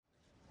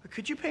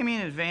Could you pay me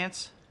in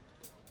advance?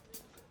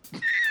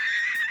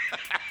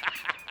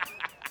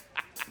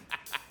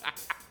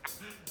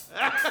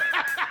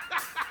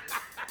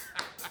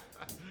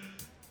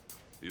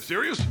 You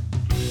serious?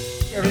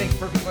 Everything's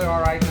perfectly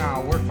all right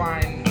now. We're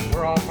fine.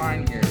 We're all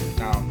fine here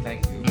now.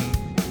 Thank you.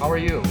 How are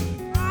you?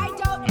 I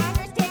don't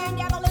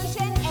understand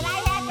evolution, and I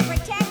had to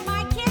protect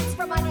my kids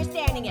from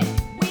understanding it.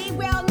 We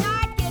will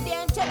not give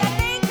in to the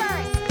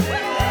thinkers.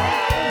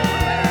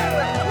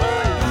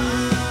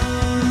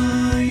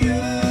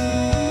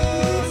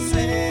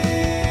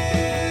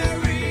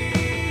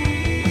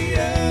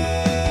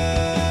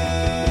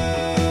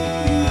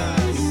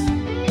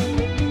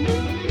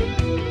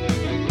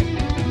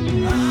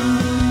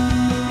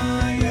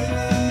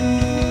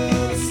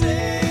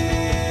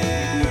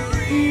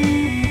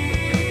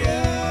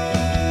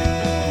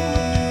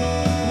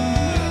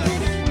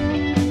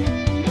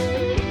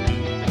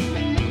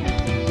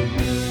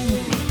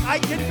 I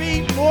can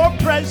be more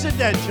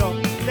presidential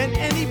than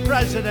any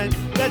president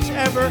that's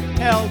ever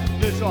held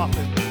this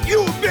office.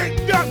 You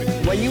big dummy!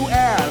 When you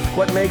ask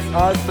what makes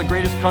us the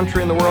greatest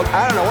country in the world,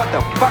 I don't know what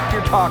the fuck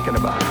you're talking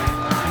about.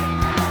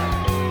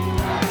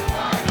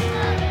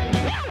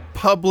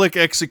 Public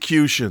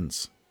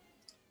executions.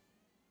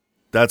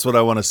 That's what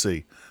I want to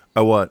see.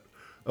 I want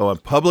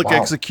public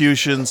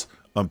executions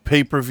on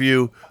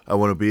pay-per-view. I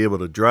want to be able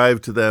to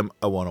drive to them.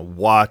 I want to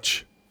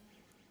watch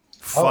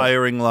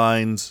firing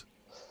lines.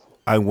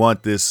 I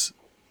want this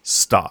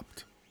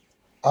stopped.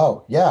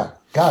 Oh, yeah.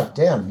 God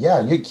damn. Yeah.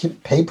 You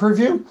keep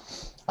pay-per-view?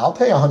 I'll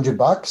pay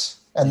 $100.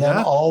 And then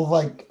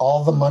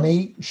all the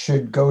money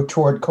should go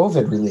toward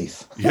COVID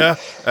relief. Yeah,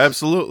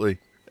 absolutely.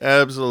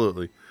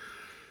 Absolutely.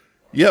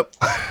 Yep.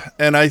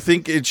 And I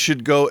think it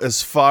should go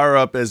as far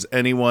up as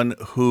anyone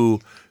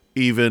who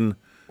even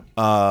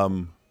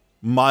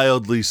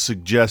mildly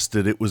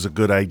suggested it was a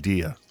good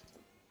idea.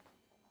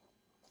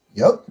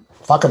 Yep.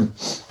 Fuck 'em.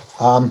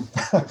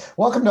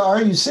 Welcome to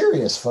Are You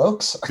Serious,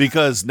 folks?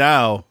 Because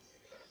now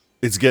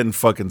it's getting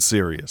fucking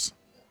serious.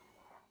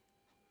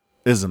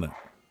 Isn't it?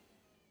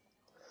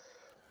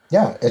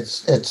 Yeah,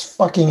 it's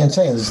fucking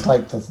insane. It's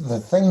like the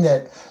thing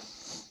that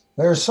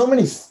there are so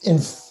many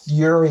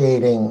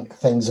infuriating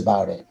things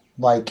about it.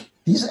 Like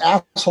these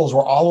assholes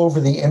were all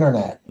over the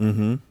internet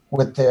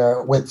with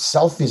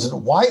selfies.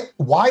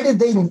 Why did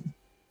they?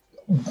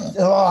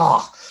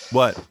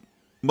 What?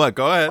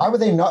 Go ahead. Why were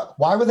they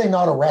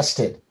not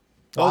arrested?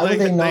 Why were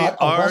they not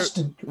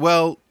arrested?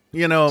 Well,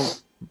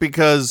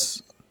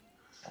 because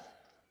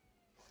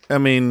I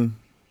mean,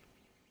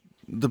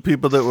 the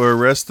people that were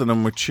arresting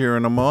them were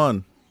cheering them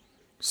on.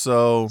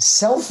 So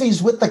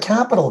selfies with the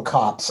Capitol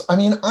cops. I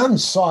mean, I'm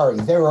sorry.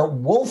 They were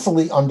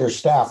woefully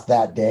understaffed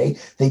that day.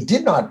 They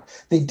did not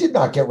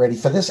get ready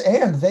for this.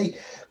 And they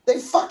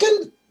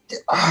fucking,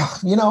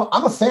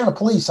 I'm a fan of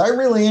police. I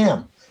really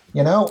am,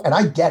 and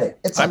I get it.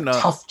 It's a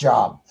tough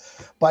job,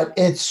 but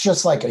it's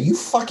just like, are you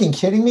fucking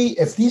kidding me?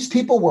 If these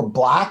people were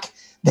black,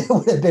 there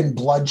would have been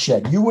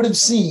bloodshed. You would have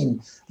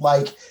seen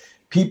like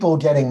people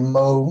getting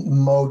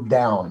mowed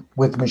down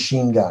with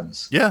machine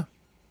guns. Yeah.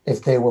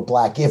 If they were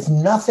black, if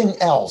nothing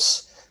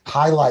else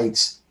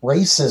highlights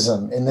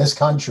racism in this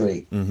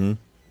country.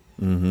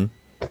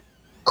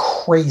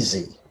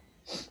 Crazy.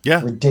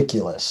 Yeah.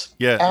 Ridiculous.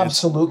 Yeah.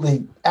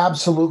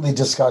 Absolutely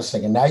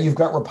disgusting. And now you've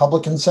got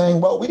Republicans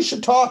saying, well, we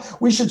should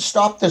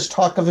stop this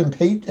talk of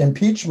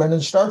impeachment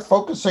and start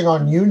focusing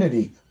on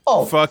unity.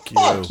 Oh, fuck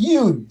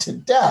you to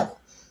death.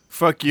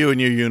 Fuck you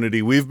and your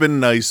unity. We've been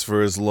nice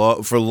for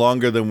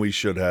longer than we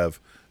should have.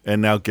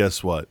 And now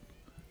guess what?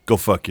 Go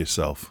fuck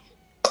yourself.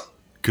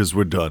 Because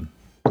we're done.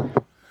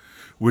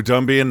 We're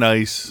done being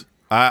nice.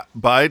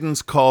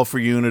 Biden's call for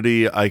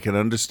unity, I can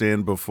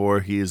understand before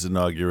he is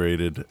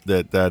inaugurated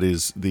that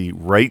is the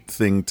right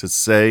thing to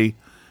say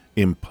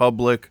in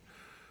public.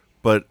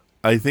 But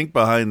I think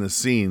behind the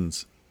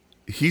scenes,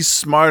 he's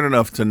smart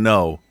enough to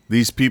know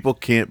these people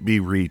can't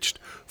be reached.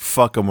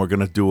 Fuck them. We're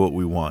going to do what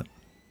we want.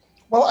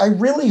 Well, I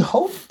really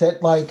hope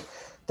that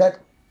that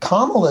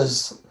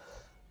Kamala's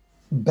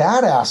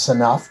badass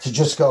enough to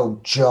just go,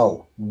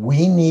 Joe,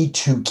 we need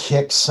to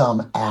kick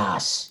some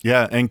ass.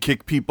 Yeah, and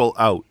kick people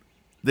out.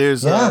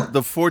 There's the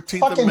 14th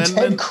fucking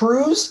Amendment. Ted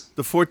Cruz?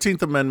 The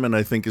 14th Amendment,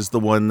 I think, is the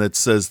one that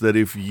says that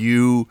if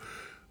you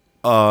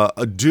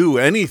do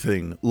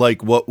anything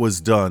like what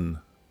was done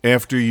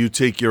after you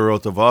take your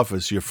oath of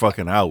office, you're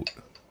fucking out.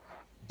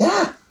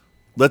 Yeah.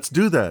 Let's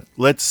do that.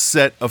 Let's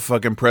set a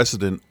fucking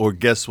precedent, or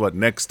guess what?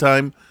 Next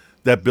time,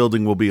 that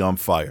building will be on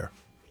fire.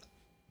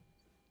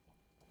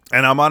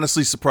 And I'm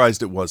honestly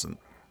surprised it wasn't.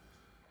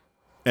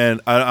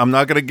 And I'm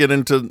not going to get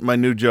into my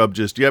new job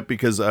just yet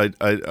because I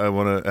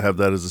want to have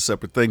that as a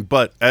separate thing.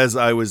 But as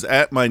I was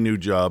at my new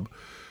job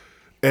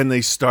and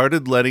they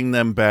started letting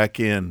them back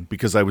in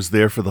because I was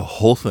there for the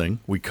whole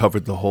thing. We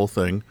covered the whole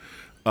thing.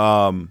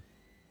 My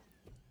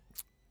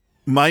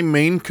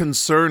main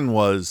concern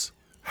was,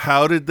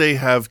 how did they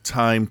have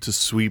time to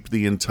sweep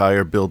the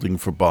entire building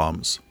for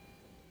bombs?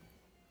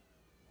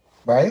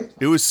 Right?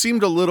 It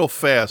seemed a little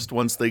fast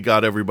once they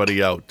got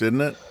everybody out,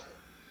 didn't it?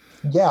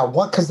 Yeah,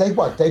 because they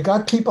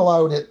got people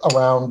out at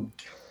around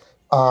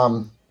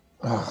I'm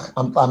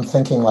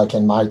thinking like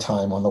in my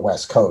time on the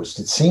West Coast,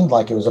 it seemed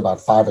like it was about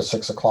 5 or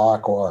 6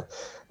 o'clock, or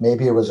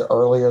maybe it was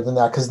earlier than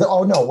that. Because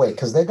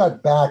they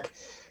got back,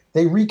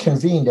 they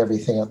reconvened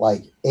everything at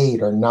like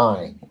 8 or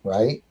 9,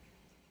 right?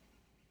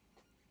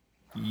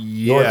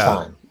 Your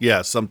time.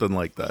 Yeah, something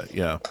like that.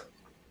 Yeah.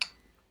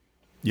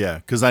 Yeah,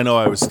 because I know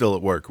I was still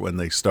at work when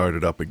they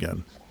started up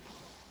again.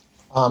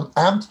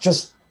 I'm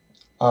just,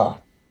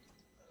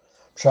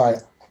 sorry,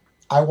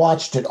 I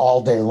watched it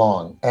all day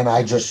long, and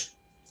I just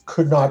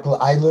could not.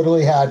 I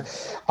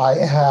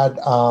had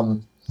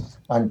on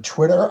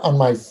Twitter on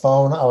my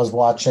phone. I was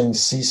watching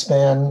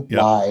C-SPAN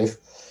live,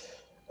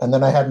 and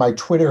then I had my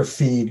Twitter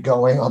feed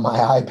going on my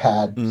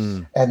iPad,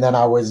 and then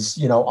I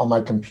was, on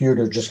my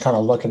computer just kind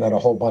of looking at a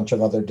whole bunch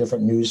of other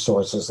different news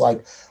sources.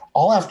 Like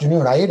all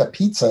afternoon, I ate a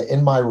pizza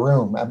in my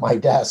room at my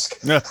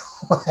desk.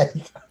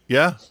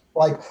 Yeah.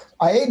 Like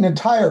I ate an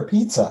entire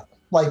pizza,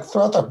 like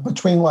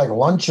between like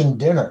lunch and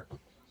dinner.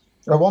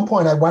 At one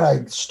point,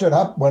 I stood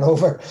up, went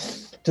over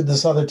to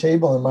this other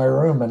table in my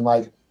room, and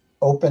like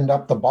opened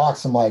up the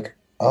box. I'm like,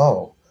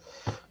 oh,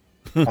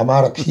 I'm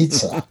out of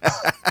pizza.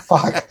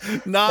 Fuck.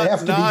 Not, they have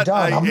to be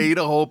done. I ate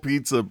a whole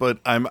pizza, but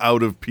I'm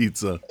out of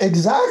pizza.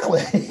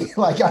 Exactly.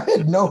 Like I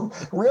had no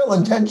real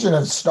intention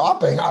of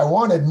stopping. I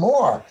wanted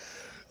more.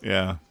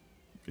 Yeah.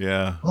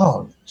 Yeah.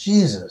 Oh,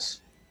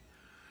 Jesus.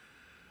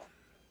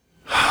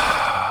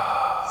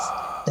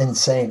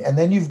 Insane. And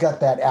then you've got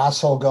that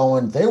asshole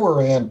going, they were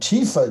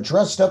Antifa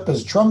dressed up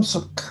as Trump.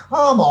 So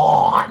come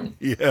on.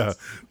 Yeah.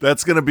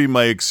 That's going to be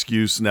my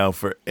excuse now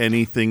for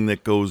anything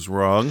that goes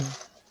wrong.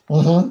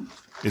 Mm-hmm.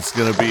 It's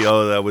going to be,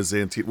 oh, that was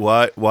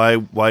Antifa.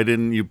 Why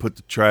didn't you put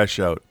the trash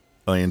out,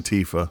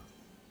 Antifa?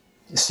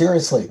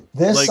 Seriously.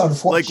 This,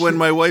 unfortunately. Like when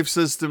my wife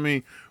says to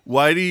me,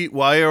 why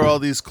are all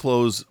these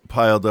clothes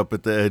piled up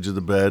at the edge of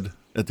the bed,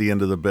 at the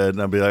end of the bed?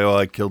 And I'll be like, oh,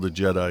 I killed a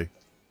Jedi.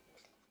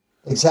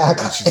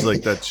 Exactly. And she's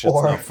like, that shit's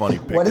not funny.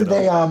 What did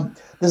they,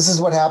 this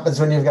is what happens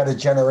when you've got a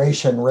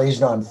generation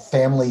raised on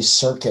Family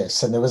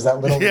Circus, and there was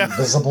that little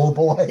invisible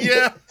boy.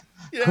 Yeah.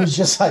 Who's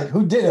just like,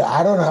 who did it?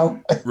 I don't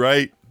know.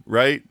 Right.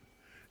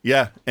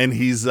 Yeah. And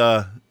he's,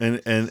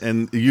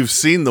 and you've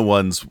seen the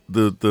ones,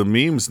 the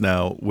memes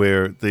now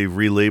where they've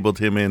relabeled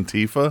him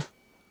Antifa.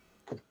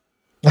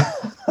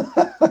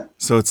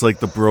 So it's like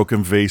the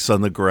broken vase on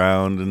the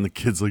ground, and the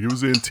kid's like, it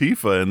was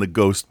Antifa, and the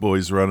ghost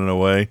boy's running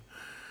away.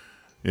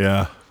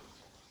 Yeah.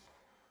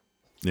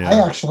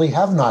 I actually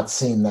have not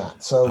seen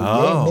that, so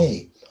yay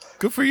me.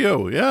 Good for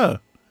you, yeah.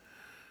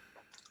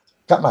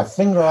 Got my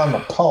finger on the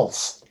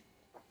pulse.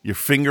 You're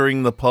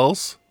fingering the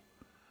pulse?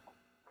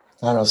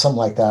 I don't know, something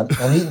like that.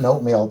 I'm eating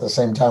oatmeal at the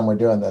same time we're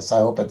doing this. I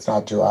hope it's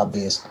not too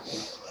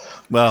obvious.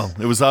 Well,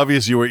 it was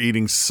obvious you were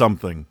eating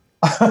something.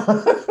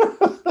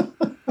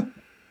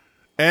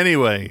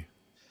 Anyway.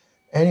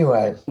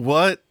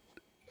 What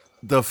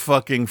the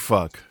fucking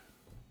fuck?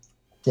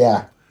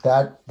 Yeah.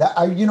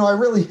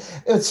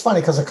 It's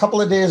funny because a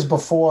couple of days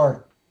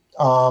before,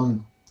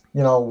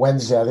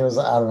 Wednesday, there was,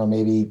 I don't know,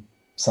 maybe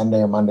Sunday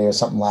or Monday or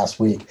something last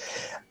week.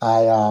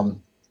 I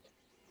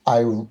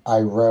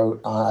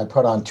wrote, I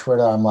put on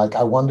Twitter, I'm like,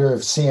 I wonder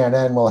if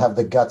CNN will have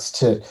the guts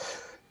to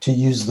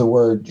use the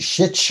word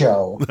shit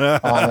show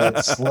on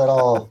its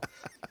little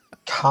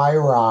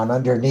chyron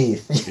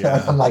underneath.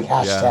 I'm like,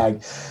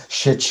 hashtag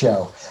shit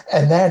show.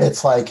 And then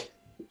it's like,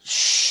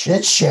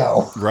 shit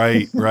show.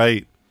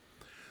 Right.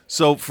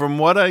 So from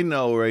what I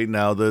know right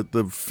now,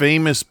 the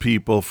famous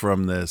people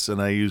from this,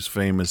 and I use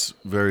famous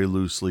very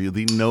loosely,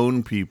 the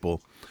known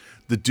people,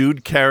 the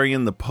dude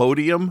carrying the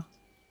podium,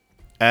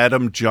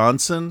 Adam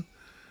Johnson,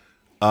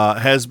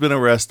 has been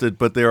arrested,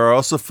 but there are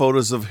also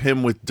photos of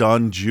him with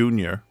Don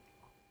Jr.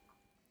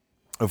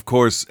 Of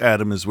course,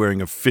 Adam is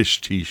wearing a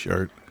fish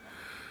t-shirt.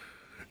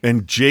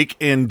 And Jake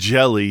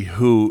Angeli,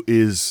 who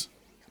is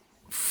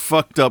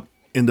fucked up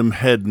in the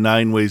head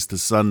 9 ways to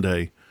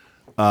Sunday,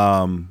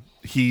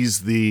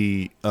 he's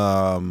the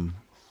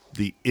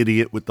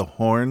idiot with the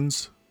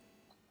horns,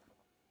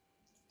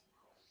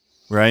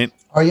 right?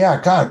 Oh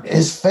yeah, God,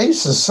 his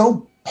face is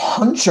so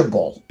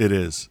punchable. It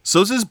is.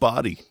 So's his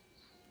body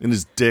and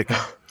his dick.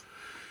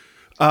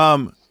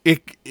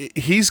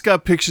 He's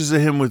got pictures of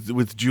him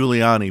with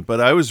Giuliani,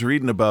 but I was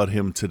reading about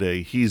him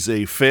today. He's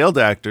a failed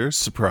actor,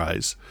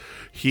 surprise.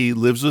 He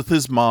lives with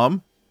his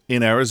mom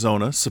in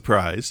Arizona,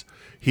 surprise.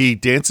 He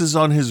dances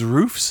on his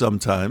roof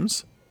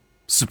sometimes,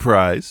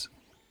 surprise.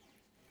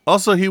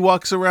 Also, he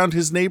walks around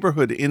his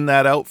neighborhood in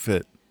that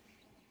outfit.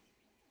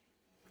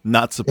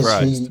 Not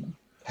surprised.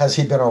 Has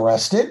he been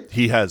arrested?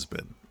 He has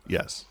been,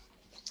 yes.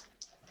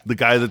 The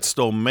guy that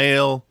stole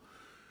mail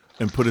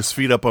and put his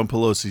feet up on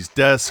Pelosi's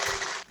desk.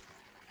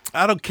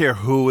 I don't care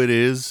who it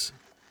is,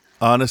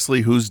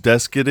 honestly, whose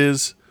desk it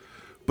is,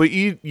 but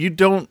you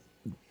don't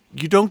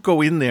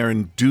go in there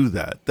and do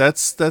that.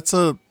 That's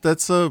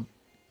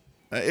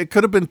it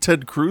could have been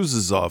Ted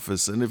Cruz's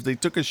office, and if they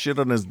took a shit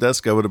on his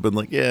desk, I would have been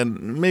like, yeah,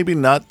 maybe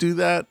not do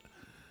that.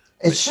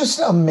 It just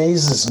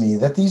amazes me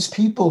that these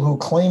people who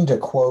claim to,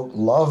 quote,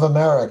 love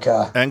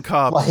America and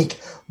cops, like,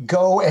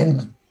 go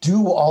and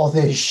do all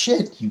this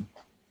shit, you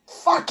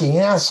Fucking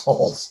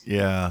assholes.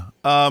 Yeah.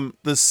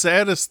 The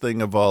saddest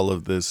thing of all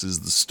of this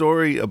is the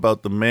story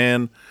about the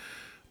man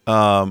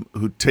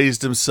who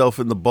tased himself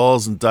in the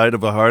balls and died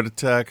of a heart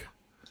attack.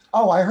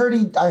 Oh, I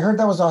heard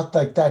that was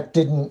like that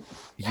didn't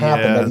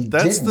happen.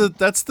 Yeah,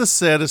 that's the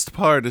saddest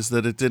part is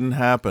that it didn't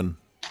happen.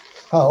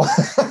 Oh.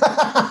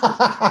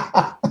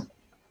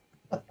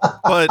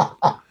 But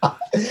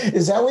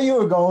is that where you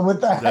were going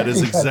with that? That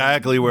is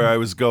exactly where I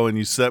was going.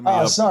 You set me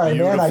up. Oh, sorry,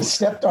 man. I beautifully.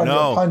 stepped on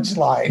your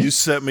punchline. You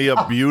set me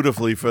up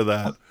beautifully for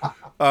that.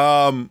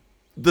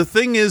 The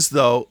thing is,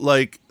 though,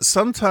 like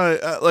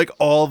sometimes, like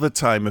all the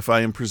time, if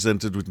I am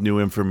presented with new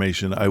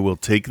information, I will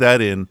take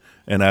that in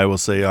and I will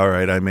say, all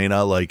right, I may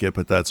not like it,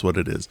 but that's what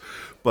it is.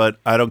 But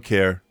I don't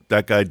care.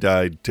 That guy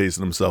died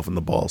tasting himself in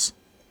the balls.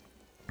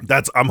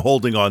 I'm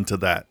holding on to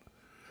that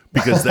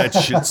because that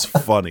shit's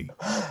funny.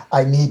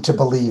 I need to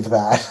believe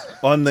that.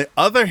 On the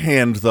other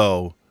hand,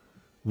 though,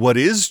 what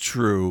is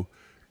true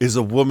is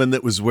a woman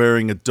that was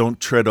wearing a Don't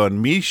Tread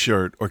on Me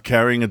shirt or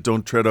carrying a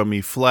Don't Tread on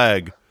Me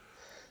flag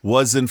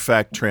was in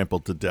fact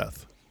trampled to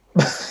death.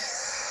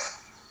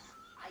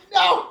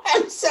 No,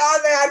 I saw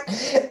that,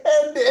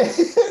 and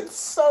it's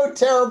so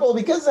terrible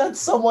because that's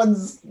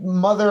someone's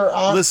mother.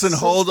 Aunt, Listen,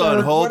 sister, hold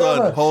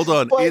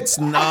on. But It's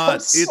not. I'm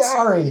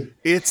sorry.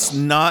 It's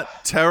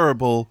not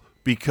terrible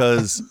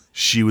because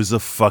she was a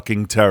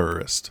fucking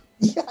terrorist.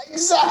 Yeah,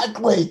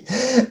 exactly.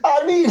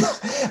 I mean,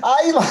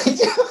 I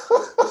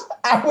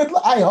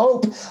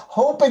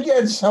hope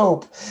against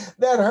hope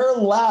that her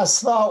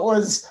last thought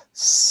was,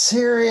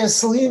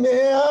 seriously,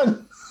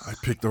 man. I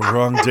picked the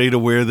wrong day to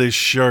wear this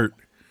shirt.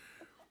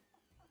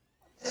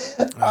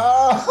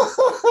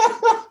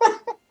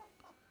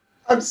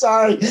 I'm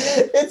sorry.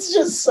 It's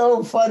just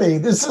so funny.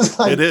 This is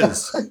like It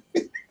is.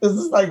 This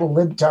is like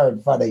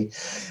libtard funny.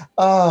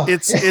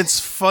 It's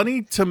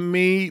funny to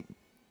me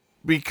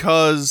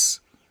because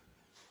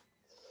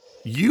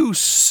you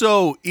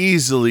so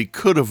easily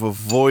could have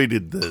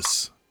avoided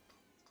this.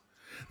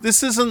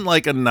 This isn't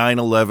like a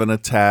 9/11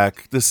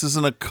 attack. This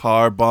isn't a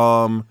car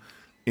bomb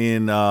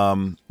in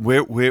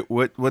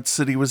what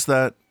city was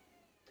that?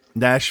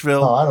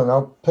 Nashville? Oh, I don't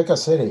know. Pick a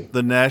city.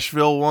 The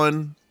Nashville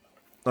one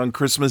on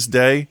Christmas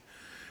Day.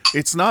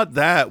 It's not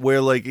that where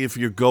like if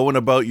you're going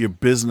about your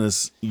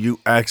business, you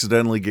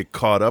accidentally get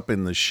caught up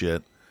in the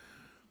shit.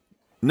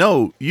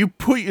 No, you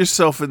put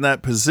yourself in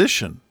that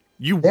position.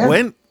 You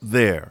went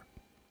there.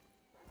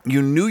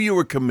 You knew you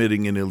were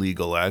committing an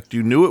illegal act.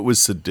 You knew it was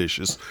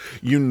seditious.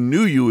 You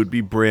knew you would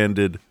be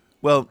branded.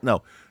 Well,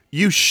 no.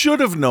 You should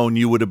have known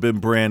you would have been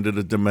branded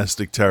a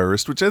domestic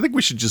terrorist, which I think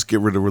we should just get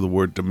rid of the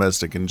word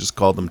domestic and just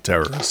call them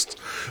terrorists.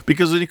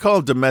 Because when you call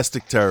them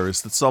domestic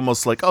terrorists, it's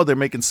almost like, oh, they're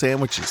making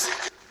sandwiches.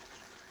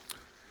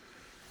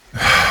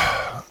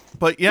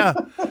 But yeah,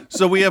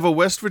 so we have a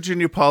West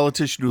Virginia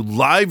politician who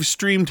live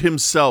streamed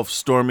himself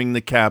storming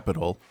the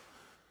Capitol.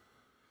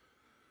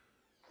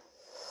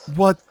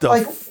 What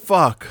the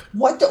fuck?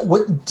 What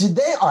did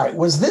they? All right,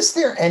 was this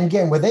their end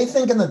game? Were they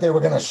thinking that they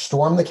were going to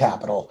storm the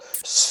Capitol,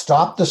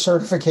 stop the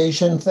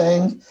certification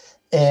thing,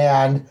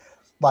 and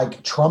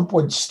like Trump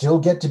would still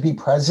get to be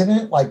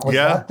president? Like, was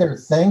that their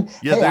thing?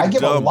 Yeah, hey, I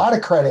give dumb. a lot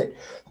of credit.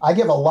 I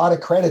give a lot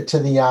of credit to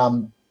the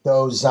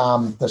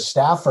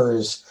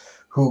staffers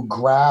who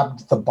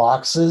grabbed the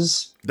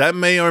boxes. That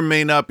may or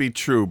may not be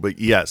true, but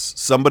yes,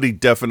 somebody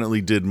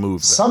definitely did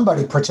move them.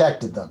 Somebody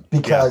protected them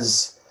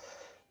because.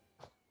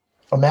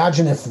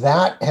 Imagine if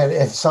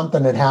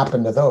something had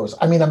happened to those.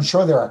 I mean, I'm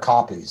sure there are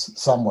copies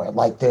somewhere.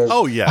 Like there's.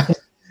 Oh yeah.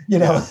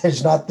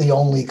 There's not the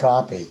only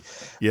copy.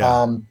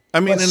 Yeah. I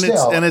mean, and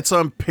still, it's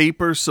on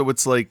paper, so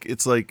it's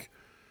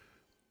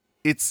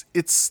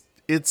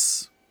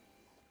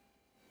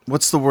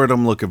what's the word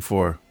I'm looking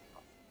for?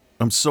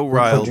 I'm so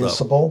riled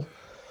up.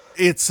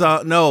 It's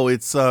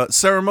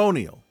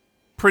ceremonial,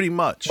 pretty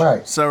much.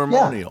 Right.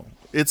 Ceremonial.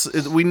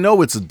 Yeah. We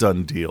know it's a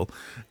done deal,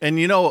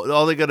 and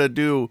all they gotta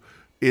do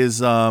is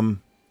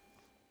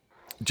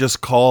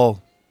just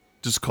call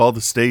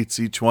the states,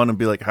 each one, and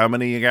be like, how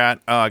many you got?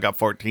 Oh, I got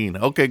 14.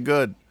 Okay,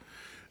 good.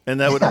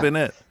 And that would have been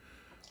it.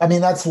 I mean,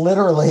 that's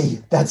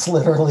literally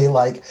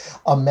like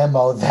a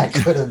memo that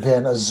could have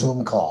been a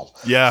Zoom call.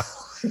 Yeah.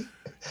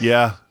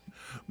 Yeah.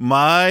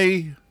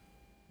 My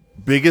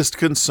biggest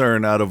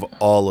concern out of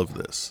all of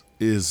this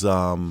is,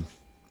 and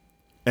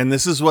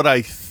this is what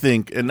I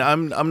think, and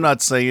I'm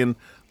not saying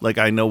like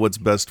I know what's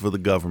best for the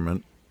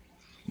government,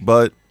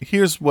 but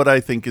here's what I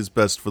think is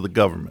best for the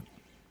government.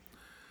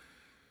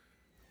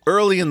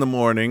 Early in the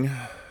morning,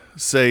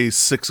 say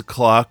 6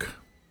 o'clock,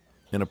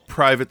 in a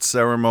private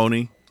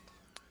ceremony,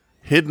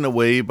 hidden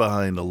away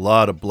behind a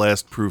lot of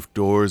blast-proof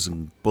doors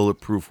and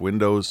bulletproof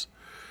windows,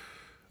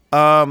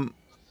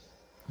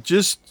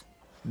 just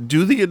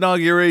do the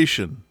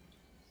inauguration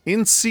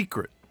in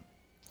secret.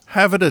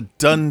 Have it a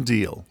done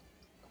deal.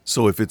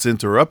 So if it's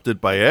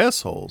interrupted by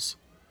assholes,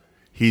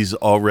 he's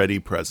already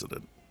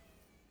president.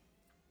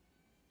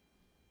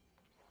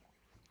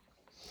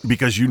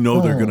 Because they're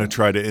going to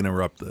try to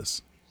interrupt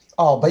this.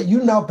 Oh, but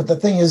the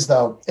thing is,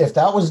 though, if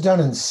that was done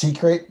in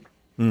secret,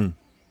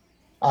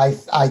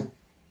 I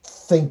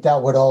think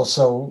that would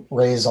also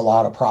raise a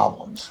lot of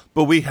problems.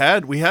 But we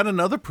had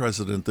another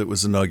president that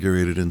was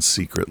inaugurated in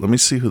secret. Let me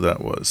see who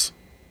that was.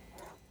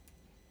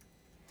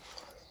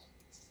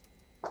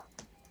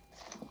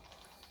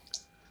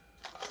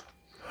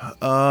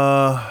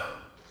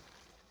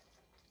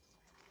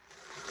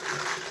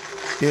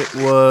 It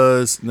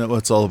was no.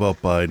 It's all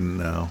about Biden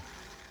now.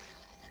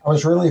 I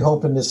was really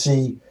hoping to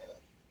see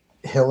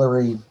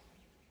Hillary,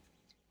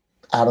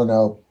 I don't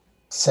know,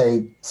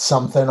 say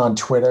something on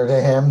Twitter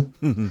to him,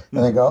 and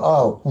they go,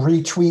 "Oh,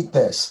 retweet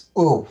this."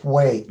 Ooh,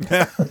 wait.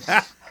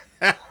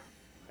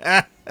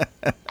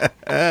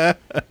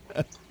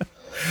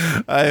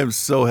 I am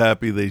so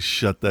happy they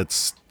shut that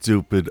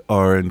stupid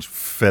orange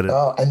fetid.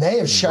 Oh, and they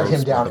have shut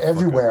him down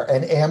everywhere.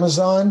 And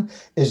Amazon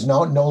is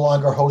no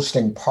longer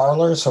hosting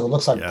Parler, so it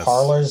looks like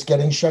Parler is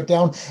getting shut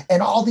down.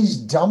 And all these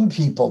dumb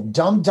people,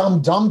 dumb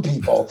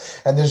people,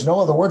 and there's no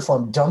other word for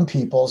them, dumb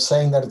people,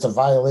 saying that it's a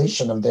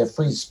violation of their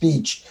free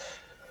speech.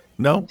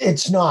 No,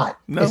 it's not.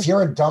 No. If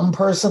you're a dumb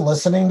person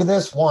listening to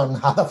this, one,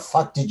 how the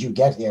fuck did you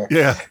get here?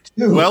 Yeah.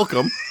 Two,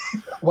 welcome.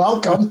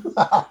 Welcome.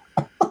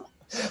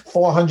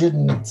 400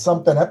 and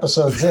something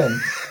episodes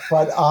in,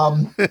 but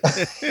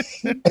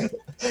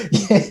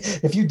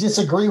if you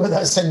disagree with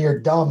us and you're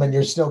dumb and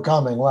you're still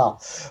coming,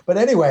 well, but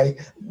anyway,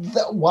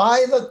 that's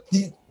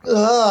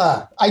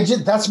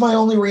my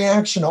only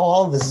reaction to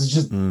all of this is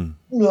just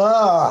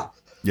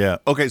yeah.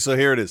 Okay, so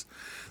here it is.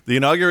 The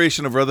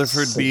inauguration of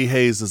Rutherford B.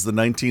 Hayes as the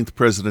 19th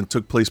president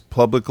took place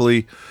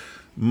publicly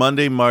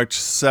Monday, March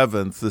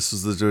 7th. This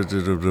is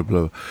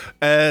the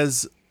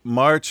as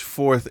March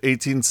 4th,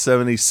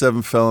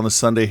 1877 fell on a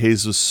Sunday.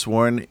 Hayes was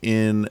sworn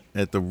in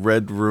at the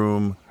Red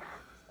Room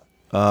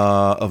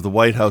of the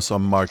White House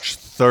on March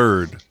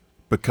 3rd,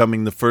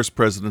 becoming the first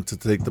president to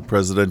take the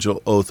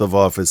presidential oath of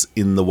office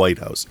in the White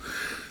House.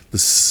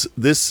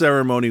 This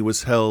ceremony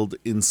was held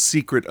in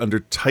secret under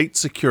tight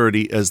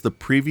security as the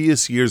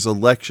previous year's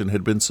election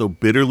had been so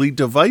bitterly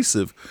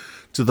divisive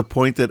to the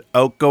point that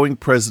outgoing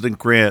President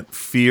Grant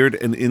feared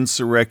an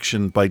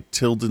insurrection by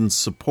Tilden's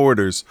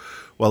supporters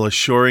while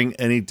assuring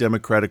any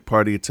Democratic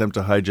Party attempt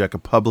to hijack a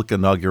public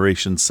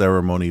inauguration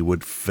ceremony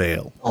would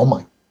fail. Oh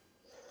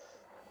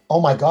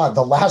my God.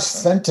 The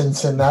last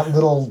sentence in that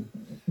little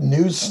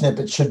news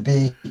snippet should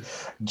be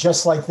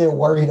just like they're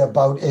worried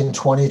about in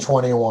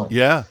 2021.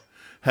 Yeah.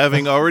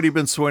 Having already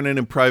been sworn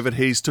in private,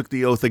 Hayes took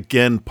the oath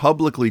again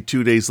publicly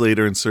 2 days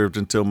later and served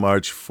until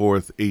March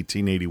 4th,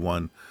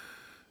 1881.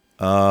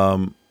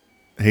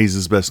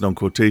 Hayes' best-known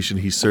quotation,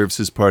 "He serves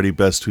his party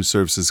best who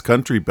serves his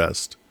country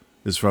best,"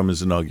 is from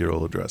his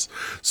inaugural address.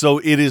 So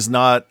it is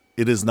not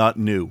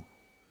new.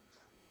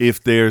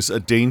 If there's a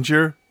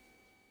danger,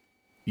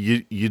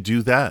 you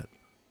do that.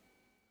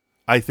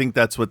 I think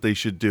that's what they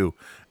should do.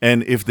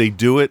 And if they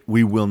do it,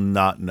 we will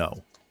not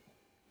know.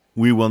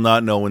 We will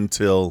not know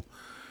until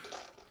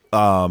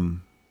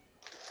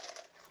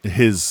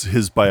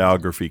his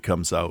biography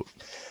comes out.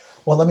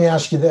 Well, let me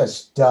ask you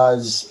this.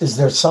 Is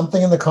there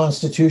something in the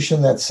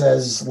Constitution that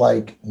says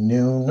like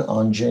noon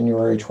on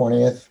January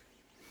 20th?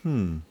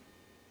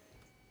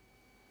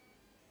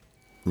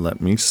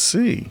 Let me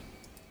see.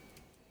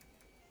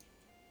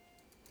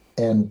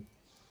 And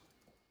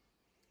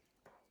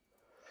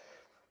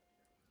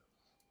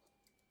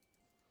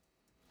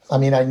I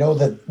mean, I know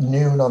that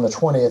noon on the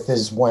 20th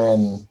is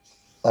when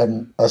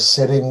a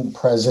sitting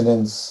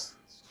president's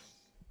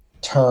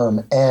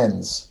term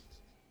ends.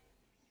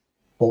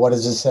 But what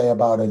does it say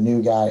about a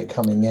new guy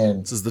coming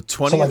in? This is the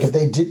 20th. So like if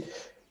they did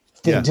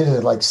it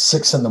at like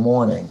 6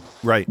 a.m,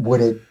 right?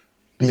 Would it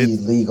be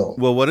legal?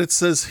 Well, what it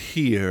says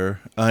here,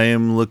 I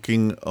am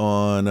looking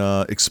on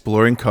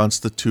Exploring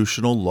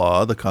Constitutional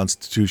Law, the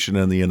Constitution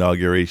and the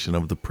Inauguration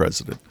of the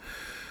President.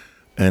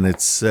 And it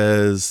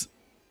says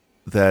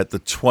that the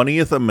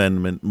 20th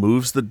Amendment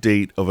moves the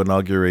date of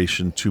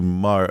inauguration to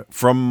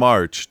from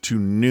March to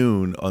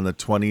noon on the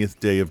 20th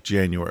day of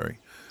January.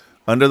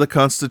 Under the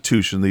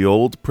Constitution, the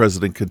old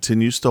president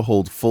continues to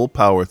hold full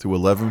power through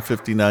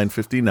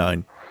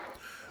 11:59:59,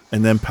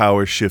 and then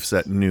power shifts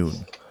at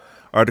noon.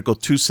 Article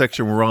 2,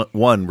 Section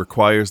 1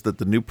 requires that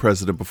the new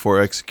president,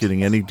 before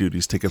executing any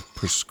duties, take a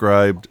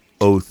prescribed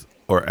oath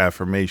or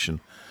affirmation.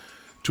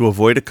 To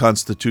avoid a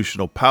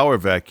constitutional power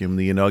vacuum,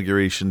 the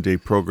Inauguration Day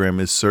program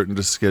is certain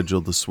to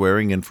schedule the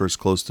swearing in for as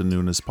close to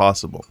noon as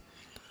possible.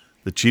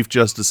 The Chief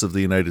Justice of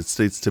the United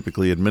States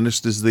typically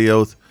administers the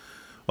oath,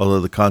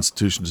 although the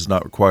Constitution does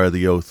not require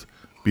the oath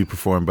be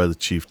performed by the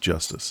Chief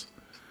Justice.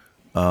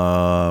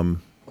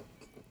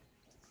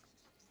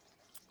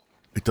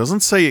 It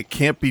doesn't say it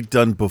can't be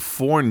done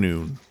before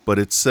noon, but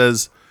it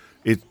says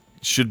it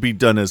should be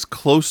done as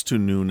close to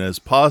noon as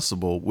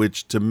possible,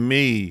 which to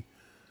me,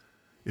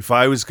 if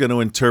I was going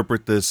to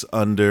interpret this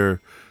under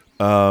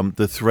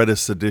the threat of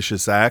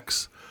seditious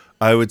acts,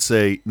 I would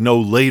say no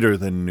later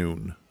than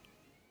noon.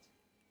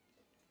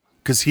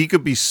 Because he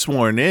could be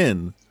sworn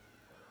in,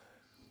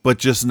 but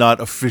just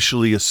not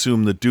officially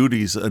assume the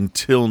duties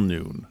until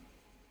noon.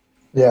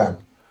 Yeah.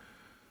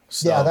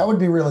 So. Yeah, that would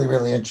be really,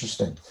 really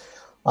interesting.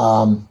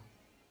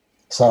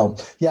 So,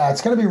 yeah,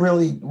 it's going to be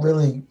really,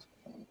 really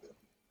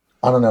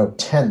I don't know,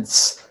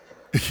 tenths.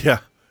 Yeah,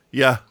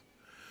 yeah.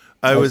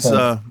 I was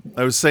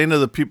Okay. saying to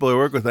the people I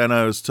work with, and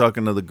I was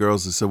talking to the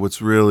girls. I said,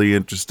 "What's really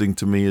interesting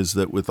to me is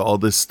that with all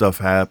this stuff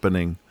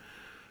happening,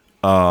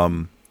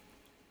 and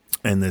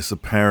this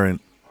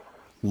apparent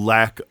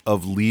lack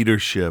of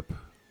leadership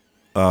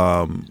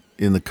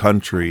in the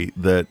country,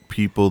 that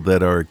people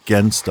that are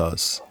against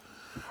us,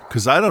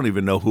 because I don't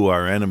even know who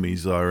our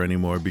enemies are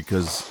anymore.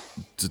 Because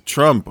to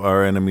Trump,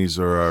 our enemies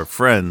are our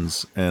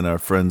friends, and our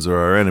friends are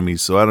our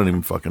enemies. So I don't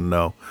even fucking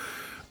know."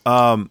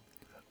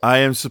 I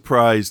am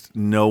surprised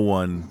no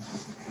one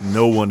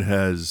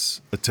has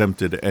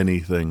attempted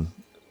anything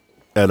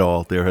at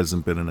all. There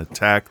hasn't been an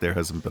attack. There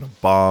hasn't been a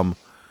bomb.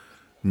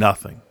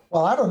 Nothing.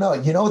 Well, I don't know.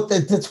 You know,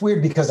 that's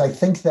weird because I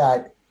think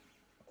that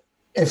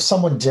if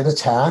someone did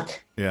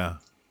attack, Yeah.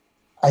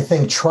 I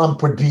think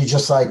Trump would be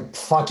just like,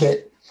 fuck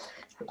it.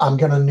 I'm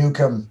going to nuke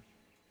him.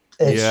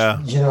 Yeah.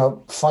 You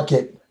know, fuck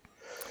it.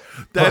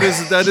 That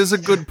is a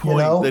good point,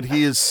 You know? that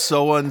he is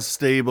so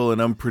unstable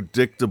and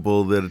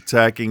unpredictable that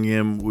attacking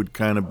him would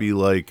kind of be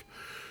like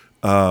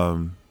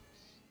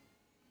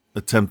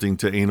attempting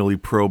to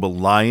anally probe a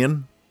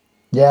lion.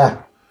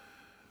 Yeah.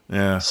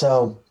 Yeah.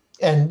 So,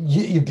 and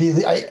you'd be,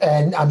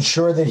 and I'm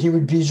sure that he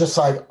would be just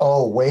like,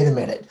 oh, wait a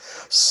minute.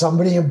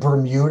 Somebody in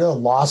Bermuda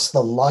lost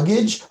the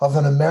luggage of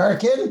an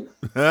American?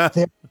 They're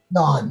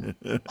gone.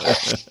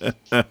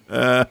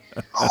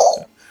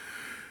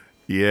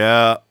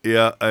 Yeah.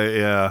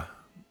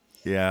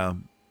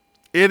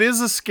 It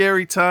is a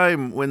scary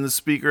time when the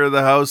Speaker of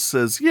the House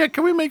says, "Yeah,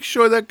 can we make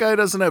sure that guy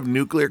doesn't have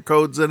nuclear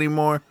codes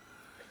anymore?"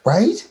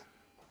 Right?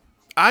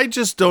 I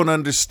just don't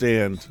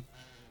understand.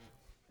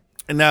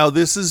 And now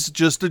this is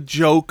just a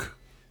joke.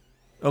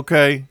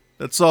 Okay,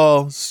 that's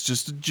all. It's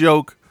just a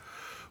joke.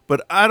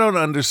 But I don't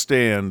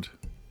understand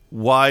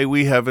why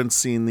we haven't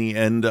seen the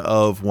end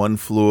of One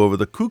Flew Over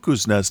the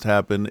Cuckoo's Nest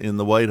happen in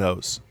the White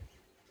House.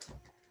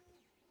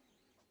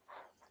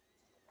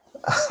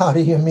 How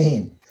do you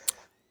mean?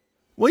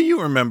 Well,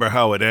 you remember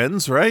how it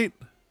ends, right?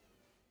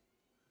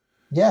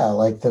 Yeah,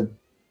 like the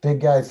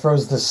big guy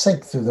throws the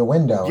sink through the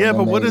window. Yeah, and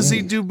but then what they does he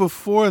leave. do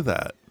before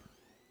that?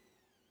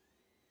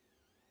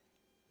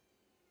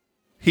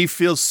 He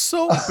feels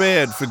so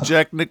bad for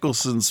Jack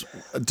Nicholson's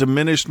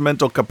diminished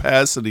mental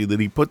capacity that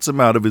he puts him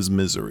out of his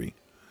misery.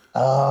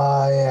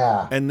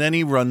 Yeah. And then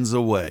he runs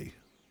away.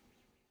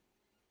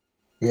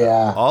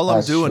 Yeah. All I'm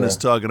that's doing true. is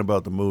talking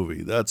about the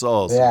movie. That's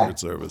all, Yeah. Secret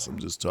Service. I'm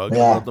just talking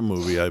Yeah. about the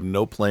movie. I have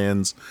no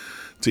plans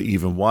to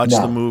even watch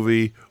No. the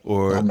movie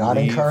or I'm not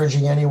leave.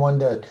 encouraging anyone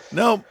to.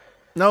 Nope,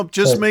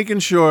 just But- making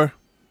sure.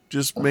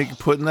 Just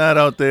putting that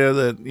out there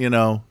that,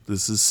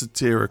 this is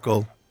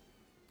satirical.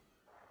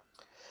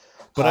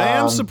 But I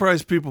am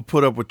surprised people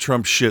put up with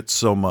Trump shit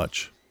so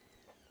much.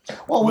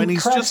 Well, When what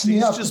he's cracks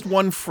me up, just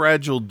one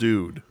fragile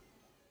dude.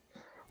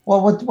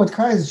 well, what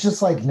cracks is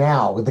just like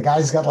now, the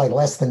guy's got like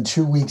less than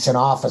 2 weeks in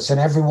office, and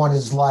everyone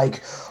is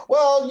like,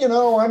 well,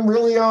 I'm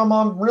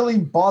really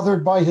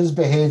bothered by his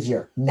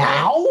behavior.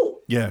 Now?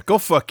 Yeah, go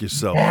fuck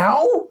yourself.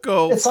 Now?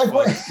 Go It's like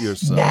fuck what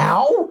yourself.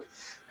 now?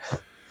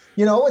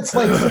 It's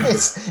like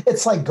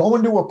it's like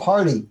going to a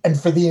party, and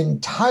for the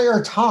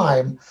entire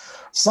time,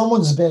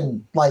 someone's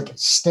been like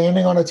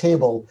standing on a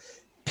table,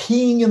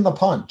 peeing in the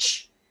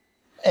punch,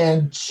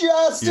 and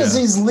just as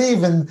Yeah. he's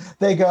leaving,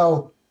 they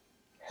go,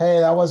 "Hey,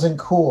 that wasn't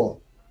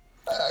cool."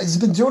 He's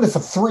been doing it for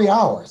 3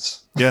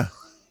 hours. Yeah.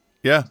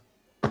 Yeah.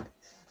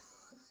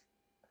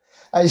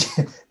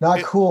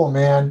 Not cool,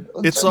 man.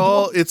 It's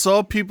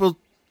all people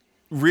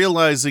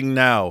realizing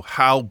now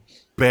how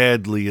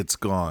badly it's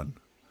gone.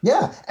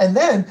 Yeah, and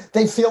then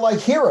they feel like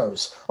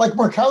heroes. Like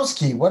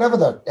Murkowski, whatever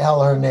the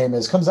hell her name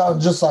is, comes out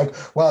and just like,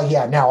 well,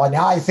 yeah, now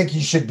I think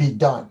he should be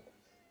done.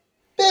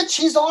 Bitch,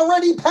 he's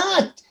already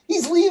packed.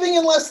 He's leaving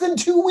in less than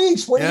 2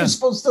 weeks. What are Yeah. you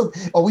supposed to?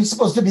 Are we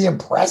supposed to be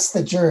impressed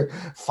that you're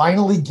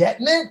finally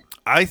getting it?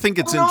 I think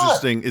it's Why not?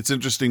 interesting. It's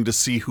interesting to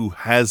see who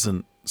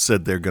hasn't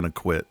said they're going to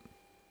quit.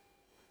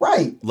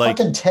 Right. Like-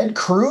 Fucking Ted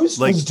Cruz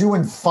was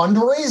doing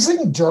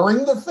fundraising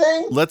during the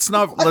thing. Let's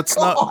not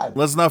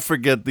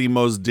forget the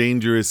most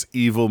dangerous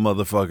evil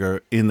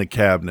motherfucker in the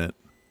cabinet,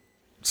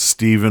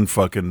 Stephen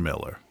fucking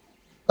Miller.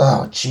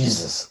 Oh,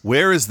 Jesus.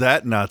 Where has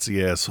that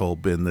Nazi asshole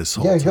been this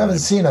whole Yeah, you time? haven't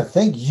seen a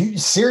thing. You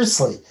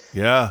seriously.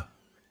 Yeah.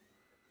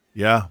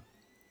 Yeah.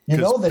 You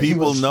know 'Cause that he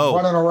people was know.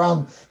 running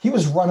around. He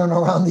was running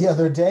around the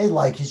other day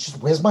like he's just.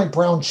 Where's my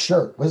brown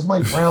shirt? Where's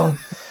my brown?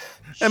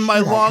 And my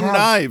shit I long have?"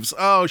 knives.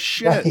 Oh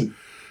shit. Right.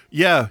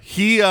 Yeah,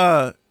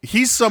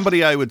 he's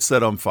somebody I would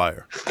set on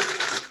fire.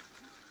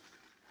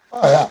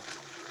 Oh yeah.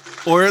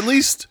 Or at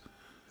least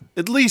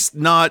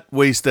not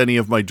waste any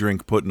of my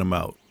drink putting him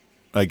out,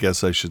 I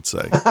guess I should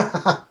say.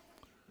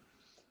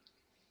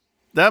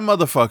 That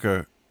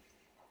motherfucker,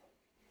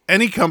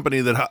 any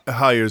company that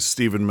hires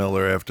Stephen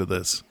Miller after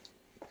this,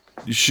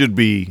 should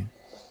be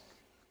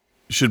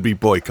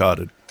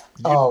boycotted.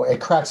 Oh, it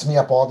cracks me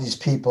up. All these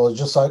people are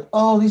just like,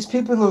 oh, these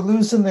people are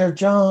losing their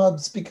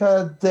jobs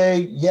because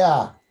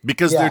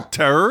Because Yeah. they're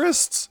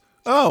terrorists?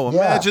 Oh,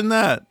 Yeah. imagine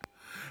that.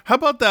 How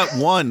about that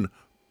one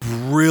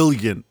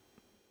brilliant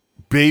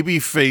baby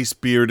face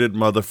bearded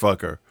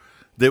motherfucker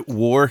that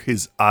wore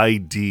his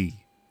ID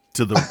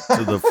to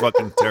the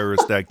fucking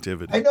terrorist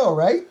activity. I know,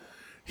 right?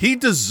 He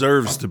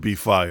deserves to be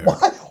fired.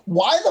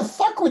 Why the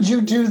fuck would you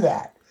do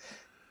that?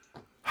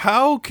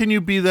 How can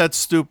you be that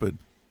stupid?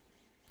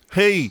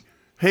 Hey,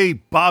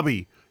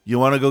 Bobby, you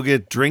want to go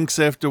get drinks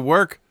after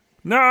work?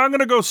 No, I'm going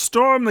to go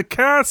storm the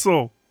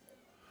castle.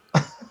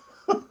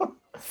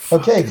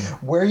 Okay,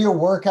 wear your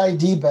work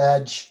ID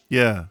badge.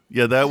 Yeah,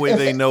 that way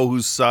they know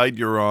whose side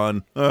you're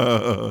on.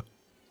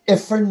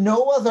 If for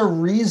no other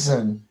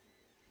reason,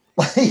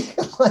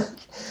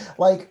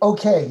 like,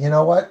 okay, you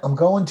know what? I'm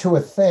going to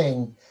a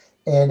thing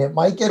and it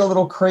might get a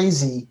little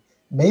crazy.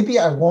 Maybe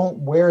I won't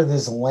wear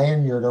this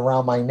lanyard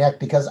around my neck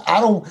because I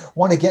don't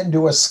want to get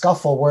into a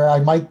scuffle where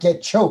I might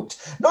get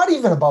choked. Not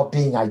even about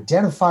being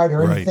identified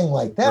or anything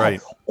like that. Right.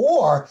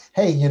 Or,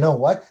 hey, you know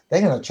what?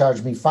 They're going to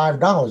charge me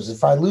 $5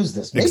 if I lose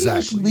this. Maybe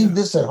I should leave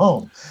this at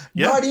home.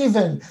 Yeah. Not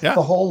even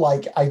the whole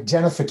like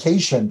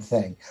identification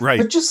thing. Right.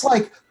 But just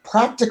like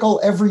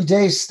practical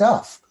everyday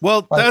stuff.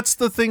 Well, that's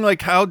the thing.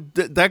 Like how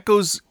that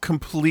goes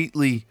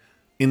completely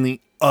in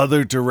the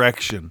other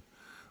direction.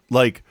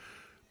 Like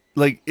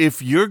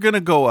if you're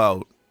gonna go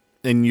out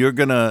and you're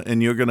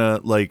gonna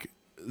like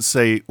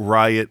say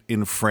riot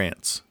in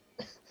France,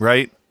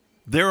 right?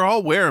 They're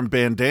all wearing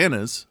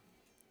bandanas,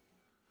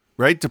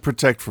 right, to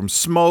protect from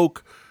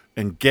smoke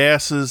and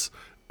gases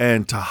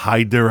and to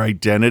hide their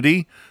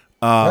identity,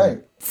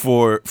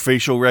 for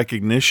facial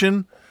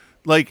recognition.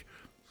 Like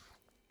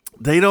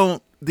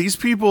these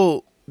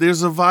people.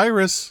 There's a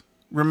virus,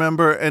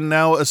 remember, and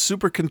now a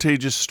super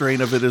contagious strain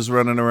of it is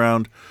running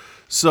around.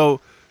 So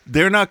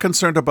they're not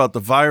concerned about the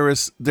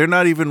virus. They're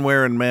not even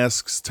wearing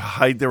masks to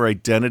hide their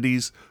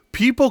identities.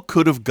 People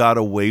could have got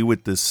away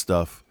with this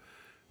stuff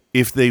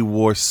if they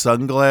wore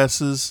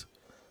sunglasses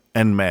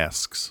and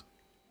masks.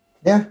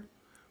 Yeah.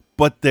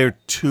 But they're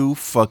too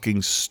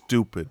fucking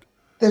stupid.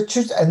 They're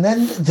just, and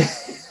then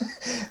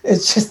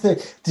it's just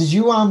that. Did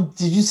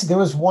you see there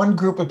was one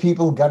group of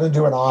people who got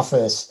into an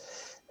office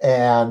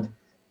and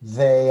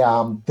they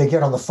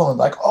get on the phone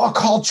like, oh,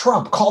 call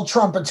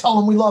Trump and tell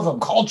him we love him.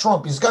 Call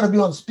Trump. He's got to be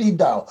on speed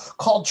dial.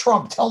 Call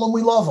Trump. Tell him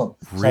we love him.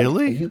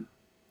 Really? Like,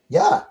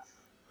 yeah.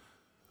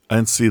 I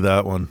didn't see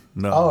that one.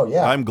 No. Oh,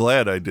 yeah. I'm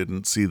glad I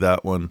didn't see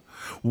that one.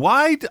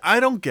 Why? I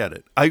don't get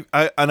it.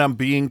 And I'm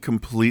being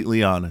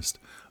completely honest.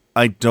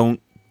 I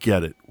don't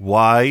get it.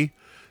 Why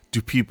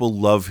do people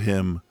love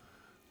him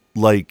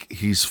like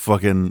he's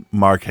fucking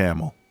Mark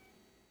Hamill?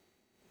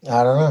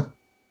 I don't know.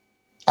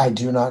 I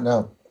do not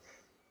know.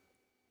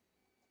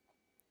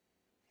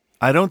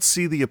 I don't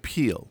see the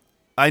appeal.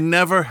 I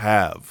never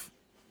have,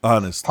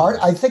 honestly.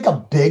 I think a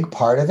big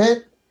part of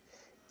it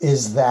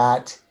is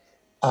that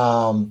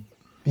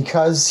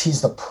because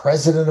he's the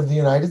president of the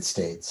United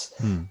States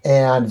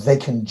and they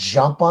can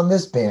jump on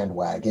this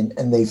bandwagon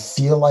and they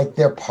feel like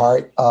they're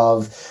part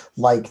of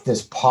like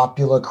this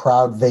popular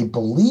crowd. They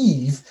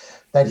believe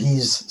that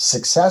he's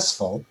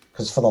successful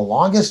because for the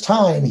longest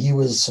time he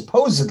was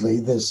supposedly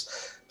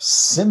this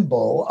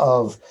symbol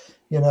of,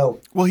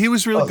 well, he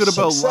was really good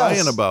about success.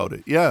 lying about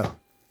it. Yeah.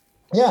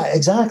 Yeah,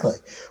 exactly.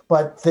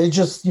 But they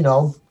just, they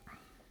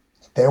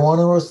want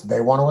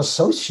to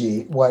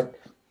associate what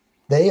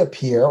they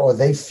appear or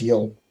they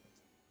feel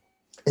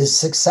is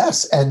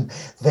success, and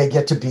they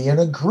get to be in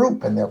a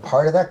group and they're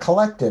part of that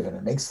collective, and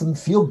it makes them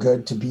feel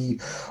good to be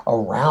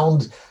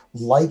around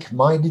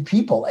like-minded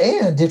people.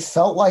 And it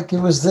felt like it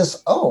was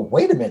this, oh,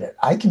 wait a minute,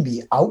 I can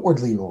be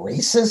outwardly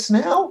racist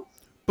now?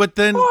 But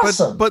then,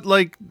 awesome. but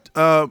like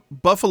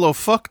Buffalo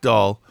Fuck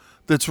Doll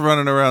that's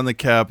running around the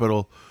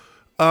Capitol,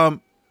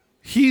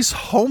 he's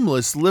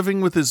homeless,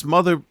 living with his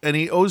mother, and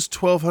he owes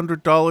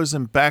 $1,200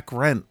 in back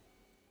rent.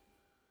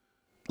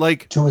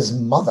 Like to his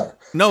mother?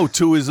 No,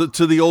 to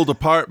the old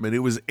apartment. It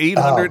was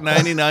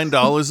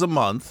 $899 a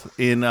month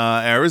in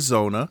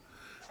Arizona,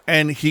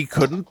 and he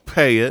couldn't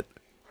pay it,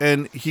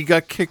 and he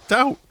got kicked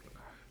out.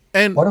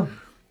 And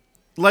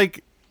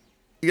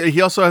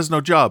he also has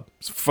no job.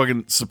 It's a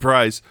fucking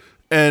surprise.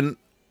 And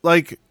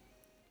like,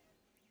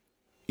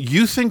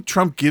 you think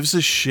Trump gives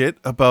a shit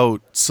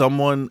about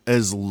someone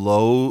as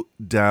low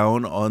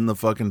down on the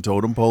fucking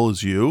totem pole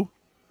as you?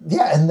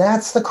 Yeah, and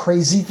that's the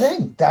crazy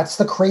thing.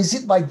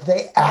 Like,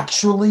 they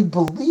actually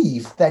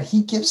believe that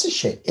he gives a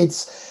shit.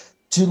 It's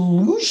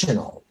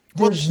delusional.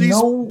 There's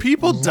no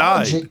people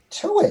logic died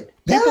to it.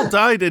 People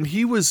died, and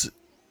he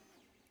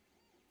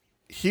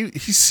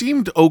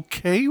seemed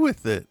okay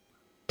with it.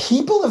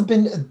 People have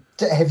been.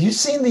 Have you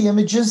seen the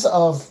images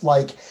of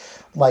like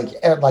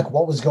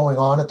what was going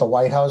on at the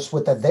White House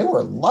with that? They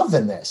were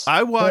loving this.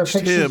 I watched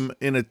him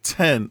in a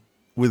tent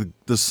with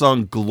the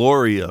song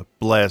Gloria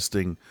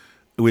blasting,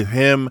 with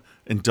him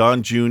and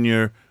Don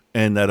Jr.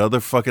 and that other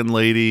fucking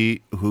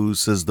lady who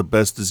says the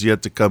best is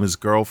yet to come, his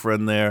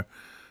girlfriend there.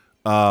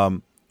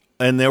 And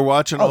they're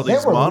watching all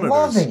these monitors.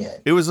 Loving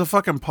it. It was a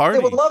fucking party.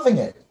 They were loving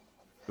it.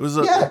 It was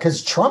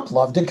because Trump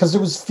loved it because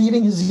it was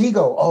feeding his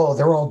ego. Oh,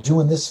 they're all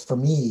doing this for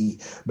me.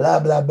 Blah,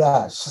 blah,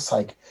 blah. It's just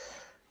like,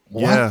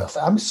 what the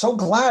I'm so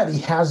glad he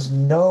has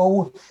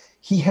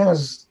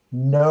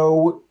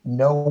no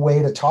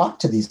way to talk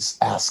to these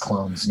ass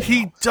clowns now.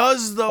 He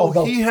does, though.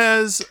 Although- he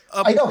has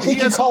a, I know, he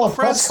can has call a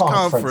press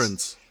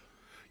conference.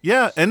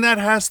 Yeah, and that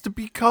has to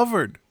be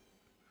covered.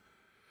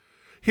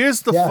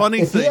 Here's the Yeah,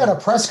 funny if thing. he had a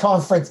press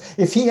conference,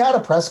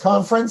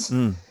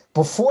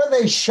 before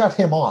they shut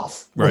him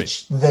off,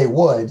 which they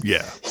would,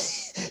 Yeah.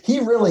 he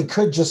really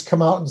could just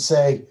come out and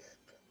say,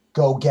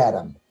 go get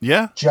him.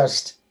 Yeah.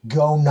 Just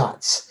go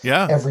nuts.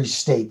 Yeah. Every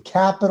state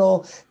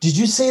capital. Did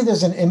you see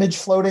there's an image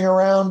floating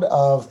around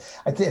of,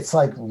 I think it's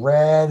like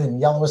red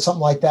and yellow or something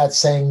like that,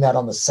 saying that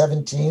on the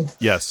 17th,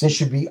 Yes. there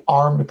should be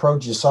armed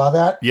approach. You saw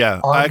that? Yeah.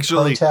 Armed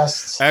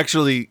protests.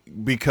 Actually,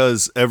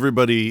 because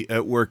everybody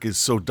at work is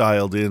so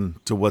dialed in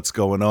to what's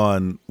going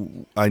on,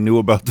 I knew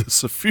about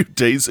this a few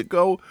days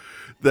ago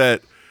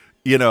that,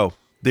 you know,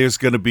 there's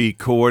going to be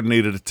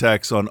coordinated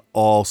attacks on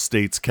all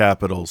states'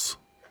 capitals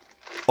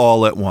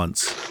all at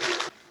once.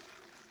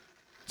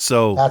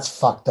 So That's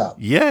fucked up.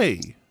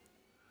 yay.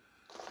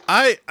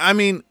 I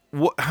mean,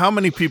 how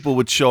many people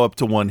would show up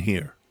to one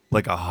here?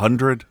 Like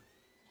 100?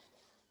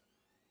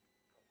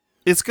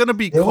 It's going to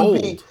be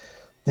cold.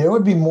 There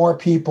would be more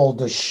people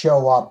to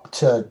show up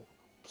to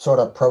sort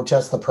of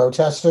protest the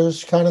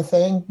protesters kind of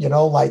thing. You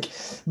know, like,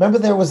 remember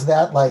there was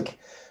that like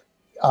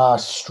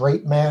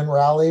straight man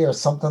rally or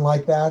something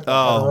like that?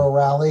 Hetero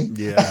rally?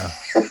 Yeah.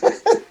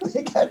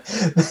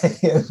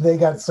 they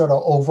got sort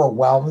of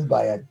overwhelmed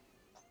by a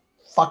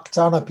fuck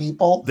ton of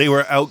people. They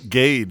were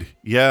outgayed.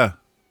 Yeah.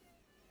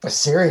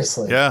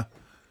 Seriously. Yeah.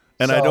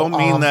 And I So, don't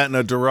mean that in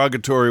a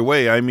derogatory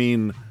way. I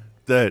mean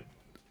that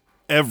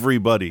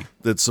everybody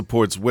that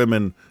supports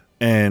women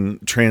and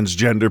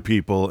transgender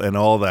people and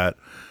all that,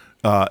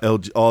 all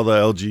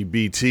the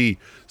LGBT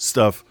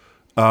stuff,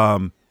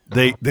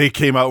 they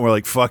came out and were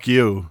like, fuck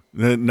you.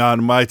 Not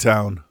in my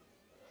town.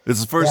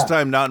 It's the first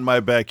time not in my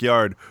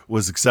backyard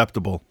was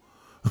acceptable.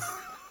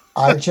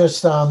 I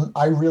just,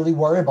 I really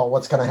worry about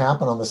what's going to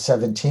happen on the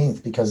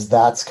 17th because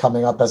that's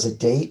coming up as a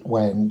date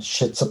when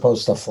shit's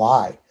supposed to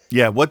fly.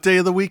 Yeah. What day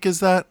of the week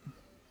is that?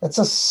 It's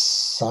a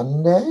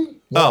Sunday?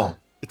 Yeah. Oh,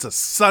 it's a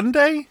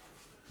Sunday?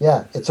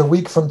 Yeah, it's a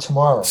week from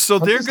tomorrow. So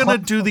they're going to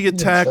do the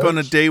attack on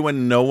a day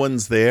when no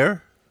one's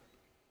there?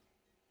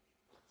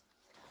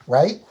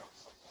 Right?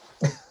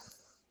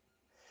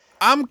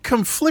 I'm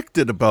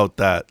conflicted about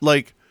that.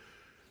 Like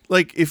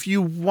if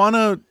you want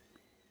to,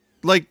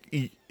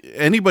 like,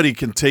 anybody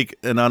can take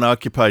an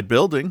unoccupied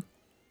building,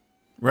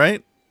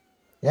 right?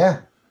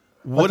 Yeah.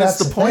 What But is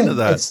that's the point thing. of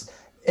that?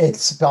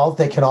 It's spelled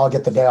they can all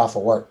get the day off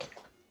of work.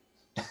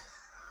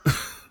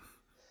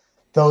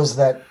 Those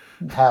that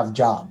have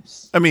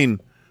jobs. I mean,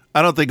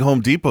 I don't think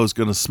Home Depot's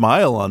going to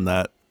smile on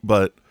that,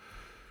 but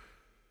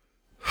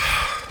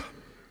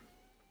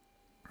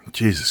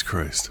Jesus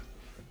Christ.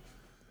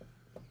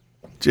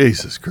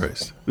 Jesus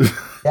Christ.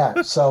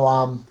 Yeah,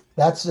 so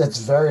that's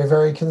very,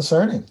 very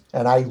concerning.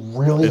 And I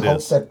really It hope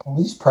is. that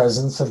police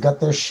presence have got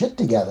their shit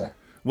together.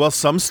 Well,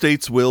 some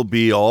states will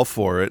be all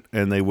for it,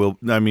 and they will,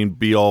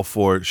 be all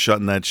for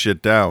shutting that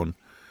shit down.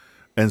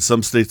 And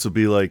some states will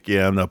be like,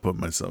 yeah, I'm not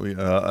putting myself.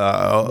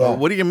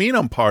 What do you mean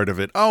I'm part of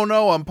it? Oh,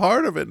 no, I'm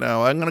part of it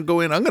now. I'm going to go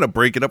in. I'm going to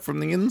break it up from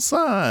the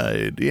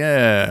inside.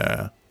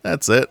 Yeah,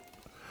 that's it.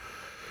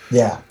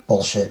 Yeah,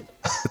 bullshit.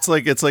 It's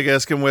like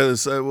asking where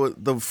this,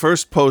 the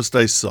first post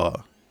I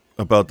saw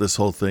about this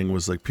whole thing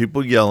was like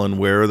people yelling,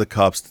 where are the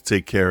cops to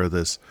take care of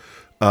this?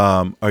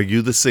 Are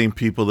you the same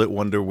people that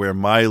wonder where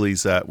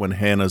Miley's at when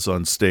Hannah's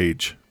on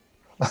stage?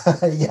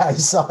 Yeah, I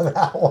saw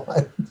that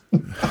one.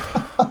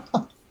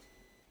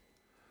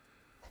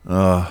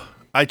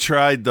 I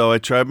tried, though. I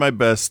tried my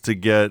best to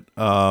get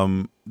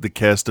the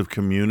cast of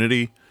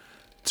Community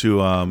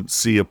to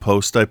see a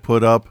post I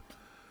put up.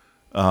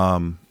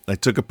 I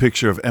took a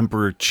picture of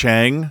Emperor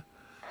Chang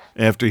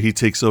after he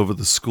takes over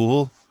the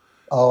school.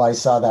 Oh, I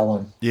saw that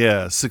one.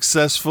 Yeah,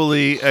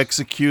 successfully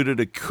executed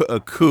a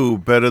coup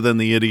better than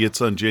the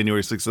idiots on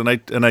January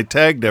 6th. And I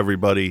tagged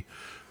everybody,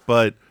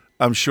 but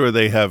I'm sure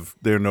they have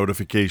their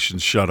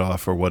notifications shut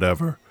off or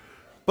whatever.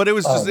 But it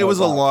was just it was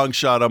a long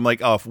shot. I'm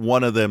like, oh, if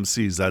one of them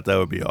sees that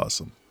would be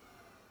awesome.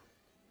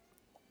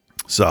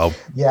 So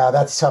Yeah,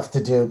 that's tough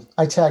to do.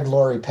 I tagged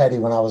Lori Petty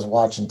when I was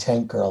watching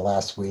Tank Girl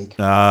last week.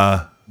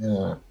 Yeah.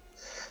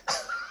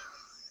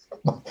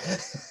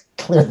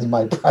 Clearly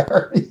my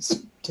priorities are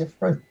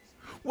different.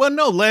 well,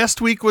 no,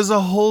 last week was a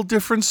whole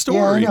different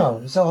story. Yeah, I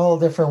know. It's a whole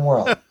different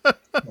world.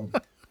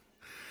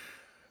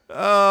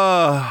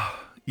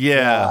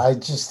 Yeah. I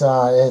just,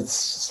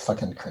 it's just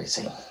fucking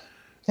crazy.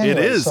 Anyway, it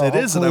is. so And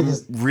I'm hopefully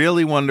this-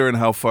 really wondering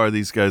how far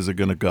these guys are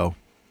going to go.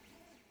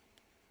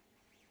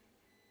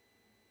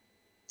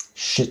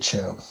 shit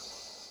show.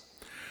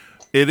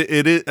 It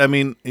is. I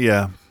mean,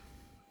 yeah.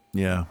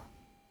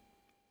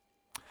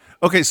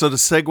 Okay, so to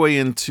segue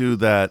into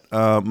that,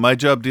 my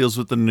job deals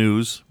with the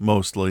news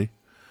mostly.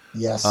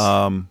 Yes.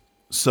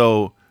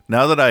 So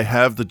now that I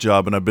have the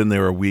job and I've been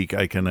there a week,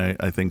 I can,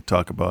 I think,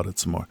 talk about it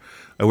some more.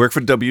 I work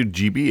for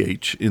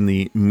WGBH in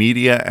the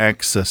Media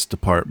Access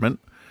Department,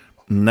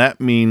 and that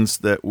means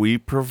that we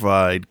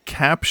provide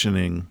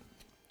captioning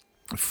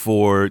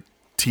for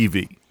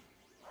TV.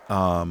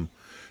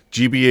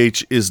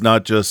 GBH is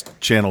not just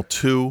Channel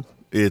 2.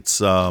 It's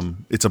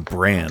a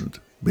brand,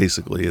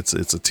 basically. It's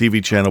a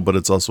TV channel, but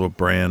it's also a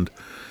brand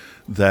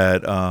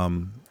that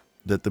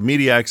that the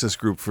Media Access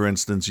Group, for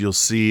instance, you'll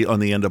see on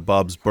the end of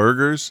Bob's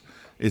Burgers,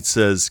 it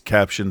says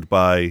captioned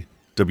by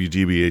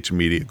WGBH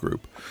Media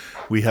Group.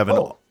 We have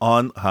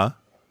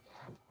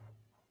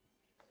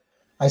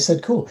I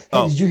said, cool.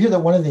 Hey, did you hear that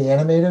one of the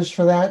animators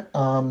for that?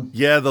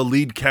 Yeah, the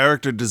lead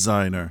character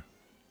designer.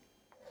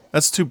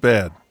 That's too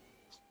bad.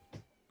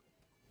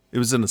 It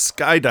was in a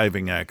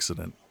skydiving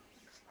accident.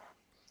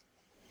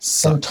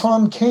 And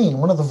Tom Kane,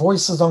 one of the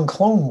voices on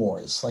Clone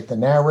Wars, like the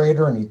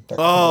narrator, and there's a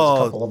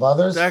couple of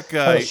others. That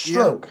guy, had a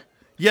stroke.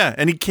 Yeah,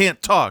 and he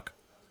can't talk.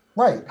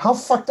 Right. How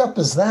fucked up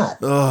is that?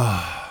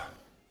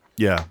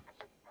 Yeah.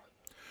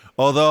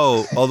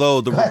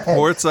 Although the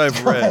reports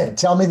I've read,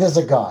 tell me there's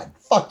a God.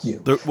 Fuck you.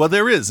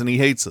 There is, and he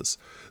hates us.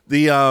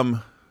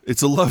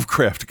 It's a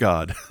Lovecraft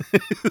god.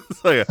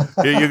 It's like,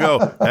 here you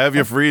go, have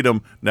your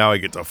freedom. Now I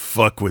get to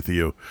fuck with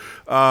you.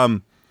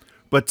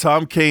 But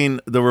Tom Kane,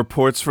 the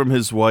reports from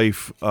his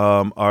wife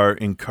are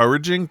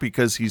encouraging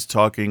because he's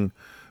talking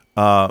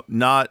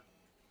not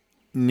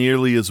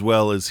nearly as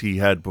well as he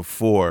had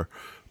before,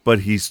 but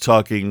he's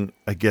talking,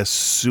 I guess,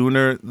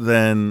 sooner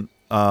than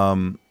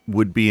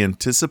would be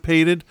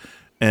anticipated,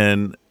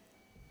 and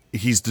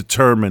he's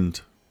determined.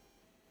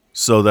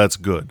 So that's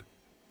good.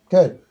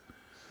 Good.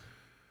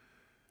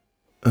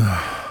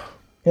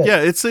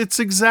 Yeah, it's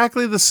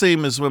exactly the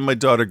same as when my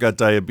daughter got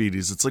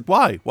diabetes. It's like,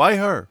 why? Why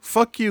her?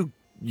 Fuck you,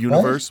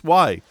 universe.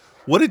 Why?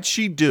 What did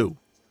she do?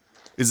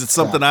 Is it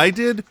something I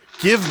did?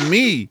 Give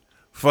me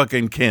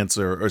fucking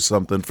cancer or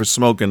something for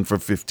smoking for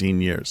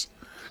 15 years.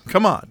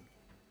 Come on.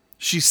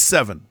 She's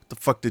 7. What the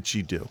fuck did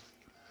she do?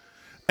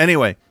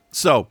 Anyway,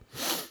 so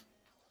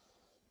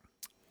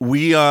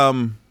we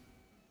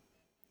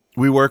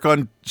work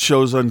on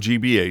shows on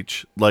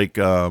GBH like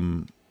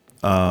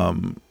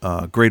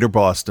Greater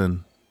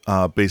Boston,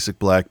 Basic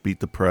Black,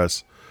 Beat the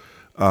Press,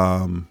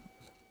 and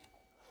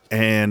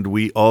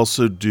we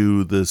also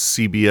do the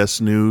CBS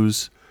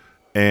News,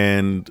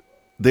 and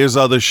there's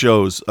other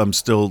shows. I'm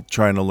still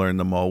trying to learn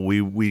them all.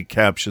 We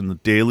caption the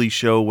Daily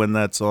Show when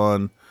that's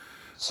on.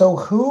 So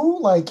who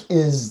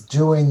is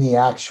doing the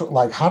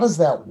actual, how does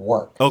that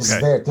work?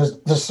 Okay.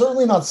 There's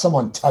certainly not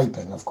someone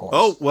typing, of course.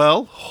 Oh,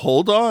 well,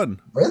 hold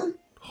on. Really?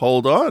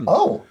 Hold on.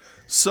 Oh.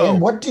 So,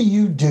 and what do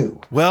you do?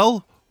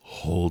 Well,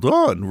 hold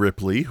on,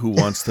 Ripley, who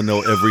wants to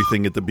know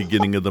everything at the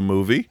beginning of the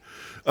movie.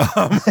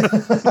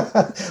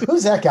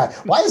 Who's that guy?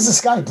 Why is the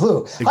sky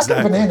blue? How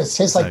can bananas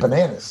taste like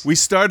bananas? We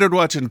started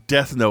watching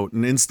Death Note,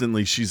 and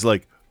instantly she's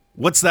like,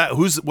 "What's that?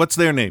 What's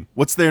their name?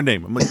 What's their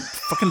name?" I'm like,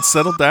 "Fucking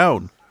settle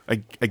down." I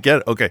get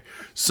it. Okay,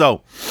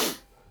 so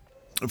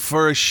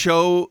for a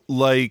show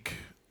like,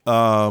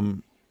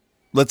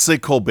 let's say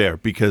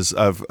Colbert, because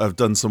I've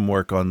done some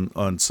work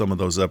on some of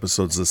those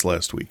episodes this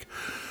last week.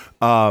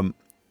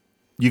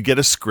 You get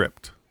a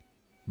script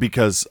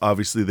because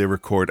obviously they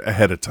record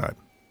ahead of time.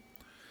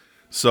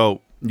 So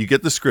you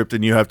get the script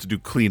and you have to do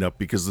cleanup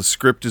because the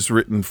script is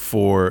written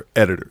for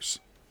editors,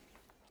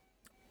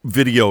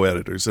 video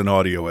editors and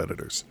audio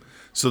editors.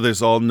 So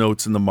there's all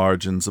notes in the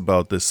margins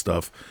about this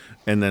stuff.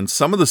 And then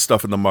some of the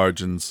stuff in the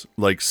margins,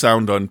 like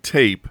sound on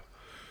tape,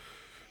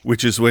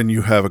 which is when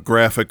you have a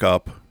graphic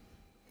up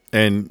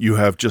and you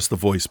have just the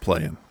voice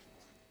playing.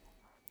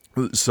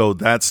 So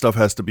that stuff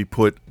has to be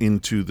put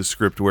into the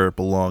script where it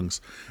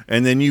belongs.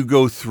 And then you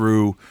go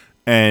through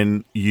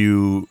and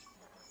you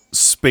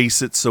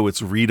space it so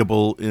it's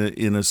readable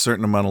in a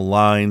certain amount of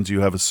lines.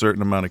 You have a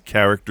certain amount of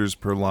characters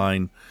per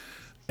line.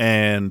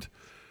 And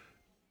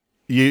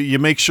you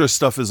make sure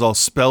stuff is all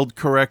spelled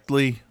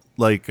correctly.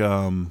 Like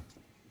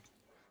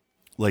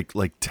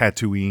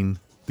Tatooine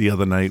the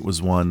other night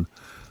was one.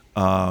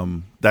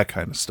 That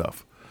kind of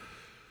stuff.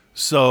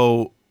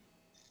 So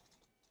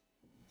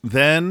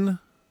then,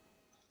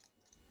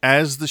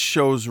 as the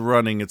show's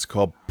running, it's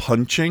called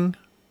punching.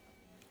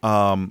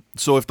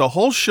 So if the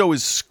whole show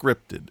is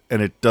scripted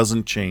and it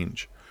doesn't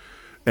change,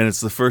 and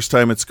it's the first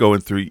time it's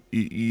going through,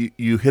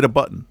 you hit a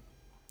button.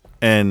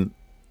 And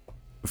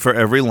for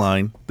every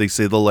line, they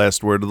say the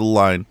last word of the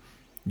line,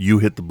 you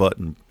hit the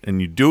button.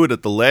 And you do it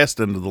at the last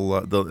end of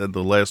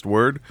the last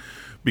word,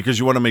 because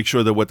you want to make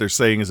sure that what they're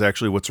saying is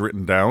actually what's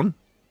written down,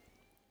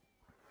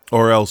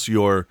 or else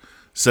you're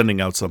sending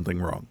out something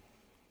wrong.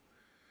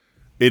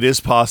 It is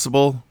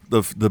possible,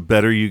 the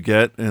better you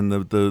get and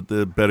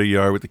the better you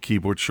are with the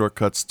keyboard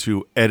shortcuts,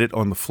 to edit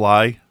on the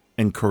fly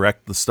and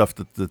correct the stuff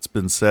that's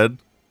been said.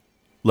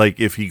 Like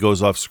if he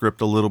goes off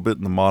script a little bit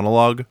in the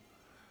monologue.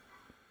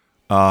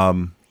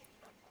 But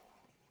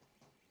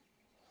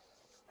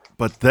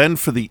then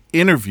for the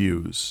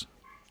interviews,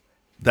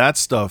 that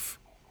stuff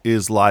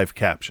is live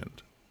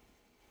captioned,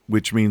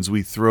 which means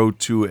we throw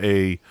to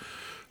a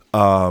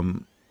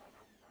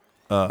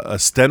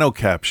steno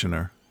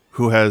captioner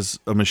who has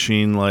a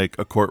machine like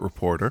a court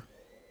reporter,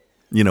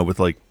 with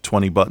like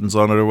 20 buttons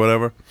on it or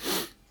whatever.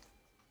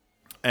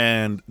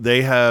 And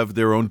they have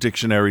their own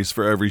dictionaries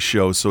for every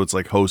show. So it's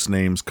like host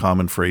names,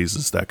 common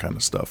phrases, that kind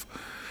of stuff.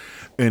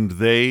 and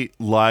they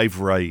live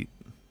write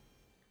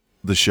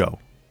the show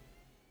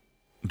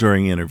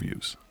during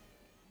interviews.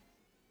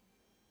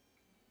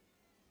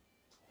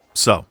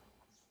 So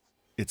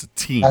it's a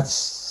team. That's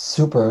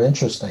super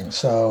interesting.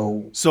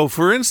 So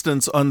for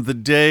instance, on the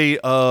day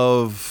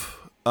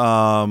of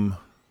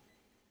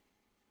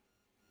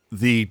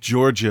the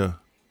Georgia,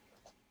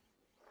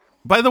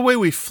 by the way,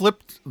 we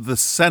flipped the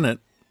Senate.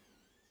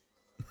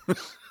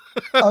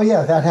 oh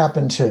yeah, that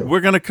happened too.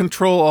 We're going to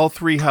control all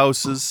three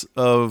houses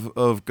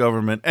of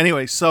government.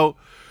 Anyway, so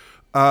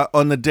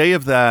on the day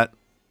of that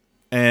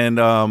and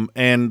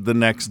the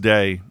next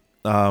day,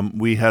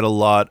 we had a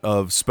lot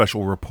of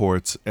special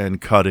reports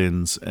and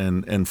cut-ins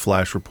and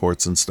flash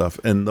reports and stuff.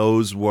 And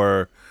those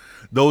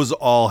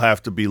all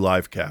have to be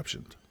live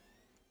captioned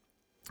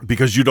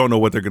because you don't know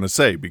what they're going to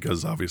say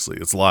because obviously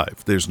it's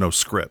live. There's no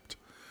script.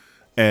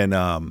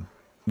 And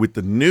with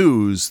the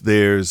news,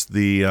 there's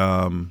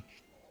the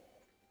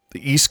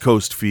East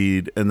Coast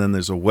feed and then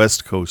there's a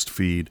West Coast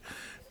feed,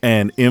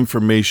 and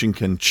information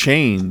can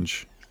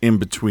change in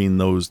between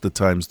the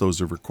times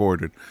those are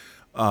recorded.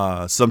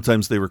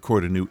 Sometimes they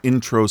record a new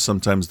intro.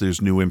 Sometimes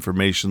there's new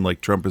information,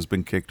 like Trump has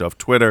been kicked off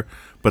Twitter,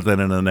 but then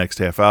in the next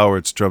half hour,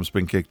 it's Trump's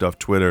been kicked off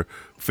Twitter,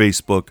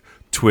 Facebook,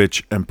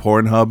 Twitch, and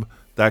Pornhub,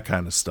 that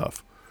kind of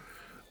stuff.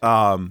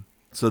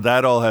 So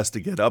that all has to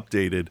get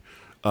updated.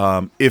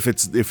 If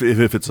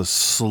it's a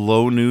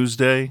slow news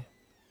day,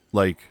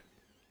 like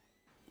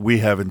we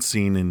haven't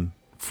seen in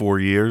 4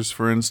 years,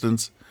 for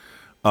instance,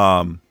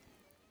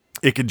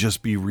 it can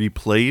just be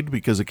replayed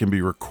because it can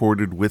be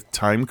recorded with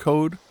time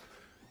code.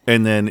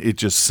 And then it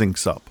just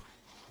syncs up,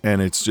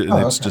 and it's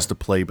just a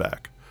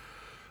playback.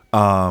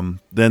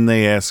 Then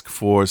they ask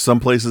for, some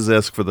places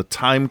ask for the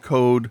time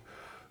code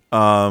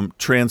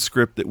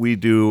transcript that we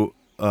do.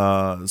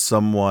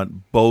 Some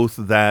want both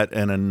that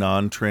and a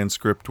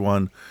non-transcript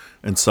one,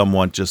 and some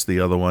want just the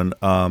other one.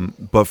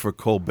 But for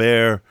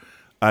Colbert,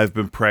 I've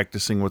been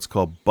practicing what's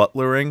called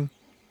butlering,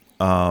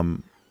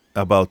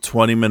 about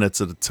 20 minutes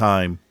at a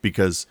time,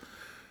 because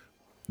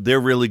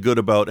they're really good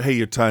about, hey,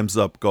 your time's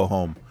up, go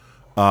home.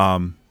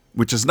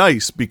 Which is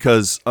nice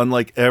because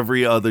unlike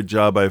every other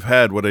job I've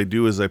had, what I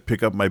do is I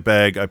pick up my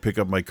bag, I pick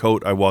up my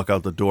coat, I walk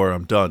out the door,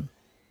 I'm done.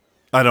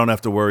 I don't have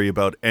to worry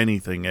about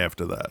anything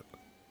after that,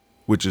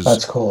 which is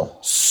that's cool.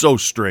 So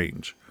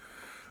strange.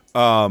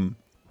 Butlering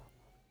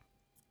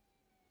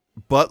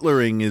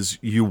is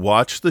you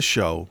watch the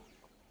show.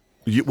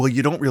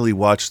 You don't really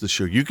watch the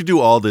show. You could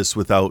do all this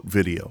without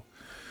video.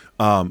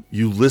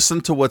 You listen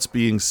to what's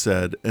being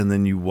said, and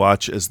then you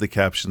watch as the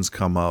captions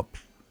come up,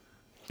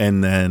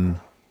 and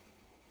then...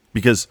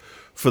 Because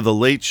for the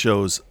late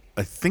shows,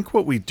 I think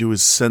what we do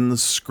is send the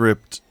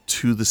script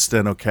to the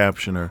steno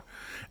captioner,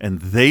 and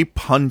they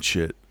punch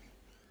it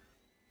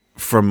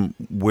from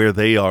where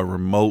they are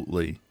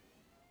remotely,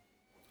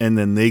 and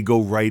then they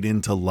go right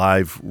into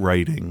live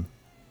writing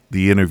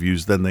the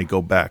interviews, then they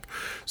go back.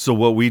 So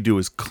what we do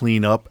is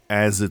clean up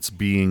as it's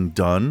being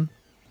done,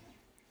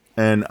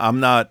 and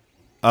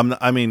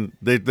I mean,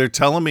 they're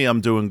telling me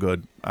I'm doing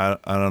good. I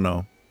don't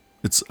know.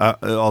 It's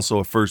also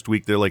a first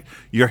week. They're like,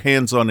 you're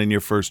hands-on in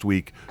your first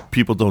week.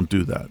 People don't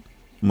do that.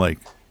 I'm like,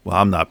 well,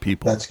 I'm not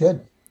people. That's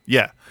good.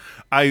 Yeah.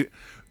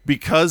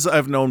 Because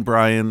I've known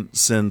Brian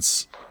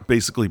since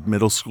basically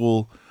middle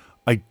school,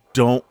 I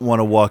don't want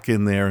to walk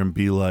in there and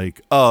be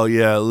like, oh,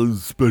 yeah,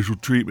 special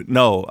treatment.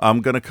 No,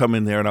 I'm going to come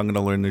in there and I'm going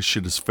to learn this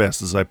shit as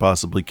fast as I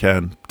possibly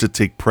can to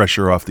take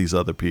pressure off these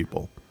other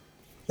people.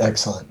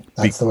 Excellent.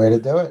 That's the way to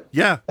do it.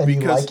 Yeah. And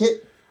because, you like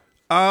it?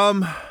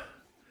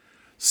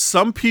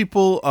 Some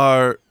people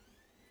are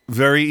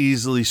very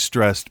easily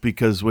stressed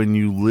because when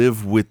you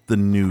live with the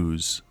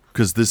news,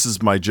 because this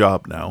is my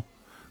job now,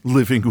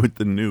 living with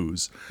the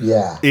news,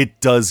 yeah,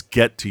 it does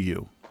get to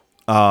you.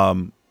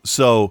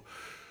 So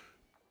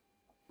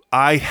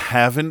I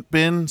haven't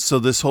been. So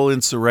this whole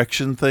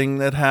insurrection thing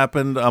that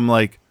happened, I'm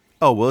like,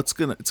 oh well, it's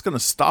gonna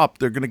stop.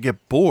 They're gonna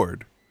get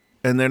bored,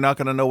 and they're not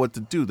gonna know what to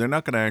do. They're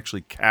not gonna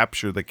actually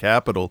capture the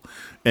Capitol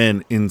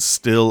and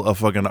instill a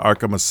fucking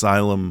Arkham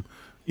Asylum,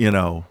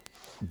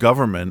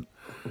 government.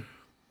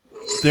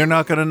 They're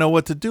not going to know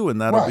what to do, and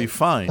that'll be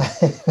fine.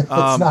 It's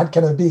not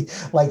going to be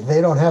like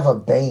they don't have a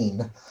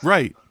Bane.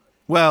 Right.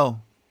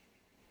 Well,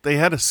 they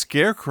had a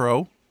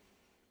Scarecrow.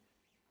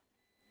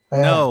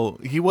 Yeah. No,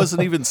 he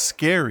wasn't even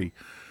scary.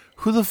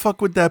 Who the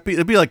fuck would that be?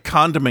 It'd be like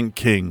Condiment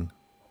King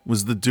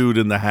was the dude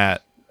in the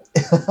hat.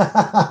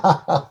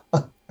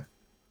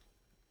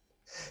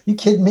 You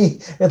kidding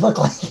me? It looked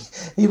like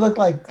he looked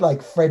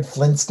like Fred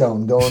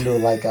Flintstone going to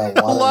like a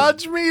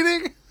lodge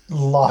meeting.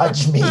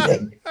 Lodge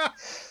meeting.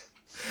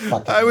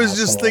 I was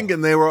just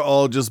thinking they were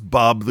all just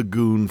Bob the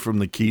Goon from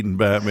the Keaton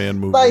Batman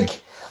movie.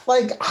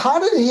 Like how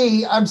did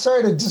he? I'm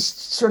sorry to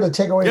just sort of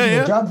take away from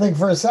the job thing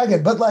for a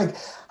second, but like,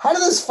 how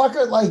did this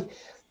fucker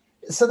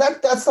So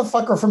that's the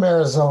fucker from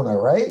Arizona,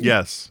 right?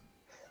 Yes.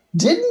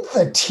 Didn't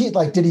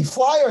did he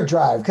fly or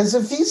drive? Because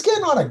if he's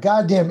getting on a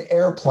goddamn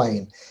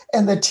airplane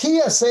and the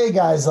TSA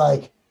guy's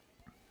like,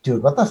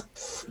 dude, what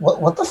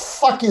the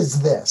fuck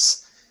is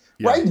this?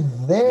 Yeah. Right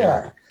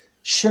there.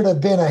 should have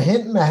been a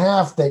hint and a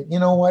half that, you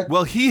know what?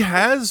 Well, he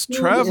has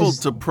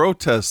traveled to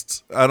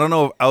protests. I don't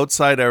know if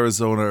outside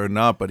Arizona or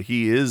not, but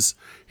he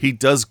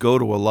does go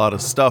to a lot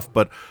of stuff.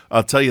 But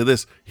I'll tell you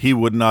this, he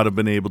would not have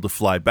been able to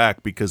fly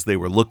back because they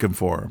were looking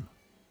for him.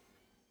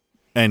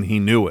 And he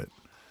knew it.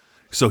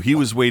 So he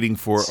was waiting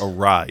for a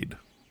ride.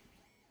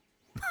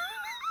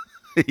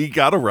 He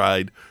got a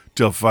ride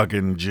to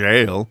fucking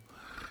jail.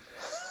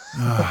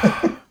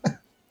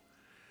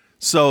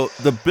 So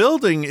the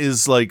building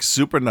is like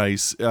super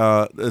nice,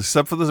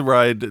 except for the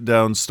ride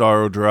down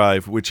Starro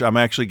Drive, which I'm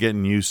actually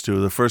getting used to.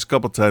 The first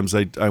couple times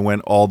I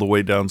went all the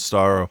way down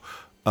Starro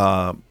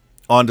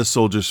onto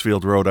Soldiers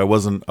Field Road.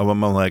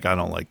 I'm like, I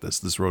don't like this.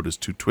 This road is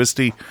too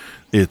twisty.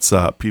 It's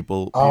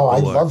people I are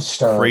love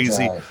Starro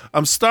crazy. Drive.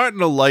 I'm starting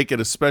to like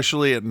it,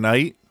 especially at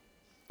night.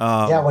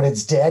 Yeah, when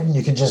it's dead and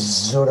you can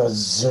just sort of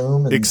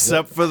zoom. And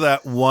Except for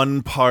that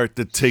one part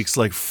that takes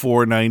like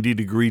 4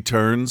 90-degree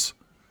turns.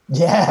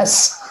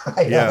 Yes.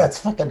 I know, that's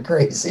fucking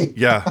crazy.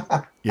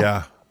 Yeah.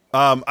 Yeah.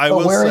 I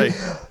will say.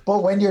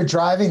 But when you're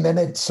driving, then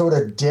it sort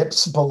of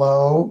dips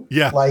below.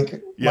 Yeah.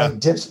 Like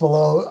dips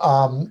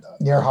below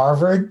near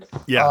Harvard.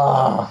 Yeah.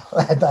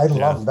 I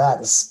love that,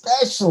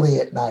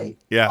 especially at night.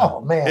 Yeah. Oh,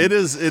 man. It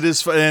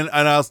is fun.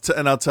 And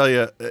I'll tell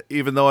you,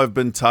 even though I've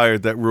been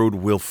tired, that road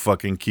will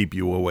fucking keep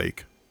you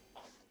awake.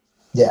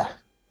 Yeah.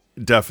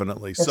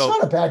 Definitely. It's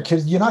not a bad,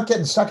 because you're not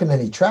getting stuck in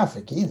any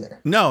traffic either.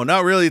 No,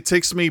 not really. It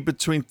takes me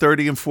between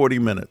 30 and 40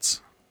 minutes,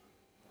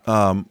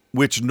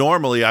 which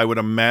normally I would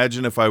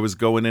imagine if I was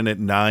going in at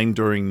 9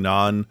 during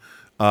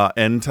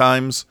non-end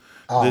times,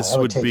 this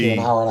would take be you an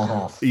hour and a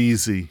half.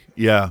 Easy.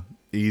 Yeah,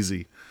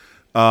 easy.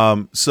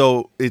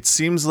 So it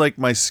seems like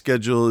my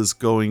schedule is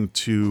going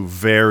to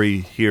vary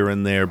here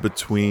and there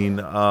between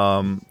 2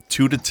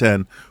 to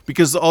 10,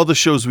 because all the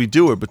shows we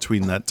do are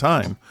between that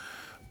time.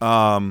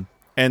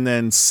 And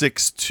then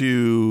 6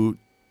 to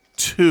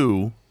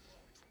 2.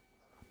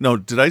 No,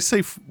 did I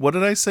say, what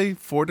did I say?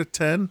 4 to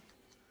 10?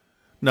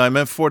 No, I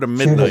meant 4 to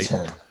midnight. 2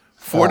 to 10.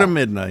 4 to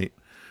midnight.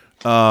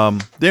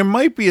 There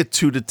might be a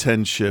 2 to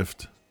 10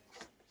 shift.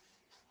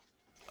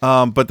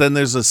 But then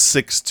there's a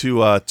 6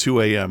 to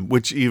 2 a.m.,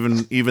 which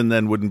even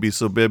then wouldn't be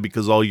so bad,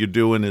 because all you're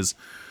doing is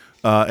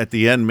at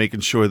the end making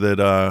sure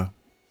that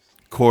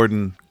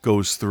cordon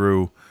goes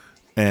through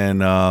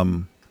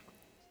and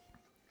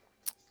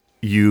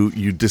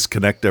you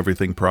disconnect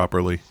everything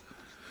properly.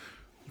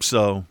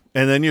 So,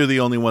 and then you're the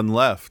only one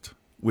left,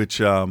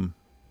 which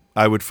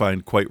I would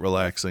find quite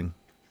relaxing.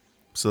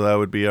 So that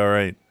would be all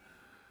right.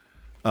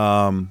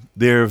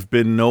 There have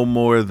been no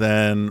more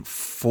than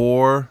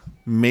 4,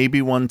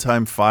 maybe one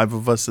time 5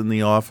 of us in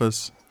the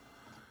office.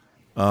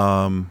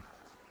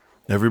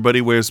 Everybody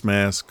wears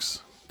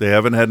masks. They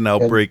haven't had an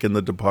outbreak in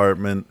the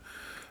department.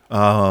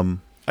 I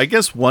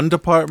guess one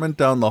department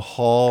down the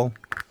hall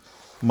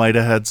might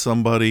have had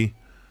somebody.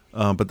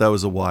 But that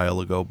was a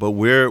while ago. But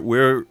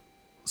we're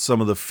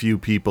some of the few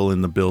people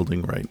in the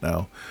building right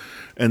now.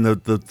 And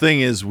the thing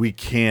is, we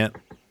can't...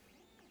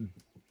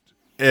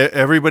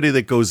 Everybody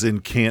that goes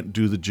in can't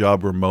do the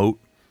job remote.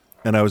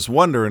 And I was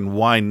wondering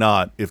why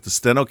not. If the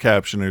steno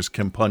captioners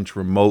can punch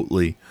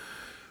remotely,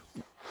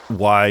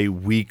 why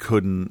we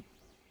couldn't,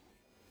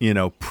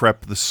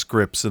 prep the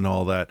scripts and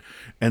all that.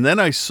 And then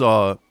I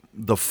saw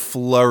the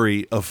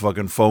flurry of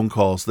fucking phone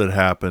calls that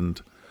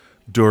happened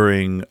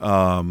during...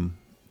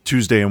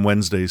 Tuesday and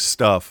Wednesday's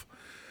stuff.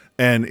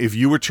 And if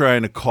you were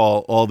trying to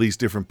call all these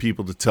different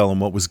people to tell them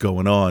what was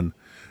going on,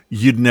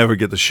 you'd never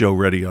get the show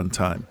ready on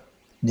time.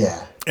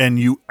 Yeah. And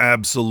you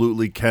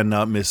absolutely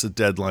cannot miss a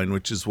deadline,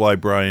 which is why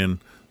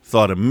Brian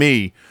thought of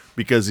me,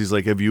 because he's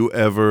like, have you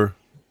ever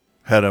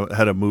had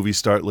a movie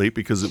start late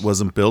because it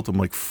wasn't built? I'm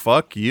like,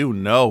 fuck you,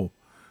 no.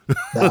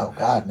 No,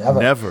 God, never.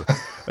 Never.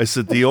 I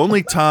said, the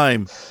only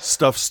time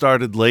stuff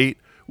started late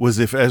was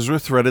if Ezra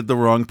threaded the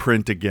wrong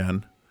print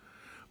again,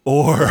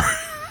 or...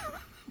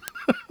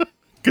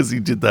 because he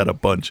did that a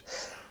bunch.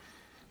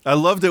 I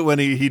loved it when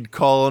he'd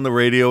call on the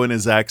radio in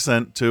his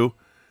accent too.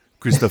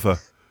 Christopher,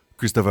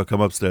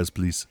 come upstairs,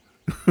 please.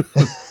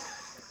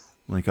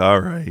 Like,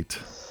 all right.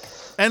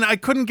 And I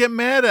couldn't get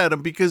mad at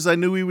him because I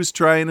knew he was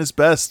trying his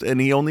best,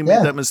 and he only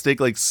made that mistake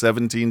like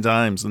 17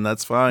 times, and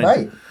that's fine.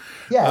 Right.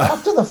 Yeah,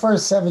 after the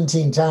first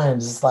 17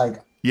 times, it's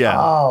like,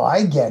 oh,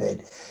 I get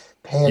it.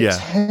 Pay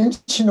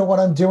attention to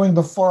what I'm doing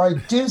before I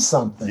do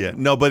something. Yeah,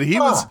 no, but he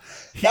was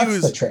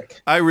the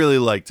trick. I really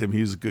liked him. He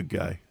was a good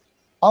guy.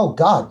 Oh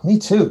God, me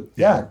too.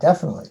 Yeah,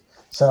 definitely.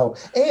 So,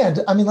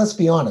 and I mean, let's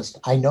be honest.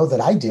 I know that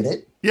I did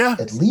it. Yeah,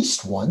 at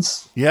least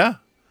once. Yeah,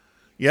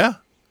 yeah.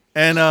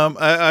 And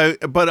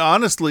but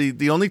honestly,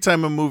 the only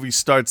time a movie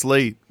starts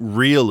late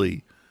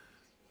really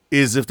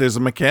is if there's a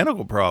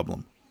mechanical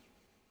problem.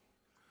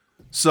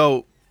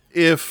 So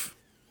if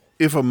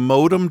a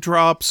modem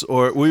drops,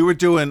 or we were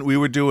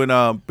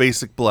doing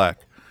Basic Black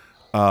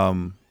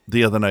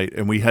the other night,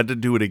 and we had to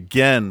do it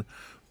again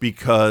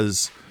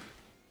because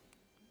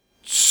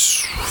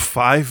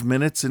 5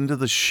 minutes into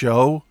the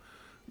show,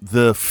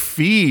 the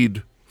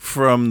feed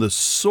from the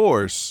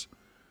source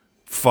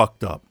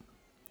fucked up,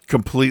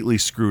 completely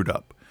screwed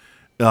up.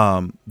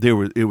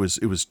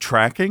 it was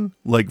tracking,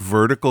 like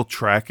vertical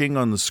tracking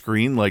on the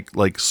screen,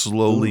 like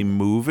slowly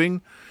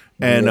moving.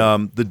 And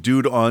the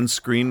dude on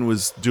screen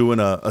was doing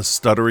a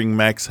stuttering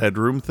Max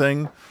Headroom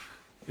thing.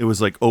 It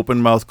was like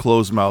open mouth,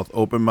 close mouth,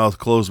 open mouth,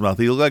 close mouth.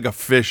 He looked like a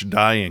fish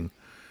dying.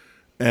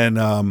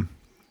 And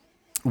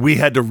we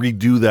had to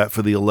redo that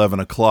for the 11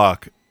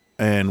 o'clock.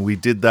 And we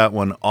did that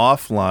one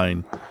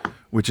offline,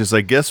 which is,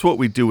 I guess, what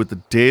we do with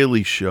the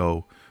Daily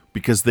Show,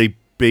 because they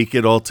bake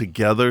it all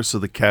together so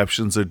the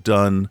captions are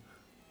done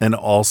and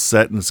all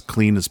set and as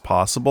clean as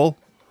possible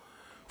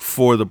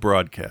for the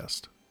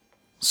broadcast.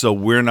 So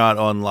we're not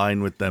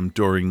online with them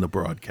during the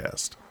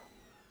broadcast,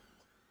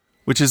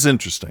 which is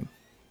interesting.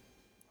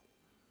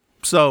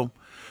 So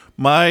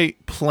my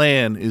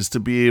plan is to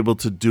be able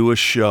to do a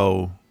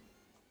show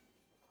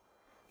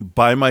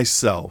by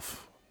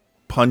myself,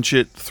 punch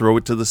it, throw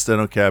it to the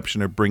steno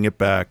captioner, bring it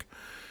back,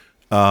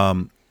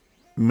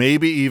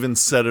 maybe even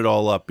set it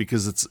all up,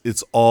 because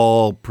it's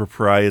all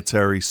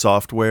proprietary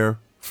software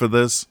for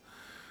this.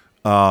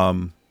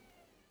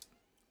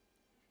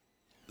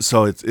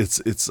 So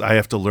it's I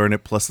have to learn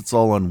it. Plus, it's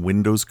all on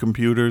Windows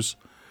computers,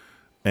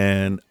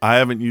 and I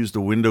haven't used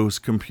a Windows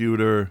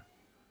computer.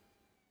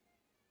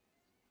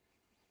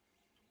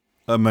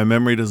 My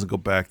memory doesn't go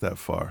back that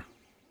far.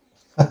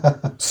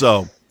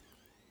 So,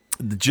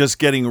 just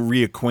getting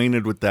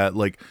reacquainted with that.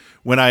 Like,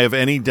 when I have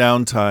any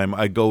downtime,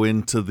 I go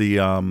into the,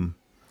 all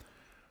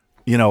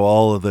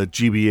of the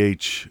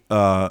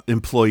GBH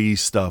employee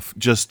stuff.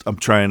 I'm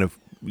trying to,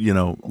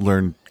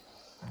 learn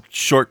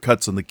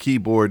shortcuts on the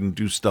keyboard and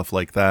do stuff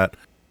like that.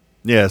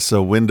 Yeah,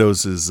 so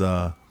Windows is,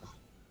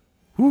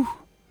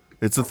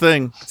 it's a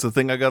thing. It's a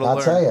thing I got to learn.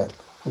 I'll tell you,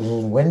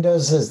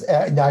 Windows is,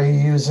 now you're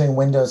using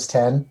Windows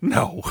 10?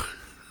 No.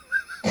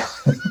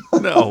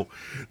 No.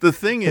 The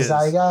thing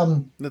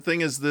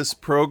is, this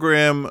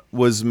program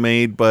was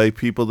made by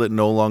people that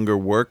no longer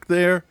work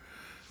there.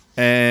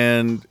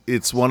 And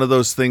it's one of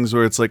those things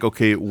where it's like,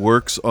 okay, it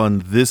works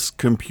on this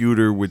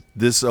computer with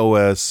this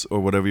OS or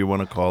whatever you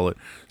want to call it.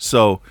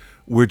 So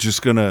we're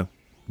just gonna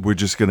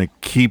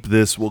keep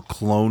this. We'll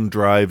clone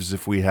drives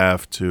if we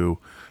have to,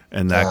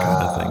 and that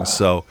kind of thing.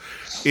 So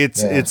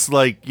it's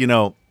like,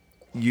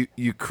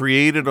 you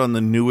create it on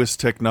the newest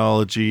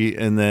technology,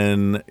 and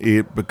then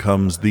it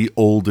becomes the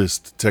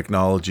oldest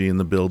technology in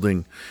the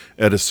building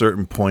at a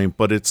certain point.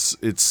 But it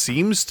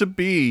seems to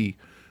be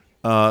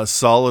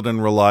solid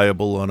and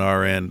reliable on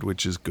our end,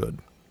 which is good.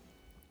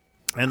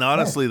 And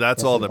honestly,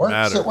 that's all that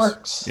matters. It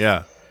works.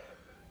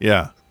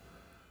 Yeah.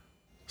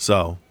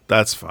 So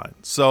that's fine.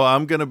 So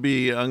I'm gonna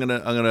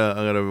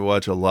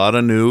watch a lot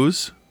of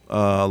news.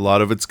 A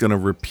lot of it's gonna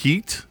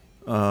repeat.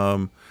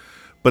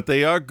 But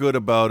they are good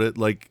about it.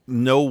 Like,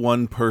 no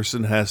one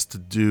person has to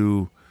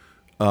do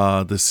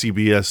the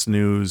CBS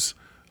News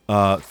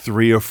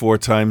 3 or 4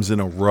 times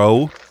in a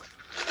row,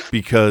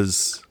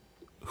 because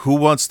who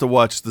wants to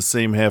watch the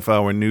same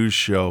half-hour news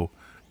show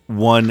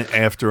one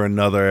after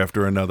another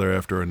after another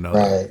after another?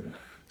 Right.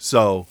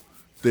 So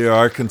there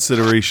are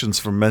considerations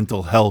for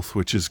mental health,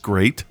 which is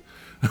great.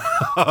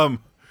 I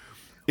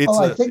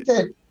think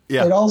that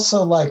it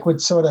also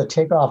would sort of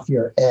take off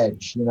your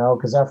edge,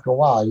 because after a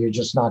while you're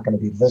just not going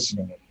to be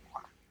listening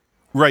anymore.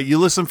 Right. You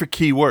listen for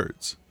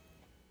keywords,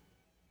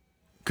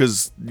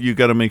 because you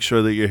got to make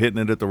sure that you're hitting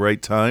it at the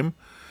right time.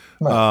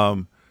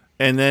 Right.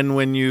 And then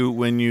when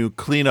you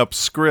clean up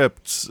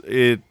scripts,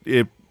 it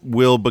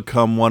will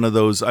become one of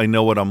those, I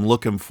know what I'm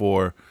looking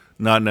for,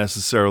 not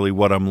necessarily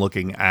what I'm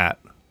looking at.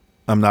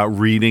 I'm not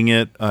reading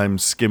it. I'm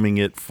skimming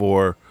it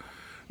for,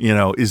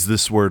 is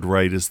this word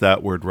right? Is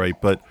that word right?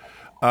 But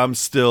I'm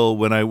still,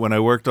 when I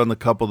worked on the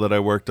couple that I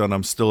worked on,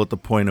 I'm still at the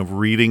point of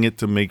reading it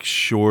to make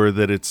sure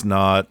that it's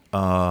not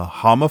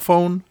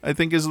homophone, I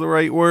think is the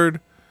right word.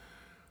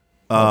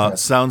 Okay.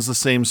 Sounds the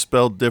same,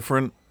 spelled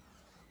different.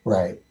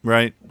 Right.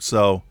 Right.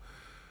 So,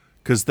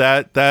 because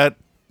that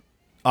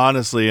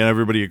honestly, and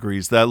everybody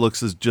agrees, that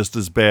looks just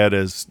as bad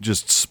as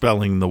just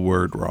spelling the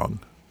word wrong.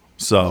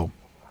 So,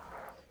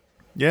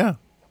 yeah.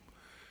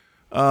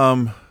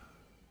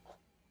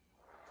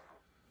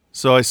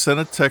 So I sent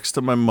a text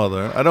to my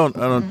mother. I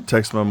don't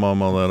text my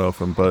mom all that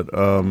often, but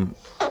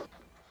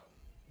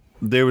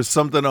there was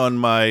something on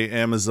my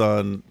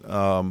Amazon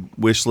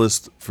wish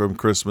list from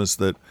Christmas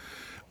that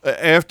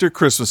after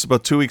Christmas,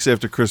 about 2 weeks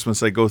after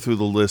Christmas, I go through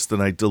the list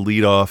and I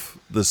delete off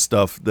the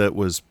stuff that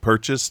was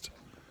purchased.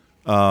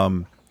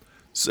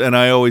 And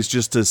I always,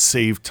 just to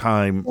save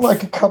time,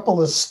 like a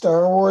couple of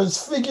Star Wars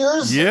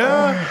figures.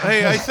 Yeah,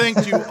 hey, I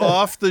thanked you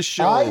off the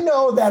show. I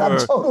know that. I'm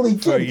totally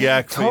kidding. For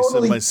Yak Face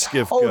and my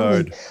skiff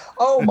guard.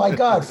 Oh my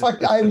God!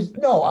 Fuck! I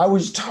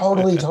was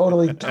totally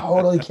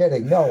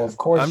kidding. No, of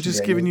course. I'm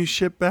just giving you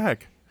shit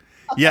back.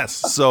 Yes.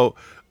 So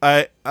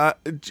I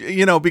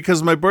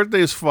because my birthday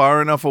is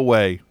far enough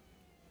away,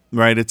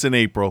 right? It's in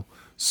April,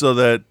 so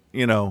that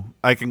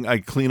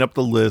I clean up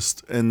the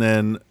list, and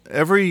then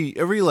every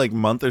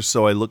month or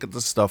so I look at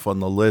the stuff on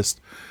the list,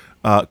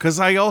 because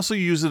I also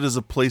use it as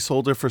a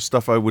placeholder for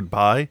stuff I would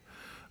buy,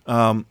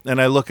 and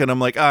I look and I'm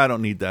like, I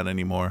don't need that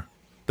anymore,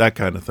 that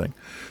kind of thing.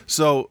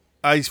 So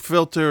I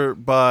filter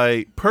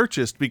by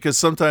purchased because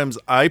sometimes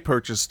I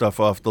purchase stuff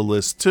off the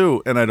list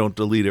too, and I don't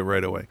delete it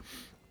right away.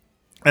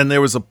 And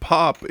there was a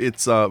pop.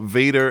 It's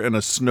Vader and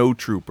a Snow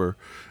Trooper,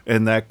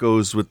 and that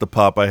goes with the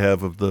pop I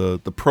have of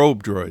the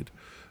Probe Droid,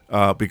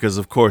 because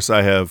of course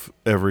I have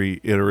every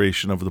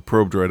iteration of the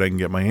Probe Droid I can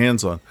get my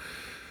hands on,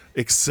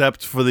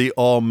 except for the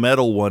all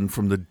metal one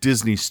from the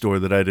Disney store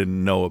that I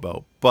didn't know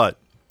about. But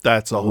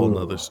that's a whole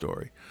nother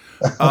story.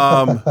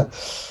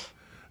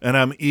 And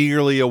I'm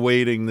eagerly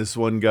awaiting this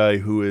one guy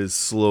who is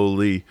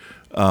slowly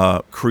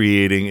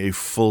creating a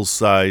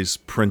full-size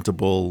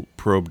printable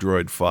Probe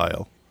Droid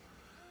file.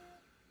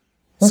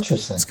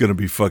 Interesting. It's going to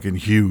be fucking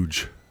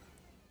huge.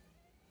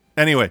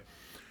 Anyway,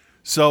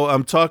 so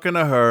I'm talking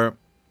to her,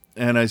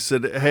 and I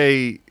said,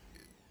 hey,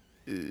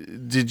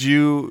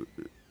 I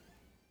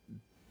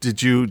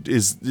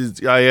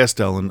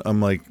asked Ellen,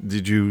 I'm like,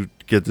 did you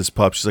get this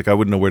pop? She's like, I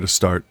wouldn't know where to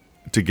start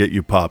to get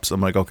you pops. I'm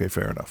like, okay,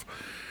 fair enough.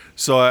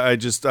 So I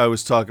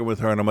was talking with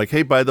her, and I'm like,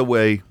 hey, by the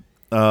way,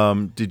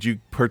 did you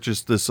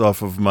purchase this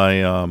off of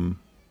my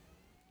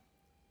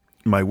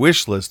my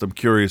wish list? I'm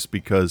curious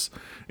because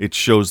it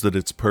shows that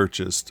it's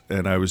purchased,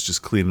 and I was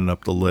just cleaning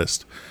up the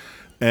list.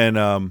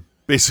 And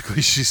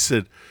basically she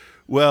said,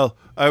 well,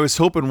 I was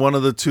hoping one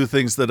of the two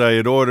things that I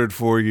had ordered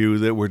for you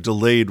that were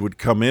delayed would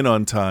come in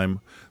on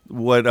time.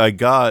 What I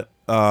got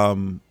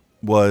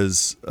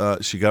was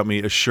she got me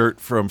a shirt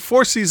from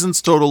Four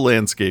Seasons Total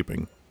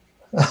Landscaping.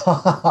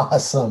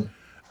 Awesome.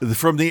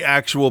 From the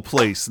actual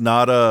place,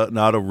 not a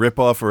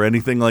ripoff or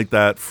anything like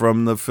that,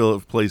 from the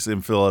place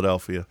in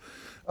Philadelphia.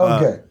 Oh,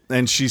 good.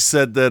 And she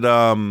said that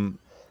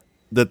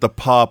that the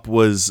pop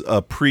was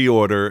a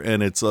pre-order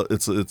and it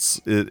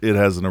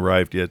hasn't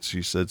arrived yet.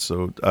 She said,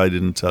 so I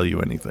didn't tell you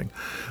anything.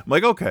 I'm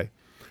like, okay.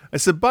 I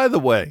said, by the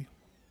way,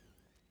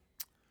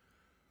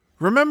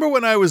 remember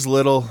when I was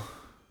little,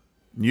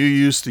 you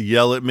used to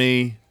yell at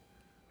me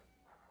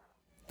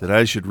that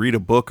I should read a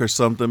book or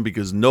something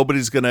because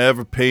nobody's going to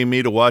ever pay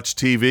me to watch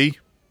TV?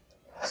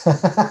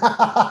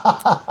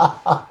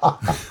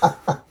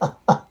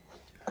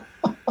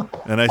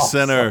 And I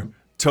sent her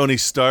Tony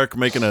Stark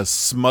making a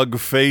smug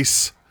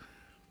face,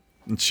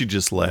 and she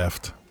just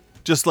laughed.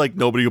 Just like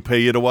nobody will pay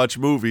you to watch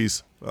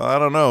movies. I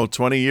don't know,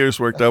 20 years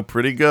worked out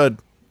pretty good.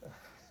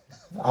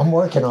 I'm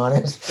working on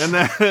it.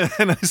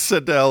 And I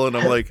said to Ellen,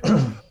 I'm like,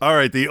 all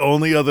right, the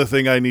only other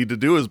thing I need to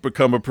do is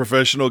become a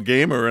professional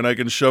gamer, and I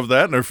can shove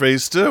that in her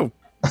face too.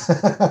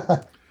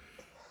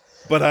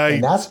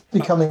 And that's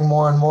becoming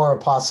more and more a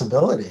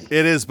possibility.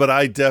 It is, but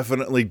I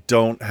definitely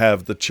don't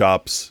have the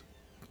chops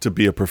to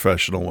be a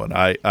professional one.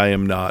 I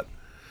am not.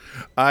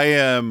 I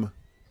am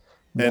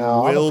and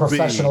all will the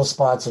professional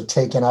spots are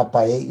taken up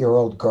by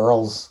 8-year-old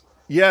girls.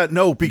 Yeah,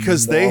 no,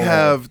 because they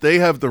have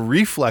the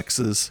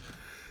reflexes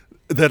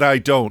that I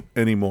don't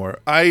anymore.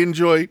 I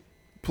enjoy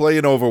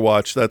playing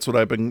Overwatch. That's what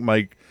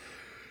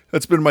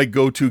that's been my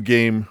go-to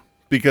game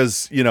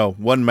because,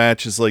 one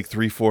match is like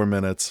 3-4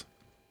 minutes.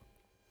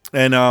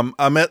 And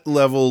I'm at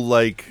level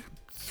like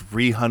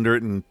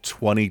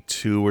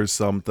 322 or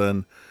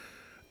something.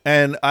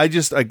 And I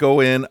go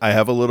in, I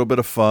have a little bit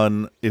of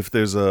fun. If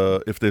there's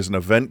an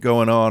event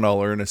going on,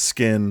 I'll earn a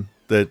skin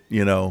that,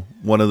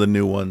 one of the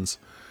new ones.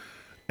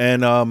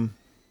 And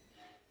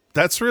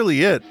that's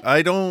really it.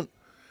 I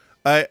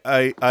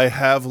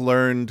have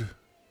learned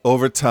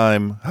over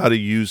time how to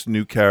use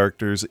new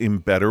characters in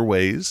better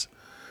ways,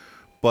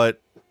 but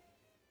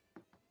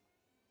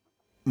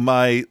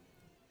my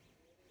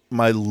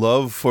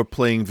love for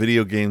playing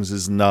video games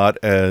is not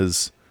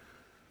as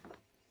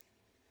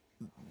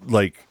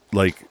like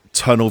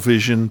tunnel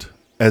visioned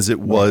as it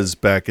was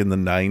back in the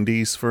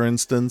 90s, for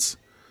instance.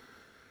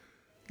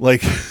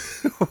 Like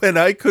when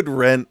I could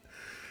rent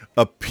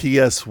a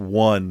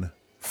PS1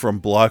 from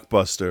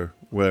Blockbuster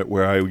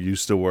where I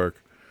used to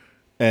work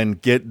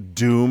and get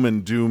Doom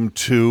and Doom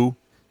 2,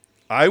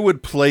 I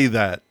would play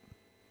that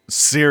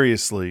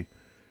seriously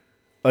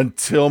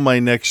until my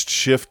next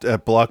shift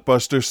at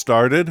Blockbuster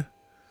started.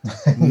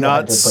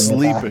 Not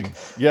sleeping.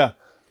 Yeah.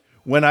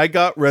 When I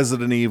got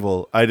Resident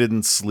Evil, I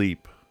didn't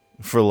sleep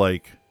for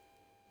like,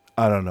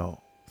 I don't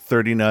know,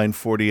 39,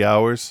 40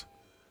 hours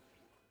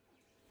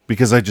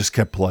because I just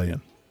kept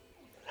playing.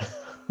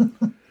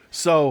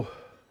 So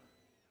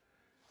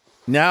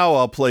now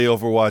I'll play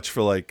Overwatch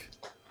for like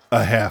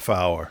a half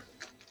hour.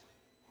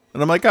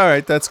 And I'm like, all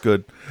right, that's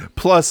good.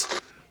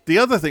 Plus, the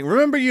other thing,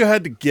 remember you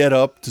had to get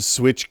up to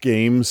switch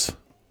games?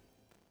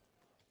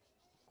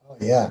 Oh,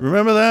 yeah.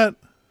 Remember that?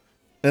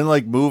 And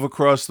like move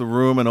across the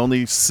room and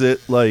only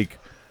sit like,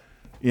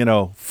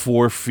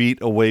 4 feet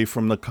away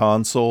from the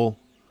console.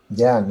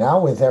 Yeah, now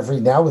with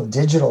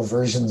digital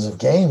versions of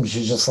games,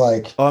 you're just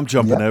like... Oh, I'm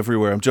jumping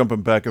everywhere. I'm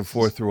jumping back and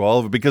forth through all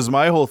of it because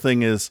my whole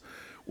thing is,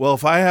 well,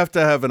 if I have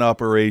to have an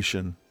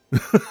operation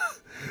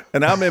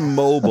and I'm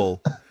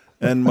immobile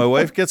and my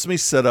wife gets me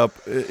set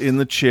up in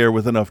the chair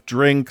with enough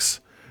drinks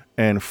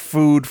and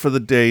food for the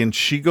day and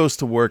she goes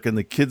to work and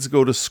the kids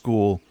go to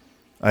school,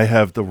 I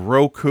have the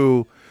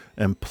Roku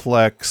and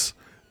Plex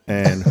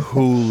and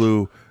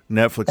Hulu,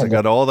 Netflix. I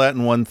got all that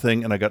in one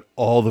thing, and I got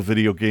all the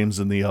video games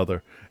in the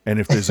other. And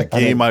if there's a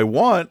game I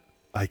want,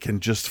 I can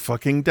just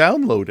fucking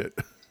download it.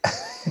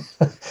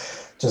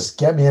 Just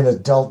get me an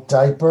adult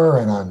diaper,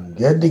 and I'm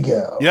good to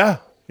go. Yeah.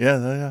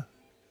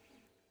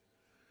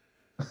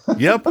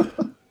 Yep.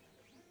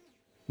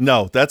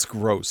 No, that's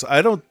gross.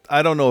 I don't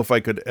know if I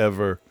could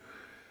ever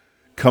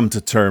come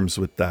to terms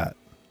with that.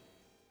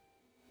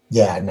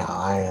 Yeah, no,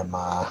 I am.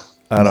 I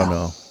don't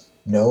know.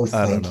 No,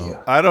 thank you.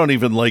 I don't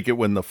even like it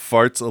when the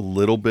fart's a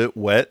little bit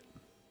wet.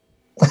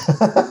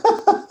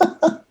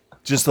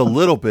 Just a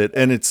little bit,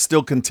 and it's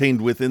still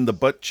contained within the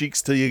butt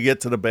cheeks till you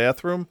get to the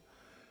bathroom.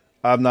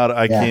 I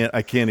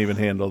can't even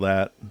handle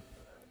that.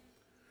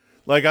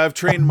 Like, I've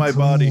trained my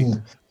body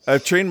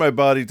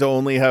to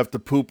only have to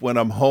poop when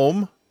I'm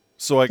home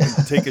so I can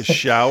take a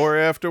shower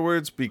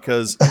afterwards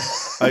because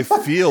I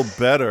feel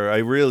better. I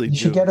really do. You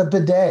should get a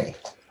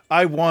bidet.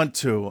 I want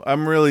to.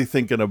 I'm really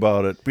thinking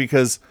about it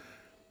because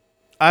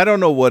I don't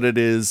know what it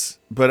is,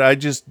 but I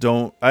just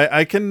don't.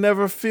 I can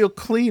never feel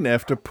clean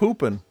after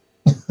pooping.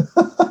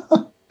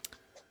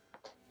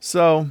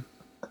 So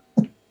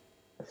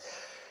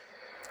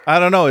I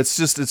don't know. It's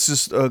just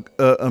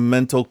a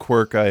mental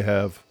quirk I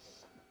have.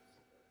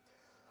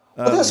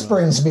 Well, this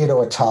brings me to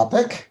a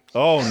topic.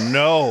 Oh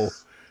no!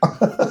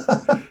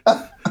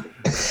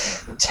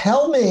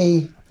 Tell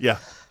me. Yeah.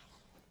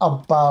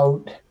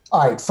 About.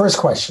 All right. First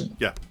question.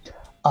 Yeah.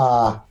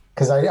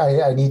 Because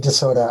I need to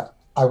sort of.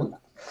 All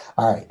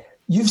right.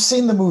 You've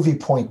seen the movie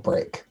Point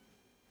Break.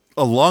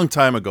 A long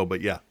time ago,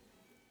 but yeah.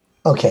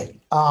 Okay.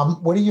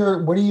 What are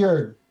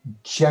your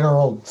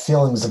general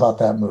feelings about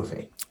that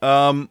movie?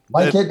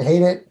 Like it,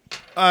 hate it?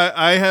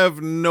 I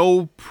have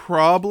no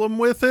problem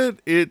with it.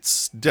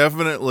 It's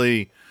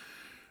definitely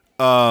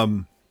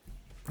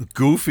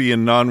goofy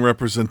and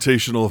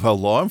non-representational of how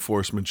law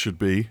enforcement should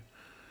be.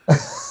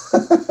 Is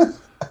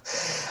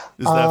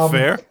that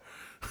fair?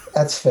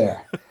 That's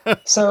fair.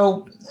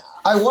 So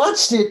I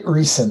watched it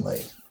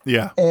recently.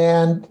 Yeah.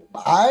 And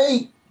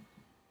I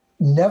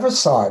never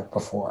saw it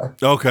before.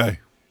 Okay.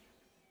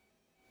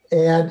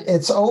 And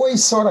it's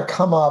always sort of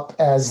come up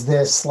as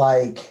this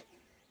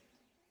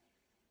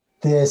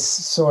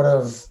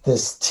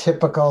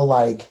typical,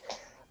 like,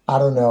 I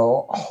don't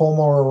know,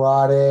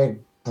 homoerotic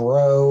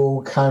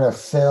bro kind of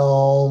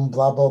film,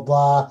 blah, blah,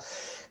 blah.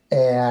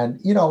 And,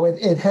 you know,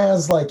 it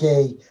has like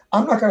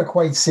I'm not going to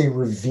quite say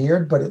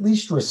revered, but at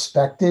least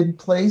respected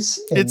place.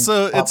 It's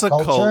a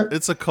cult.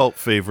 It's a cult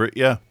favorite.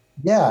 Yeah.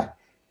 Yeah.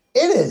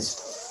 It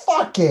is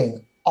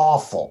fucking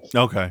awful.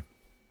 Okay.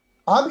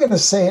 I'm going to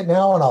say it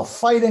now, and I'll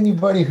fight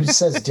anybody who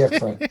says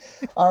different.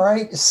 All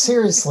right?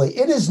 Seriously,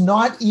 it is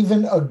not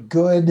even a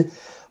good,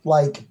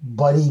 like,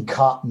 buddy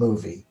cop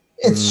movie.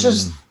 It's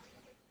just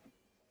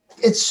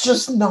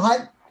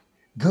not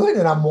good.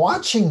 And I'm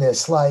watching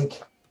this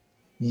like,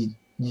 you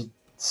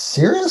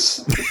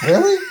serious?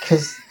 Really?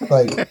 Because,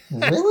 like,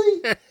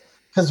 really?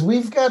 Because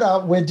we've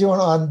got, we're doing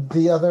on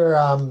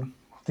the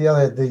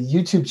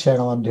YouTube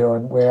channel I'm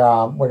doing, where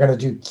we're going to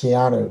do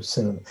Keanu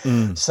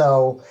soon.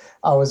 So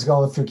I was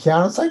going through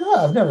Keanu. It's like,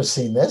 oh, I've never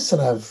seen this,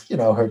 and I've,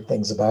 heard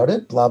things about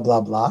it, blah, blah,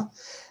 blah.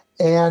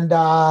 And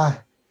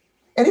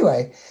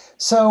anyway,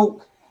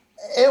 so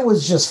it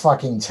was just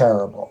fucking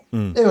terrible.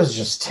 It was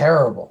just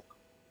terrible.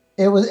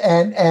 It was,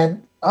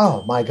 and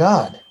oh my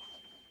God.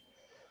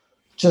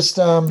 Just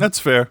that's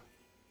fair.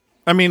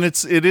 I mean,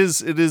 it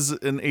is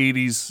an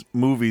 80s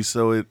movie,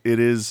 so it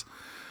is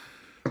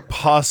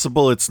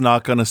possible it's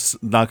not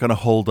gonna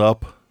hold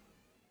up.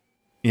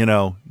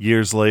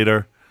 Years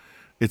later,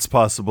 it's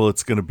possible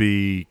it's gonna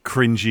be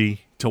cringy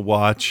to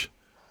watch.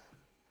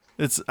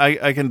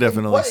 I can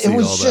definitely see all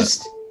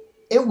that.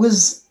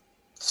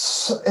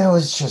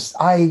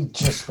 I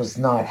just was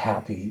not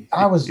happy.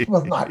 I was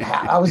not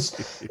happy.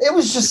 It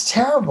was just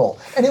terrible.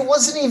 And it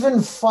wasn't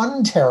even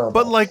fun terrible.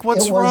 But like,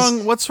 what's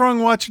wrong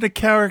watching a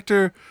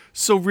character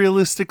so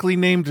realistically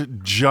named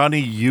Johnny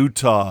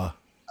Utah?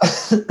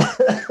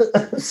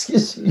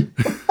 Excuse me.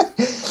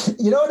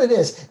 You know what it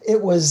is?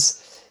 It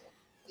was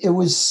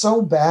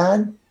so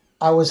bad.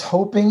 I was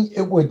hoping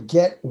it would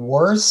get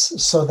worse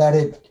so that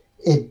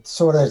it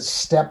sort of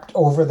stepped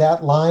over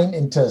that line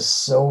into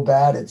so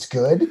bad it's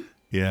good.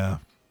 Yeah.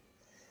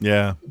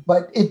 Yeah.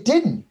 But it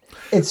didn't.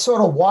 It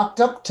sort of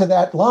walked up to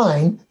that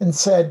line and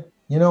said,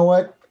 you know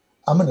what?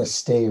 I'm going to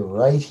stay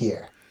right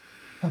here.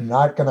 I'm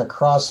not going to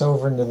cross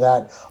over into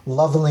that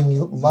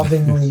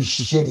lovingly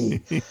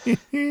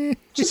shitty.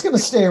 Just going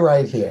to stay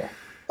right here.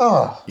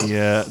 Oh.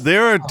 Yeah.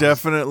 There are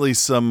definitely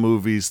some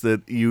movies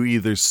that you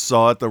either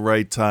saw at the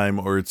right time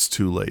or it's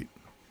too late.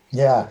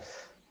 Yeah.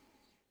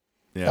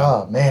 Yeah.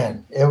 Oh,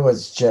 man. It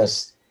was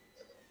just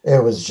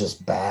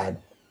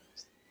bad.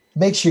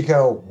 Makes you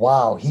go,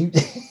 wow,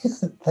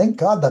 thank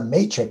God the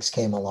Matrix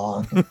came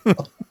along.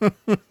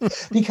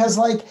 Because,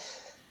 like,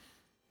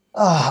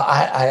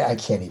 I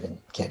can't even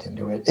get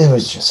into it. It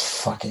was just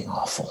fucking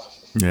awful.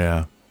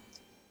 Yeah.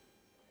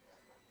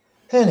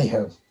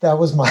 Anywho, that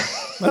was my...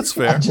 That's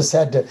fair.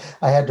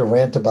 I had to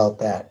rant about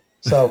that.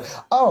 So,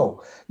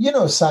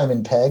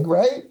 Simon Pegg,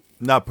 right?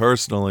 Not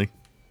personally.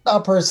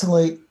 Not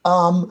personally.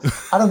 I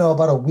don't know,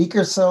 about a week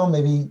or so,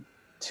 maybe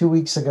 2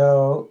 weeks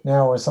ago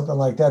now or something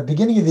like that.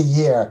 Beginning of the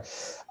year,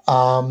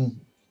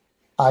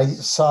 I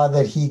saw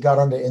that he got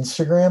onto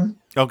Instagram.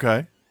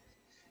 Okay.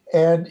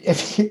 And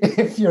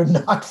if you're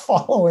not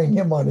following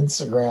him on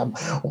Instagram,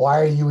 why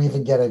are you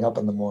even getting up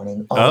in the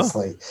morning?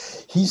 Honestly,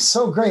 he's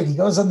so great. He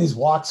goes on these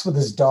walks with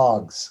his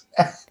dogs.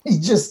 He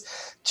just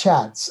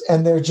chats,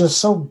 and they're just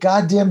so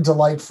goddamn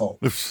delightful.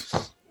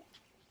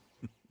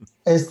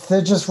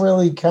 They're just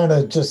really kind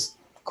of just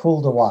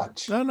cool to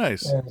watch. Oh,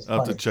 nice. I'll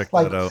have to check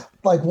like, that out.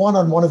 Like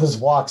on one of his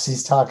walks,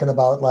 he's talking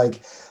about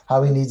like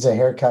how he needs a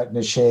haircut and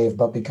a shave,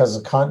 but because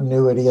of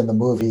continuity in the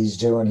movie he's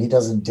doing, he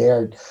doesn't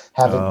dare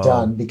have it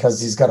done because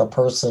he's got a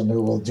person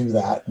who will do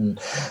that, and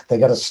they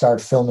got to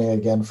start filming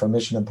again for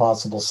Mission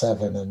Impossible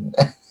 7, and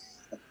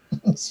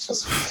it's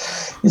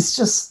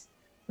just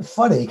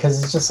funny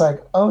because it's just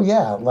like, oh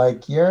yeah,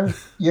 like you're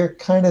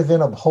kind of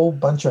in a whole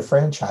bunch of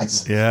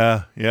franchises.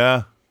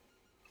 Yeah.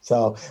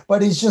 So,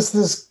 but he's just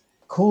this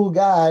cool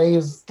guy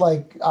who's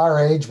like our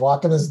age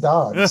walking his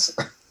dogs.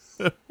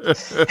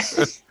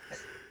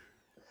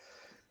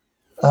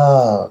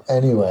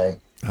 Anyway.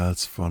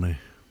 That's funny.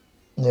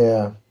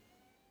 Yeah.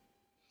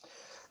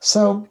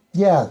 So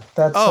yeah,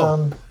 that's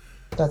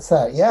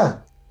that. Yeah.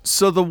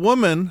 So the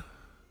woman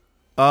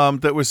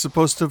that we're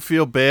supposed to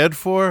feel bad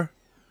for,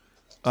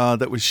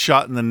 that was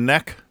shot in the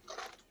neck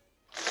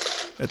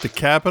at the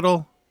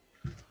Capitol.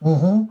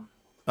 Mm-hmm.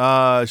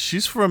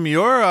 She's from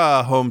your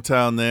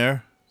hometown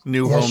there.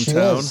 Hometown. She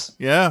is.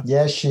 Yeah.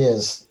 Yes, she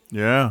is.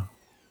 Yeah.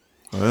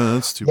 Well,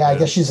 that's too bad. I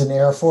guess she's an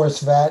Air Force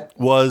vet.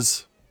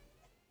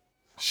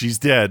 She's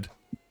dead.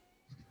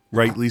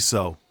 Rightly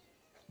so.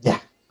 Yeah.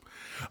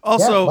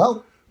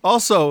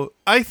 Also,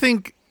 I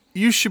think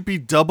you should be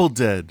double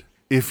dead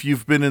if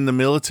you've been in the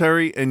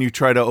military and you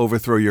try to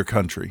overthrow your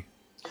country.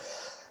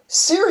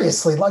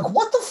 Seriously, like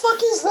what the fuck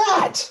is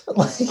that?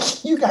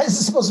 Like you guys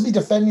are supposed to be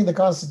defending the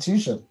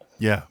Constitution.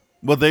 Yeah.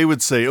 Well, they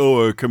would say,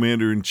 "Oh, our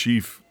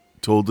commander-in-chief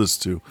told us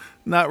to."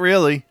 Not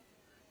really.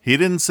 He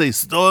didn't say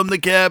storm the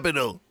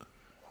Capitol.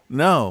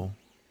 No.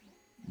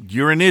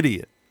 You're an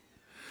idiot.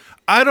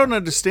 I don't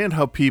understand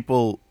how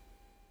people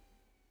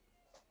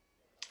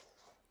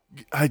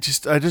I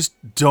just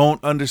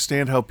don't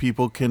understand how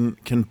people can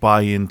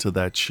buy into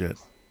that shit.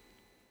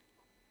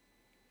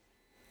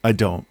 I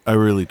don't. I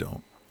really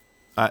don't.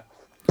 I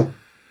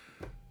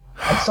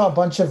saw a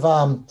bunch of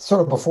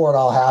sort of before it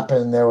all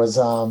happened, there was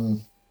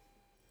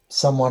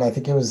someone, I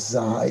think it was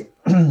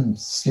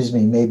excuse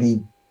me,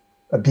 maybe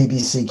a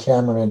BBC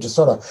cameraman just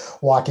sort of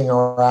walking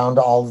around,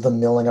 all of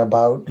them milling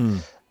about.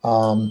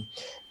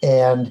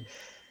 And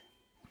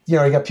you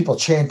know, you got people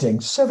chanting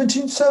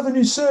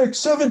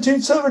 1776,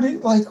 1770.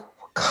 Like,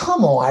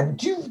 come on.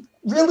 Do you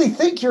really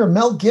think you're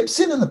Mel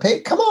Gibson in the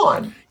paper? Come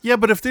on. Yeah,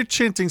 but if they're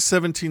chanting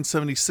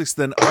 1776,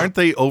 then aren't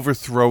they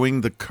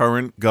overthrowing the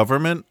current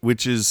government,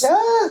 which is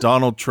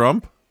Donald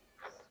Trump?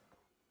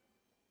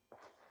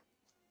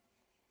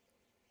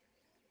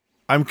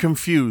 I'm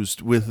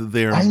confused with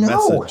their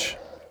message.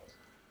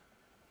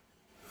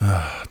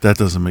 That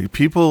doesn't make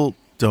people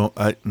don't.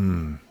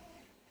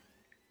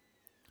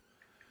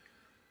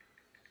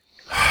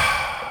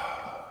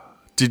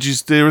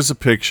 There was a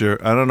picture.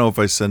 I don't know if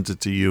I sent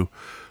it to you.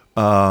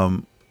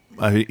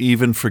 I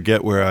even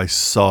forget where I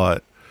saw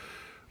it,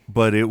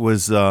 but it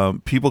was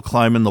people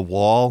climbing the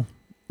wall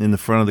in the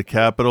front of the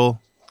Capitol,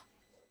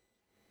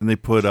 and they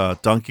put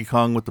Donkey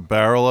Kong with the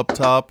barrel up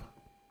top.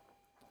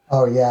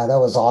 Oh yeah, that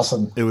was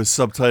awesome. It was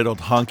subtitled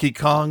Honky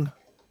Kong.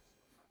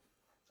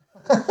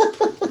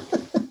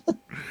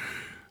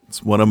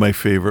 It's one of my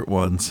favorite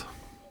ones.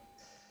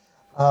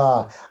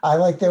 There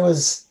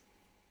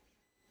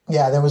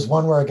was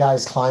one where a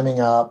guy's climbing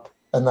up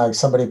and like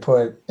somebody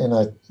put in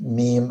a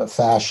meme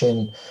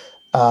fashion.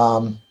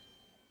 It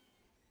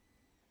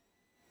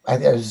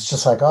was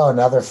just like, oh,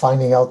 now they're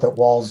finding out that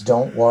walls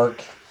don't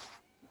work.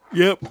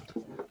 Yep.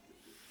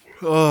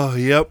 Oh,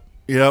 yep.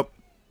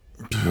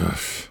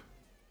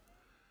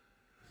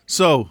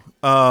 So,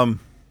 I've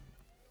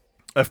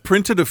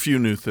printed a few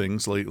new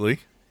things lately.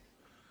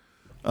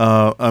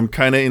 I'm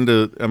kind of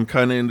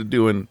into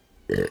doing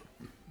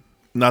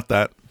not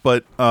that,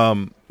 but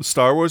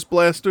Star Wars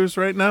blasters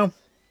right now.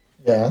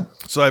 Yeah.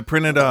 So I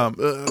printed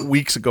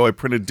weeks ago. I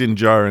printed Din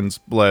Djarin's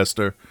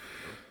blaster,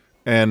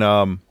 and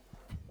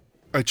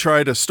I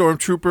tried a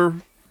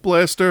Stormtrooper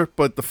blaster,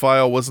 but the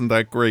file wasn't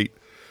that great.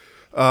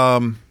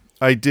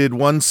 I did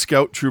one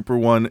Scout Trooper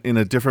one in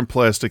a different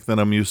plastic than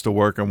I'm used to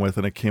working with,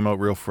 and it came out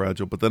real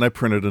fragile. But then I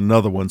printed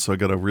another one, so I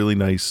got a really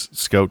nice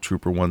Scout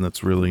Trooper one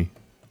that's really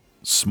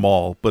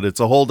small, but it's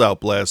a holdout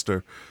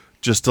blaster,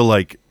 just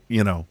to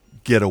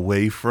get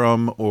away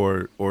from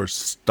or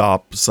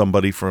stop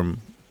somebody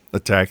from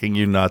attacking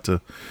you, not to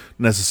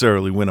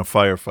necessarily win a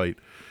firefight.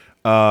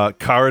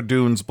 Cara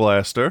Dune's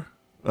blaster,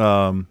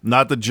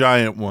 not the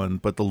giant one,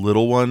 but the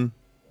little one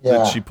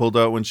that she pulled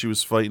out when she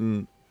was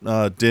fighting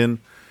Din.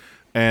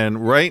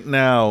 And right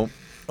now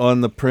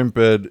on the print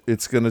bed,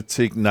 it's going to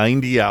take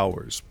 90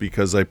 hours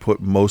because I put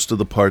most of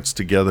the parts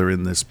together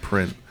in this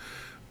print.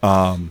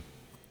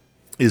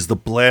 is the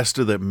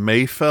blaster that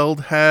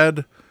Mayfeld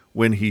had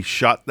when he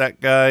shot that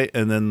guy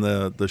and then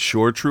the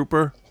shore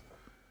trooper.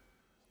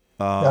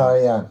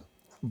 Oh, yeah.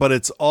 But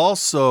it's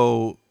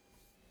also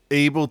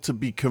able to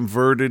be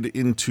converted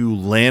into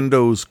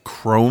Lando's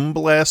chrome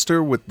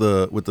blaster with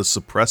the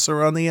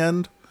suppressor on the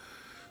end.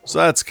 So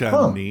that's kind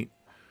of neat.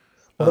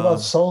 What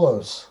about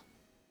solos?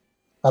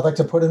 I'd like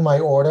to put in my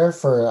order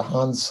for a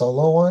Han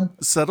Solo one.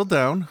 Settle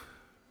down.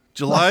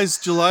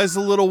 July's a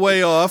little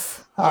way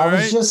off. I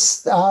was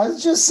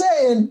just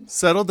saying.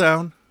 Settle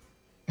down.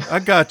 I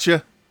got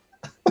you.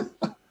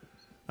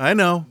 I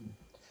know.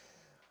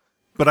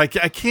 But I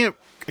can't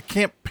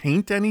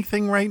paint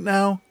anything right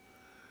now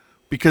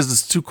because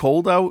it's too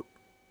cold out.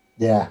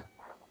 Yeah.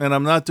 And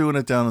I'm not doing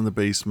it down in the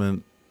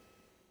basement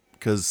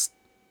because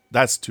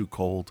that's too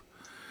cold.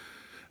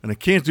 And I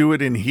can't do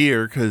it in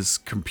here because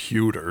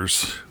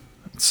computers.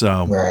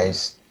 So.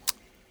 Right.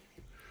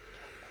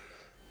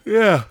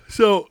 Yeah.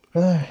 So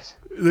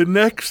the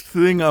next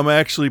thing I'm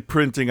actually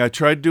printing, I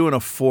tried doing a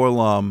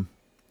Forlom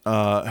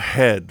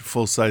head,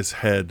 full-size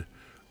head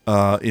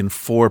in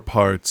 4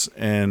 parts.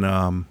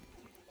 And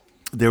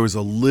there was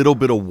a little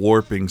bit of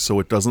warping, so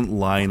it doesn't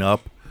line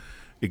up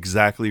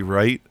exactly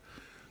right.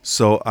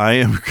 So I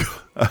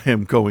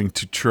am going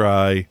to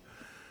try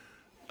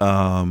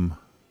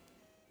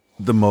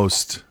the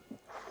most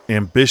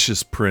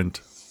ambitious print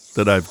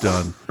that I've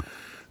done,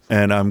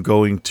 and I'm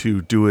going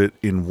to do it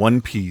in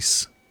 1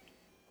 piece,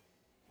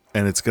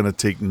 and it's going to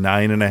take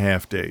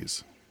 9.5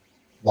 days.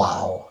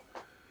 Wow.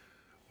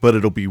 But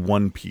it'll be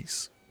 1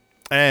 piece.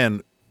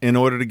 And in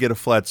order to get a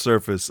flat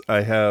surface,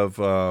 I have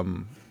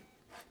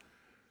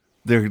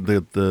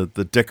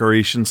the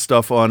decoration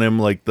stuff on him,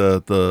 like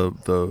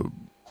the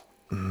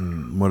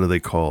what are they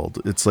called?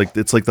 It's like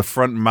the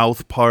front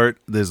mouth part.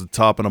 There's a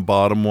top and a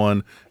bottom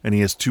one, and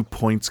he has 2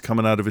 points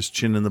coming out of his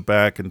chin in the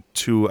back, and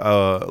 2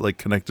 like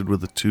connected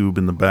with a tube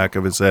in the back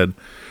of his head.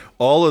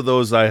 All of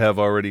those I have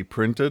already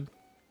printed.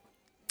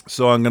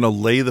 So I'm gonna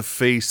lay the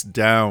face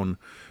down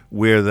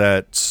where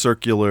that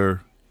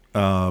circular,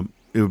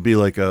 it would be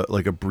like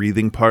a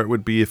breathing part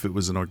would be if it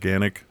was an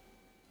organic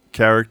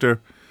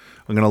character.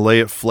 I'm gonna lay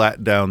it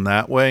flat down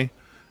that way,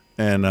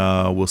 and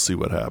we'll see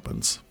what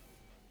happens.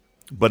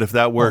 But if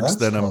that works,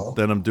 then cool.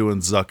 I'm doing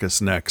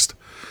Zuckuss next,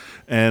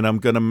 and I'm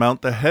gonna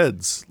mount the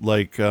heads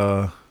like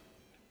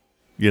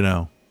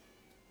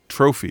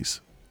trophies.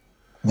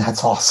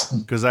 That's awesome.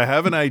 Because I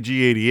have an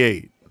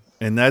IG-88,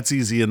 and that's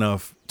easy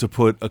enough to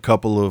put a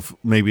couple of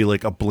maybe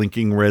like a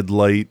blinking red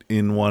light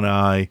in one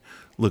eye,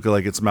 looking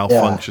like it's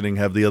malfunctioning,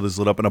 have the others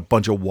lit up, and a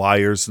bunch of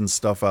wires and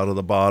stuff out of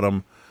the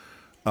bottom.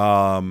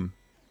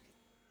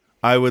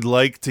 I would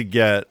like to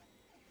get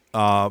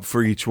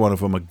for each one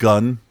of them a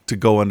gun to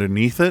go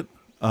underneath it.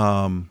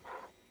 That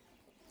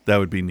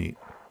would be neat.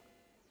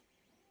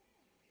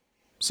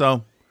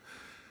 So,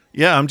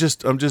 yeah, I'm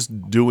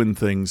just doing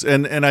things,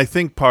 and I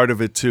think part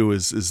of it too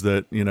is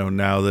that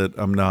now that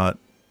I'm not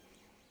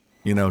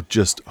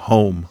just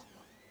home,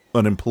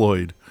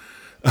 unemployed,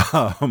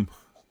 I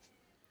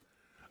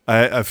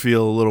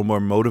feel a little more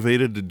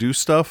motivated to do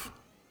stuff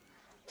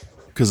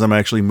because I'm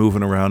actually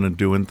moving around and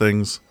doing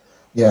things.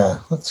 Yeah,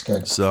 that's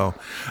good. So,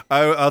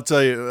 I'll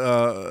tell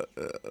you,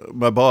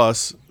 my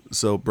boss,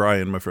 so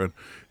Brian, my friend,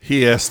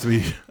 he asked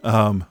me,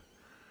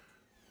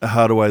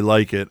 how do I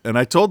like it? And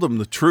I told him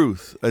the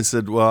truth. I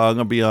said, well, I'm going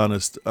to be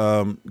honest.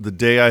 The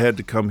day I had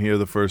to come here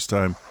the first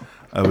time,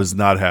 I was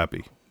not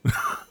happy.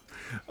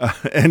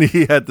 And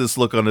he had this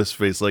look on his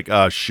face like,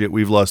 shit,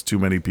 we've lost too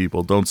many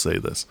people. Don't say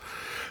this.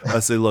 I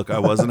say, look, I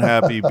wasn't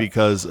happy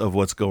because of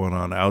what's going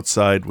on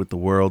outside with the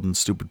world and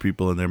stupid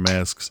people in their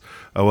masks.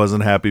 I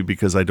wasn't happy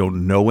because I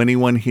don't know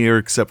anyone here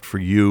except for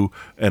you,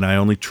 and I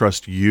only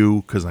trust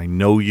you because I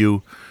know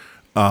you.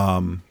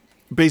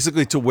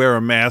 Basically to wear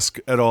a mask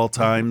at all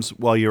times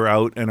while you're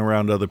out and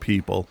around other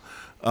people.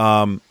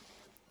 I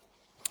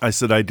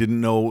said I didn't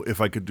know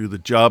if I could do the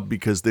job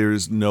because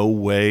there's no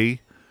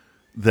way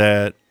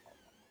that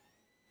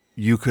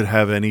you could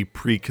have any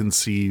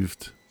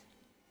preconceived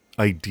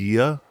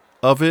idea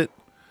of it,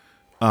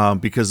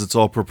 because it's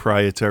all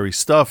proprietary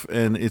stuff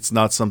and it's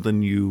not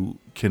something you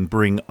can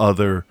bring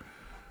other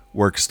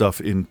work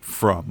stuff in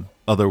from,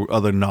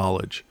 other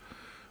knowledge,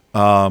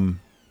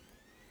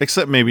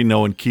 except maybe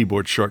knowing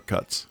keyboard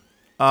shortcuts.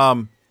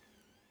 I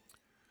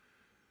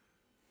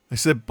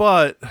said,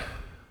 but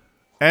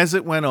as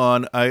it went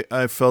on,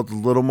 I felt a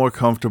little more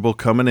comfortable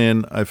coming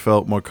in. I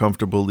felt more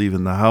comfortable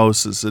leaving the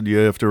house. I said, you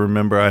have to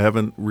remember, I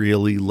haven't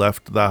really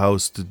left the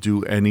house to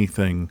do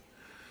anything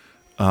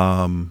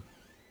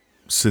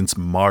since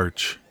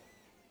March.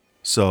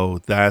 So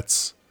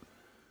that's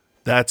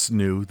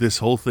new. This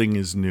whole thing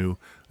is new.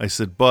 I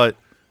said, but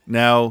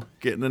now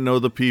getting to know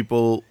the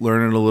people,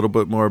 learning a little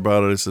bit more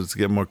about it, I said, it's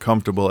getting more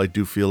comfortable. I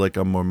do feel like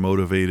I'm more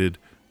motivated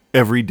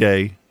every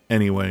day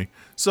anyway.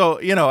 So,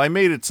 I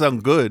made it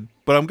sound good,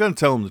 but I'm going to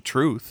tell him the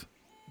truth.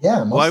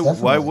 Yeah,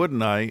 most why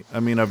wouldn't I? I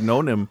mean, I've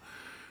known him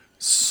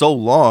so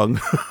long.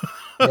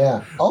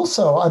 Yeah.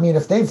 Also, I mean,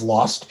 if they've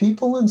lost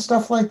people and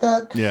stuff like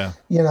that, yeah,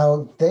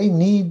 they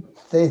need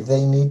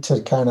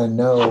to kind of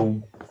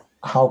know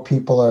how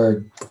people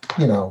are,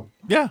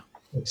 Yeah.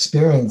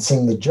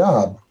 experiencing the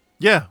job.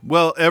 Yeah.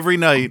 Well, every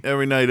night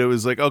it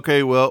was like,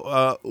 okay,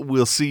 well,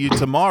 we'll see you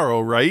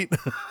tomorrow, right?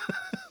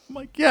 I'm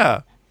like,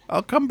 yeah,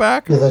 I'll come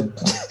back. Yeah,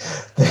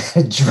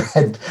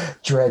 the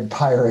dread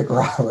pirate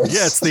Roberts.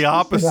 Yeah, it's the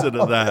opposite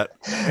of that.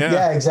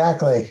 Yeah,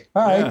 exactly.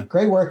 All right, Yeah.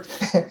 great work.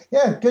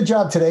 Yeah, good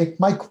job today.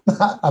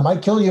 I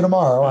might kill you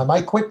tomorrow. I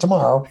might quit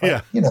tomorrow.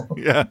 But, Yeah.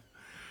 Yeah.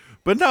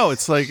 But no,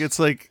 it's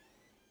like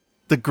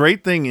the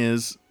great thing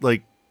is,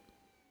 like,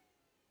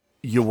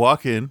 you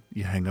walk in,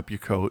 you hang up your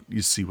coat,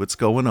 you see what's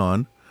going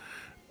on,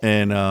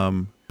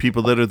 and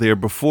people that are there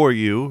before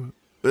you,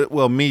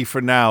 well, me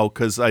for now,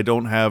 because I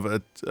don't have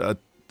a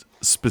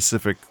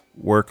specific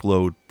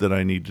workload that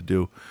I need to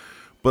do,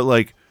 but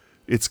like,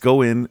 it's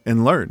go in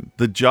and learn.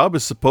 The job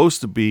is supposed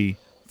to be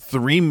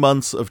 3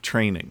 months of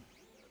training,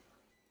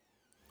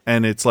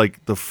 and it's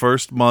like the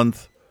first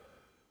month.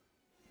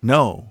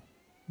 No,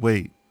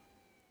 wait.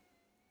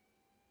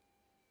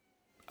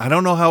 I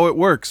don't know how it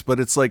works, but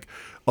it's like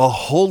a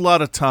whole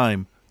lot of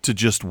time to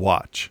just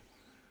watch.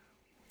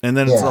 And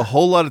then it's a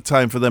whole lot of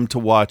time for them to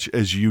watch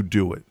as you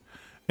do it.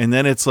 And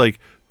then it's like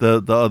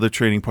the other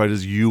training part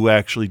is you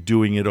actually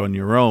doing it on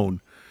your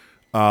own,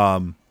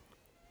 and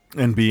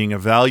being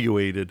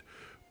evaluated.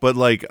 But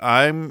like,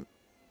 I'm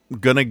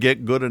going to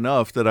get good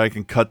enough that I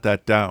can cut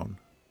that down.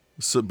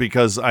 So,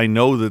 because I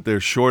know that they're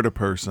short a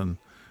person,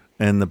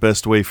 and the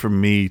best way for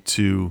me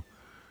to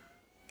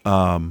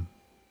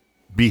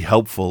be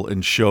helpful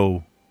and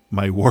show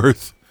my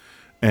worth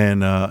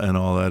and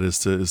all that is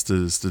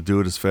to do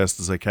it as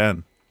fast as I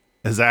can,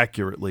 as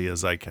accurately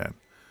as I can,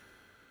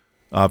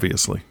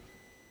 obviously.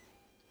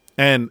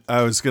 And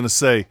I was going to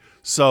say,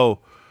 so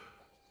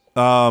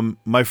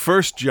my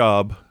first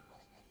job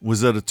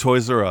was at a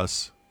Toys R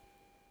Us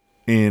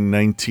in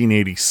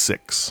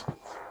 1986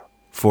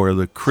 for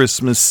the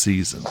Christmas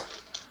season.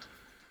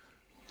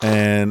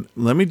 And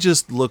let me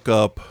just look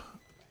up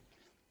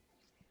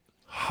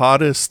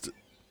hottest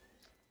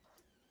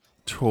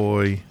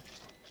toy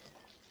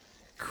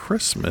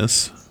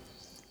Christmas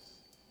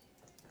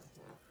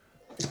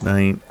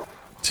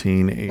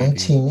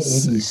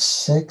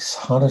 1986.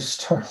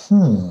 Hottest toy.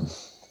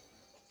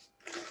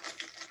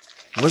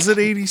 Was it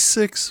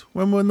 86?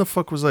 When the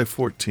fuck was I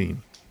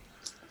 14?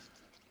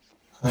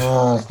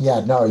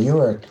 Yeah, no, you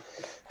were,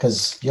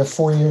 because you're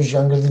 4 years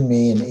younger than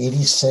me. In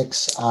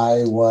 86,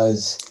 I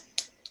was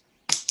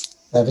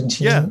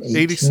 17. Yeah, 18?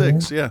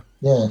 86, yeah.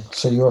 Yeah,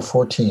 so you were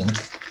 14.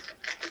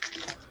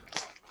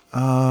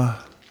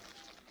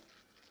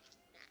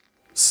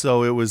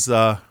 So it was,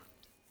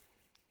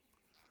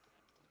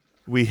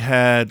 we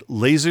had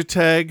laser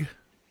tag,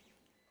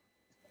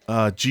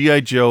 G.I.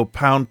 Joe,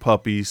 Pound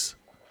Puppies,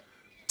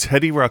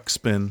 Teddy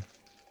Ruxpin,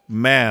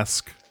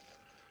 Mask,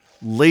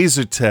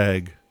 laser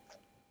tag,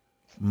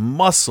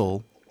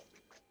 Muscle,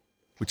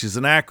 which is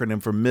an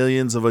acronym for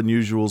Millions of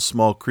Unusual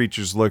Small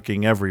Creatures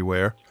Lurking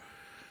Everywhere.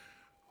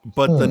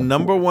 But the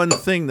number one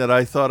thing that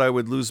I thought I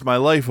would lose my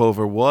life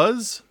over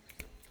was,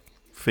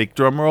 fake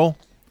drum roll,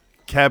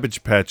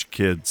 Cabbage Patch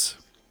Kids.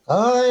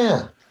 Oh,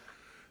 yeah.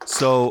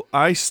 So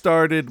I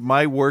started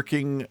my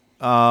working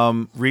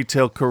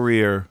retail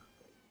career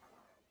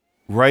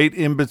right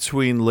in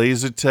between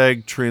laser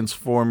tag,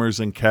 Transformers,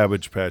 and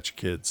Cabbage Patch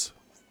Kids.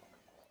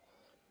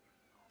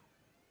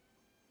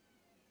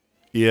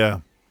 Yeah.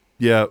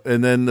 Yeah.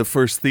 And then the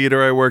first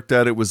theater I worked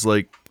at, it was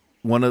like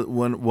one of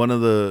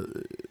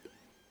the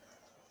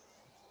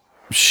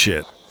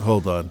shit.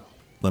 Hold on.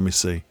 Let me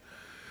see.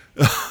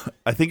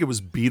 I think it was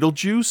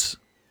Beetlejuice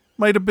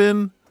might have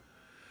been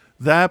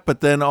that, but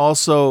then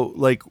also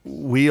like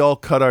we all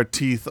cut our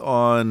teeth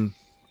on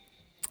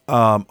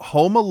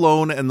Home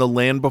Alone and The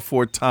Land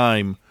Before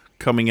Time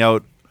coming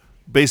out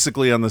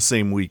basically on the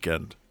same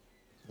weekend.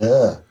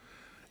 Yeah.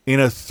 In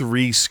a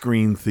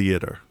 3-screen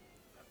theater.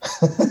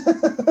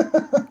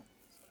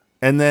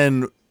 And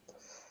then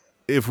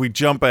if we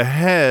jump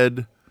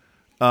ahead,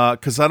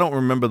 because I don't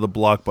remember the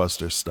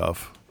Blockbuster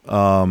stuff.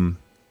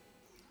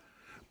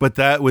 But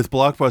that with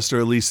Blockbuster,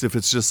 at least if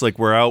it's just like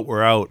we're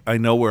out. I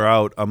know we're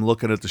out. I'm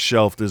looking at the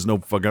shelf. There's no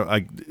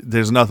fucking.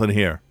 There's nothing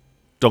here.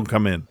 Don't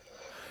come in.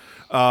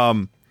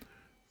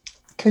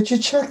 Could you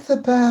check the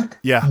back?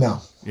 Yeah.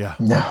 No. Yeah.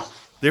 No.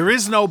 There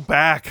is no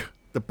back.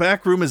 The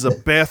back room is a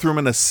bathroom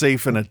and a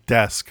safe and a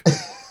desk.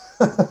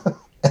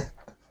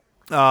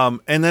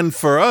 And then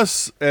for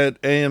us at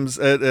Ames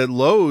at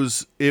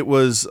Lowe's, it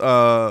was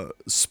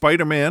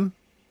Spider-Man.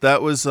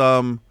 That was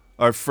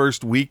our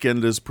first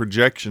weekend as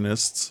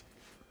projectionists.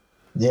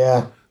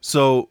 Yeah.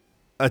 So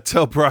I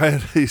tell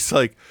Brian, he's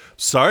like,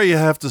 sorry you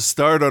have to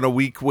start on a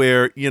week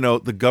where,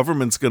 the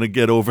government's going to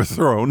get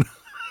overthrown.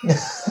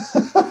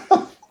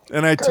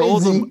 And I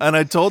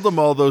told him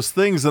all those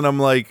things, and I'm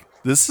like,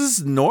 this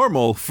is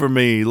normal for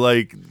me.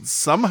 Like,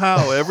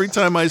 somehow every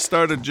time I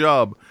start a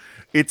job,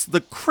 it's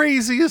the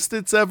craziest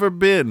it's ever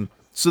been.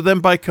 So then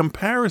by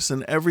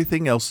comparison,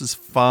 everything else is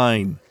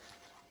fine.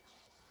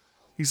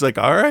 He's like,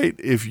 all right,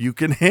 if you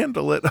can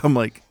handle it. I'm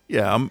like,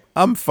 yeah,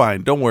 I'm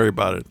fine. Don't worry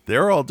about it.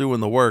 They're all doing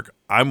the work.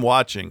 I'm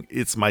watching.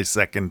 It's my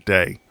second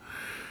day.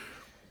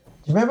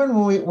 you remember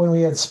when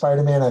we had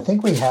Spider-Man? I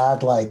think we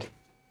had like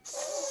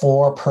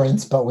 4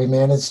 prints, but we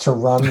managed to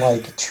run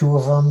like 2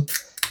 of them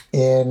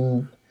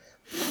in.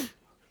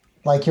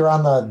 Like you're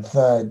on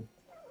the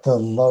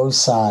low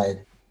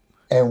side,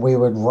 and we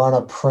would run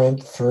a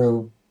print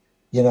through,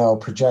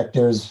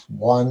 projectors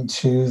 1,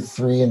 2,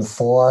 3, and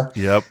 4.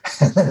 Yep.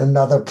 And then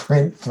another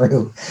print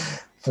through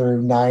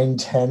 9,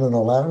 10, and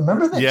 11.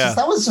 Remember that? Yeah.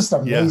 That was just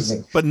amazing.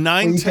 Yeah. But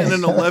 9, 10,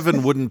 and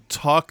 11 wouldn't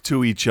talk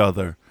to each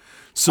other.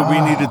 So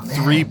we needed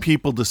 3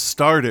 people to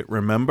start it,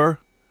 remember?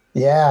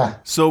 Yeah.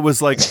 So it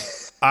was like,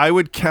 I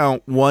would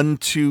count 1,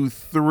 2,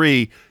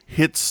 3,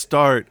 hit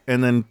start,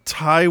 and then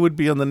Ty would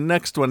be on the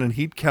next one, and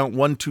he'd count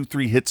 1, 2,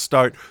 3, hit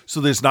start.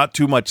 So there's not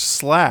too much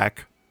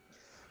slack.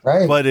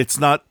 Right. But it's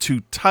not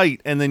too tight.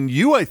 And then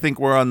you, I think,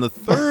 were on the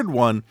third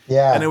one.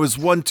 Yeah. And it was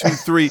 1, 2,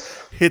 3,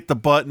 hit the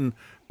button.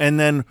 And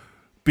then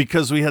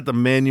because we had the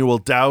manual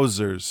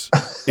dowsers,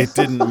 it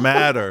didn't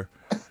matter.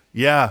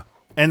 Yeah.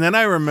 And then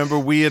I remember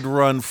we had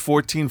run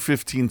 14,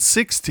 15,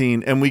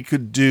 16, and we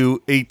could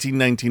do 18,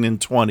 19, and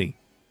 20.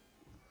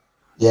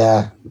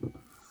 Yeah.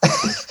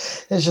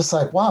 It's just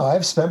like, wow,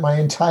 I've spent my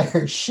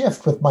entire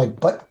shift with my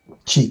butt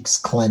cheeks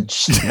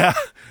clenched. Yeah.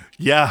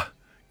 Yeah.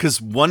 Because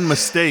one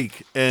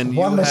mistake and it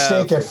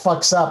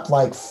fucks up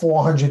like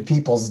 400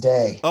 people's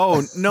day.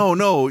 Oh,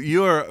 no.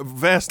 You're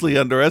vastly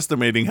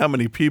underestimating how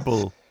many.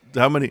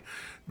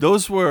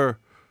 Those were.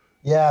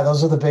 Yeah,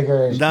 those are the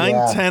bigger.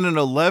 9, 10, and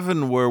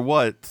 11 were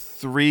what?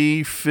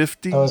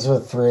 350? Those were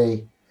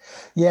 3.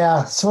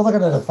 Yeah, so we're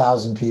looking at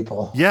 1,000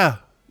 people. Yeah.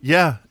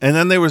 And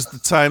then there was the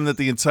time that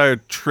the entire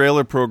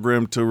trailer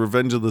program to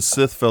Revenge of the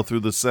Sith fell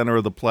through the center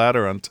of the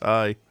platter on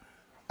Ty.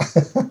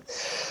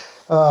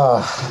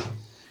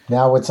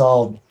 Now it's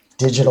all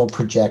digital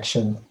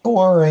projection.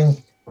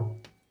 Boring.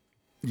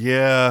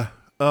 Yeah.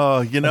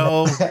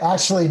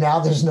 Actually, now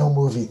there's no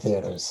movie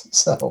theaters.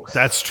 So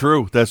That's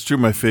true.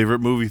 My favorite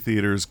movie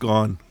theater is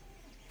gone.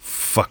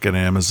 Fucking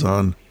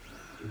Amazon.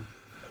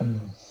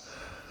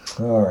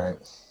 All right.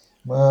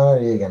 What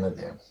are you going to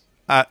do?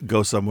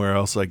 Go somewhere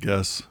else, I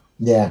guess.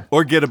 Yeah.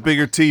 Or get a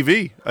bigger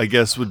TV, I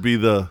guess would be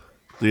the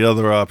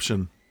other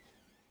option.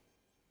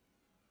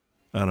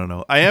 I don't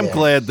know. I am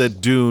glad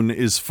that Dune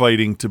is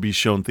fighting to be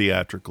shown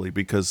theatrically,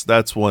 because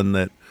that's one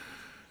that,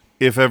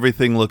 if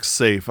everything looks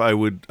safe, I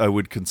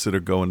would consider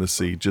going to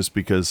see, just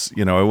because,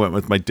 I went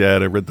with my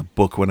dad. I read the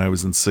book when I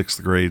was in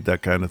 6th grade,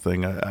 that kind of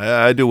thing.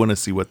 I do want to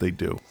see what they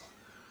do.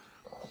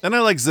 And I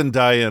like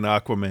Zendaya and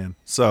Aquaman.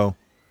 So,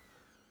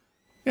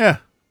 yeah.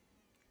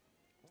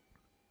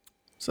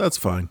 So that's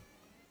fine.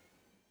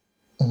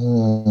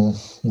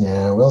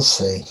 Yeah, we'll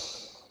see.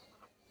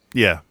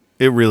 Yeah.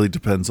 It really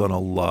depends on a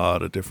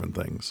lot of different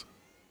things.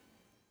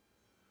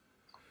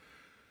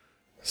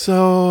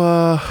 So,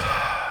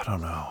 I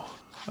don't know.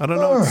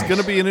 It's going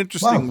to be an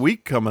interesting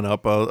week coming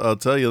up. I'll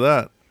tell you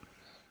that.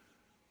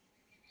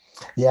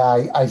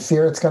 Yeah, I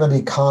fear it's going to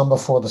be calm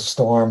before the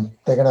storm.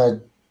 They're going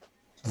to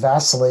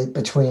vacillate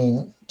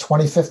between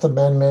 25th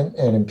Amendment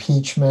and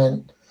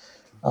impeachment.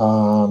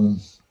 And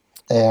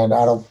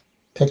I don't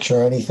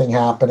picture anything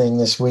happening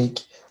this week,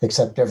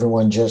 except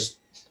everyone just,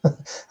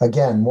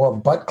 again, more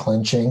butt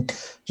clenching,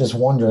 just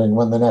wondering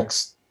when the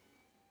next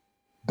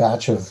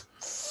batch of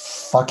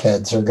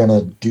fuckheads are going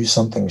to do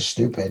something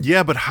stupid.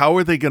 Yeah, but how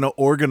are they going to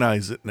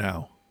organize it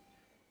now?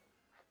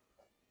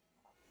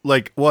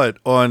 Like what?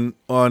 On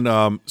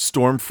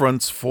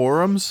Stormfront's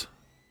forums?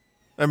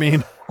 I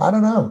mean, I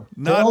don't know.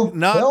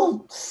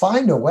 They'll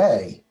find a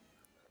way.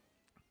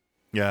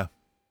 Yeah.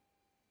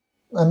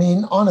 I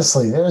mean,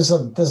 honestly, there's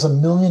a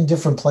million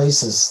different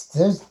places.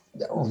 There's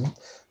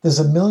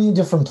a million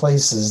different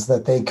places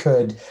that they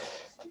could,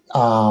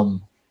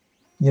 have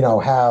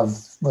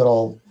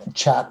little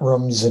chat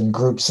rooms and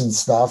groups and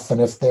stuff. And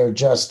if they're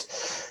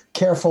just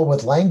careful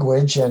with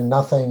language and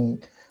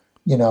nothing,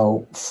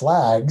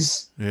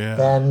 flags,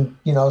 then,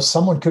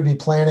 someone could be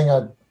planning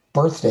a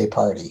birthday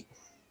party.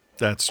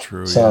 That's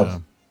true.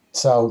 So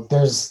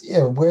there's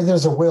where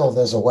there's a will,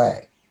 there's a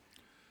way.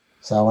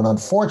 So, and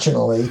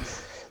unfortunately,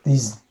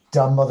 these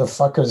dumb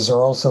motherfuckers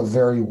are also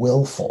very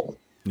willful.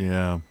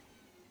 Yeah.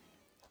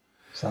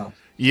 So.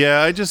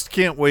 Yeah, I just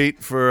can't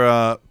wait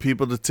for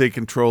people to take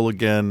control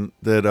again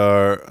that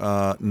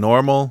are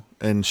normal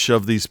and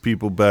shove these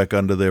people back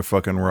under their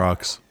fucking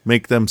rocks.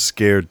 Make them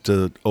scared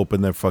to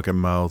open their fucking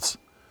mouths.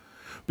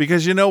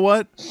 Because you know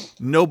what?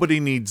 Nobody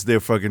needs their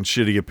fucking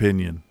shitty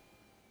opinion.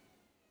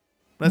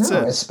 That's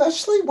it.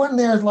 Especially when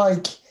they're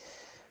like,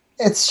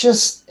 it's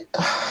just...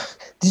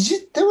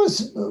 there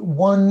was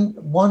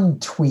one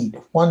tweet,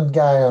 one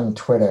guy on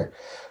Twitter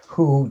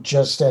who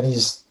and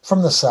he's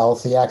from the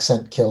South, the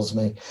accent kills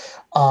me.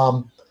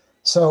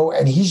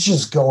 And he's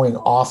just going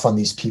off on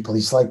these people.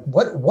 He's like,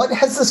 what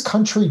has this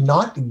country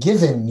not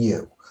given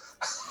you?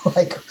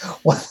 Like,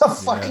 what the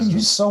fuck are you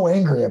so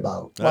angry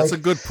about? That's a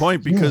good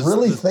point, because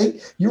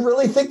you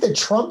really think that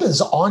Trump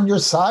is on your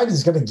side,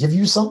 is going to give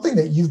you something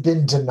that you've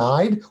been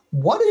denied?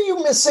 What are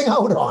you missing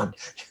out on?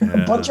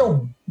 You're a bunch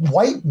of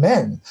white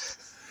men.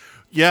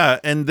 Yeah,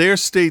 and their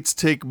states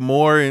take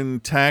more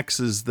in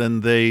taxes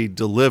than they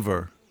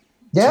deliver.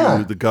 Yeah.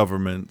 to the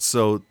government.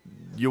 So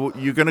you're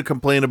going to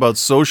complain about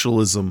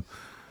socialism.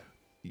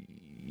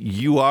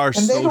 You are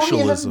And they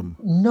socialism.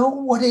 don't even know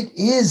what it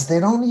is. They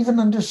don't even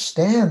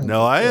understand.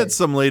 No, I had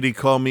some lady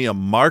call me a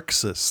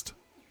Marxist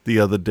the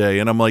other day,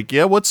 and I'm like,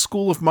 yeah, what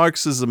school of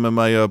Marxism am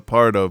I a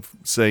part of,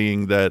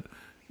 saying that,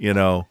 you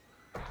know,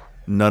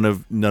 none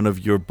of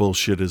your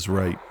bullshit is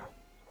right?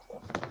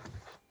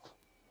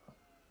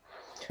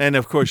 And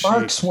of course,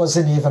 Marx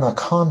wasn't even a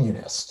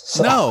communist.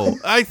 So. No,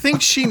 I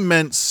think she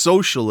meant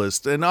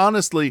socialist. And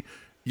honestly,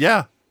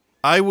 yeah,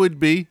 I would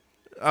be.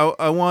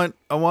 I want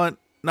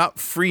not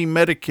free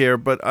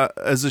Medicare, but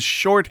as a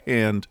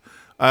shorthand,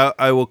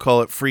 I will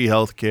call it free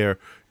healthcare,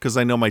 because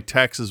I know my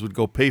taxes would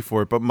go pay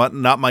for it, but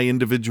not my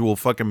individual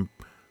fucking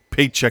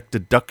paycheck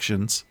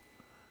deductions.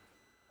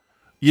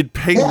 You'd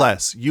pay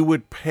less. You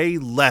would pay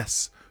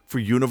less for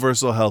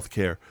universal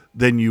healthcare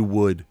than you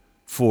would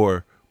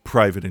for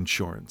private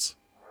insurance.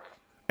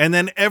 And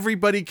then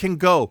everybody can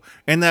go.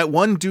 And that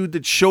one dude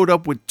that showed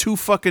up with 2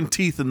 fucking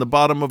teeth in the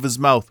bottom of his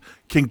mouth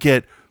can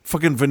get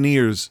fucking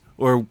veneers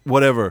or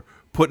whatever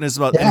put in his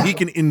mouth. Yeah. And he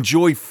can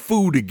enjoy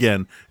food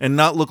again and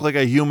not look like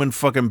a human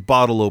fucking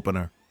bottle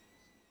opener.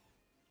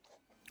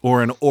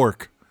 Or an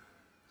orc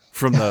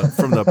from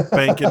the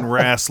Bankin'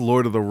 Rass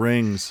Lord of the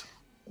Rings.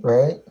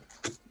 Right?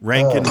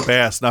 Rankin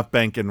Bass, not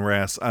Bankin'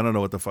 Rass. I don't know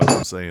what the fuck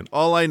I'm saying.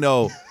 All I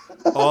know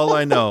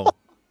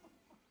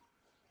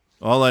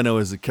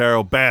is that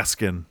Carol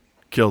Baskin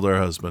killed her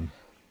husband.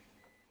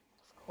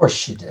 Of course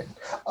she did.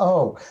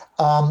 Oh,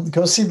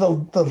 go see the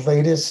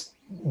latest,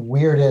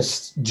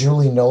 weirdest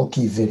Julie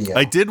Nolke video.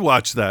 I did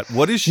watch that.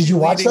 What is she Did you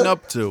watch leading it?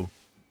 up to?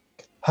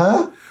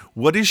 Huh?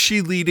 What is she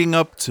leading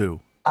up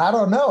to? I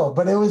don't know,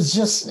 but it was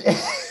just...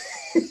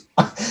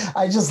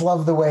 I just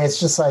love the way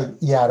it's just like,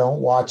 yeah, don't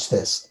watch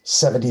this.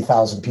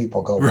 70,000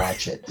 people go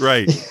watch it.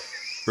 Right.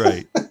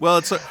 Right.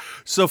 Well,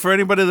 so for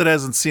anybody that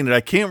hasn't seen it,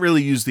 I can't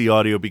really use the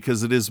audio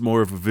because it is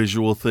more of a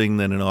visual thing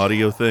than an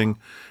audio thing.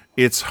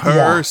 It's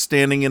her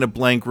standing in a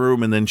blank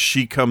room, and then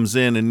she comes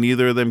in, and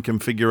neither of them can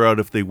figure out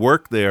if they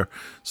work there.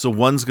 So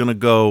one's going to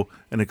go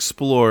and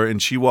explore,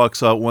 and she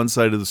walks out one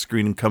side of the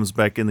screen and comes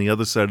back in the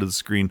other side of the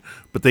screen,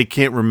 but they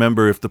can't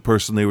remember if the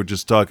person they were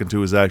just talking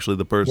to is actually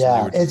the person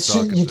they were just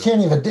talking to. You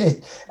can't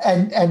even...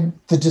 And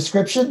the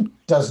description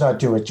does not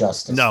do it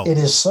justice. No.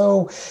 It's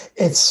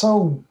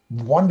so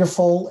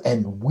wonderful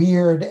and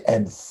weird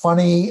and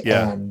funny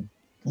and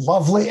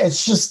lovely.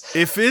 It's just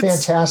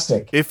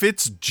fantastic. If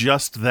it's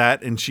just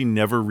that and she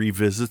never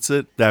revisits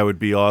it, that would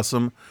be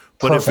awesome.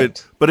 But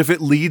Perfect. if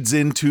it leads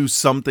into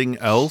something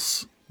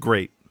else,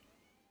 great.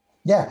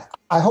 Yeah,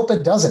 I hope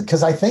it doesn't,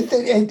 because I think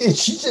that it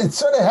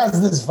sort of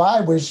has this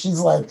vibe where she's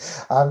like,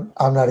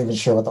 I'm not even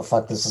sure what the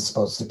fuck this is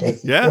supposed to be.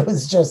 Yeah. It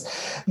was just,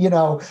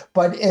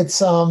 but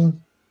it's I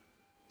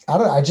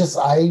don't know. I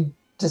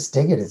just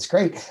dig it. It's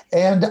great.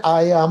 And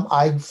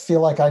I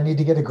feel like I need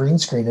to get a green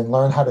screen and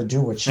learn how to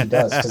do what she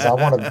does, because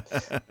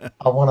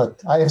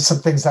I have some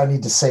things I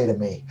need to say to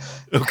me.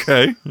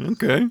 Okay.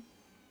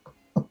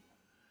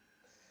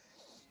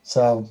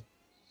 So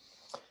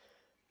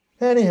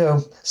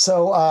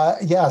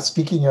anywho,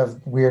 speaking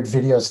of weird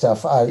video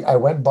stuff, I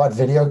went and bought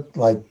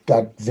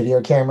got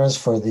video cameras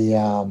for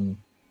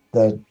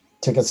the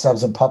Ticket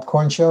Stubs and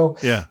Popcorn show.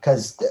 Yeah.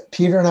 Because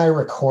Peter and I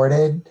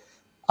recorded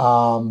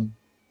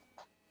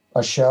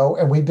a show,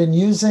 and we've been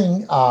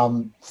using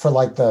for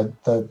like the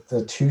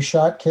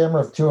 2-shot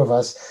camera of 2 of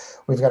us.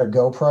 We've got a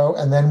GoPro,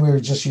 and then we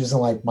were just using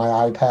like my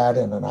iPad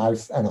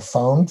and a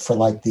phone for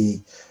like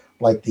the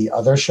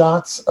other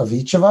shots of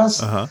each of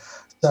us. Uh-huh.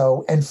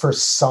 So, and for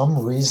some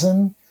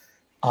reason,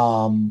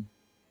 one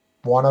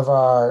of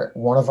our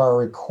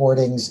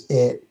recordings,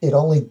 it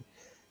only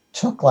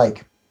took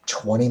like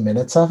 20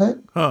 minutes of it.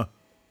 Huh.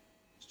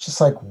 It's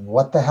just like,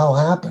 what the hell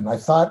happened? I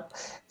thought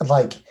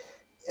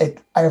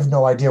I have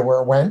no idea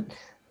where it went.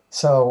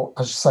 So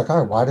I was just like,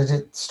 all right, why did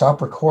it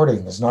stop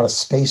recording? There's not a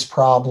space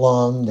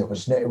problem. It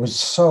was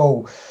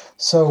so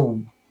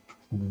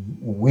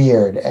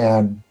weird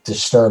and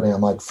disturbing.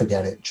 I'm like,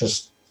 forget it.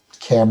 Just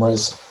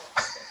cameras,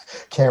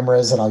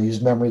 and I'll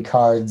use memory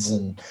cards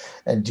and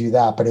do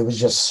that. But it was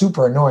just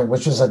super annoying,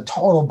 which was a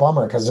total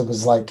bummer, because it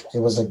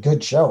was a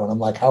good show. And I'm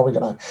like, how are we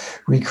going to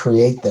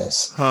recreate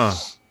this? Huh.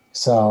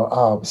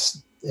 So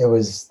it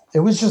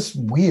was just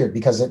weird,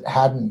 because it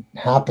hadn't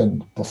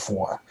happened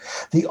before.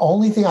 The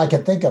only thing I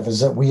could think of is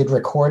that we had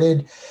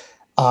recorded,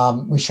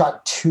 we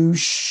shot 2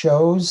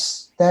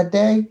 shows that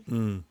day.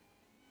 Mm.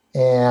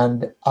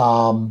 And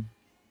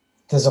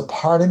there's a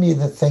part of me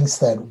that thinks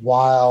that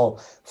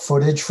while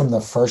footage from the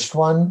first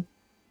one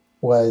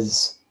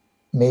was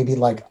maybe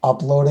like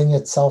uploading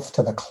itself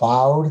to the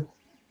cloud,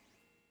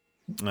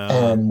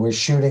 and we're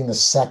shooting the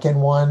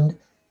second one,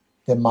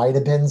 there might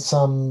have been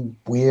some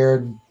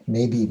weird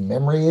maybe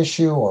memory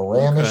issue or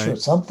RAM issue or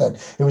something.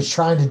 It was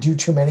trying to do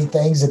too many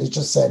things, and it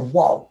just said,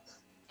 whoa,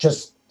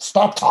 just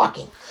stop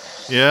talking.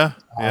 Yeah.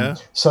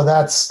 So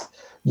that's,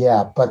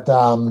 but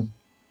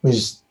we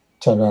just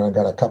turned around and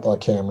got a couple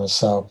of cameras,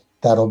 so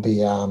that'll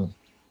be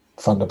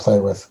fun to play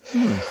with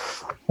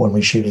when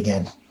we shoot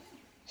again.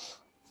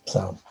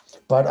 So,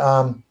 But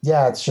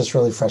yeah, it's just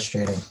really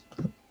frustrating.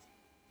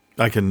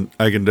 I can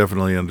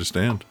definitely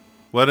understand.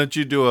 Why don't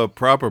you do a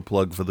proper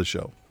plug for the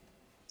show?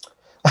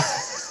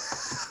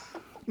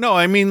 No,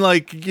 I mean,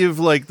 like, give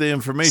like the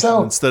information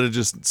instead of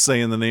just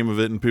saying the name of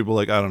it and people are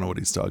like, I don't know what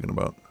he's talking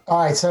about. All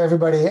right, so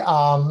everybody,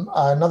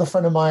 another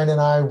friend of mine and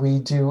I, we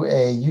do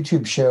a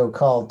YouTube show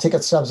called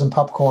Ticket Stubs and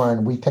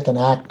Popcorn. We pick an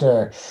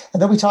actor,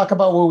 and then we talk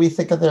about what we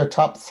think of their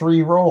top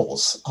 3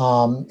 roles.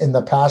 In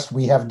the past,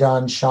 we have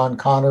done Sean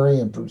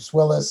Connery and Bruce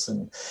Willis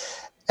and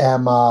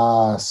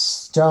Emma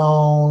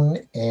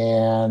Stone,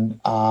 and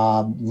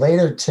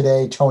later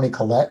today, Toni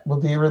Collette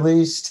will be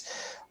released.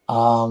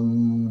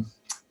 What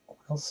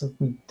else have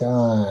we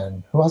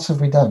done? Who else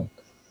have we done?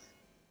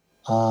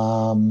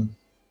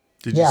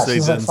 Did you say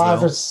there's Denzel? like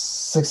 5 or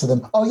 6 of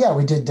them. Oh yeah,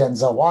 we did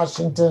Denzel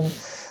Washington.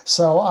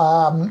 So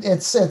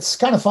it's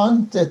kind of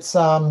fun. It's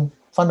fun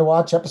to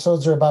watch.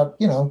 Episodes are about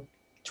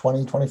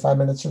 20, 25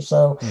 minutes or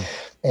so.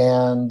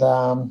 And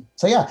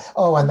so yeah.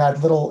 Oh, and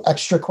that little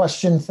extra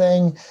question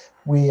thing,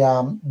 we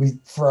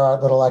throw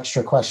out little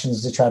extra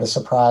questions to try to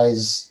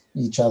surprise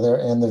each other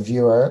and the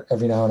viewer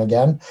every now and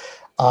again.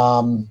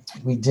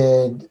 We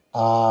did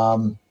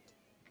what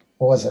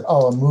was it?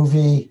 Oh, a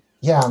movie.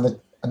 Yeah,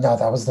 no,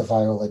 that was the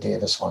Viola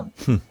Davis one.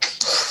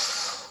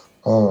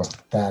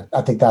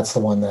 I think that's the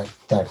one that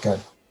got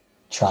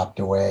chopped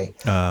away.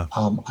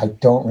 I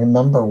don't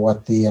remember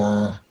what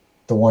the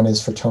one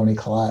is for Toni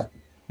Collette.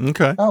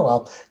 Okay. Oh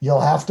well,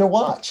 you'll have to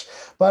watch.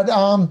 But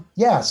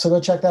yeah, so go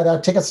check that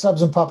out. Ticket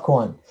Stubs and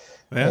Popcorn.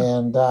 Yeah.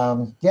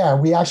 And yeah,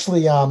 we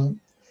actually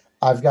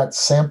I've got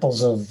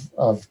samples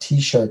of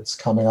T-shirts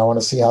coming. I want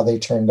to see how they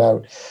turned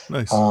out.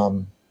 Nice.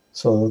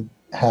 So we'll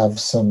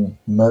have some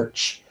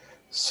merch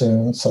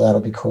soon, so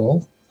that'll be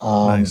cool.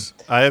 Nice.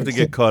 I have to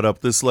get caught up.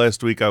 This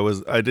last week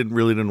I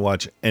didn't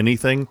watch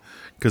anything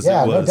because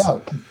no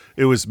doubt.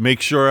 It was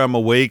make sure I'm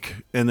awake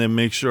and then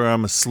make sure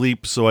I'm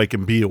asleep so I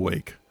can be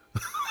awake.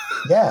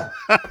 Yeah.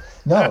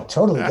 No,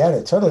 totally get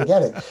it. Totally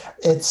get it.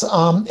 It's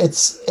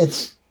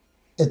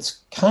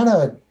kind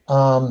of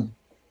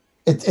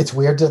it's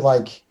weird to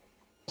like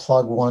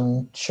plug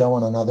one show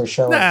on another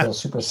show. Nah. I feel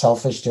super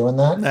selfish doing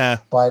that. Nah.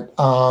 But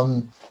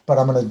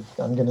I'm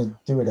gonna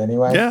do it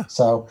anyway. Yeah.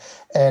 So,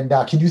 and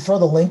can you throw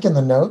the link in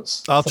the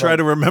notes? I'll try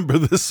to remember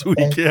this week.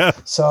 Okay. Yeah.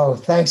 So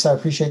thanks, I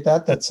appreciate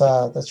that.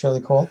 That's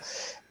really cool.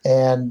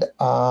 And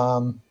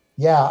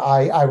yeah,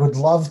 I would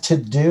love to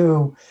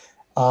do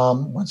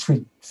once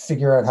we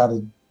figure out how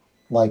to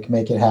like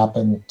make it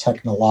happen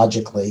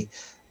technologically.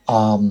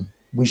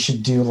 We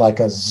should do like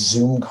a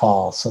Zoom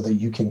call so that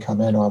you can come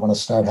in. I want to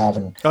start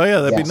having. Oh yeah,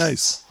 that'd be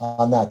nice.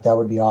 On that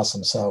would be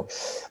awesome. So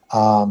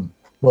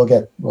we'll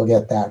get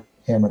that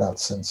hammered out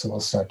soon. So we'll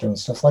start doing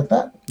stuff like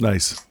that.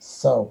 Nice.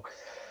 So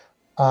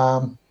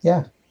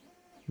yeah.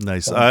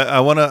 Nice. So,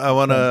 I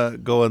wanna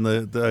go on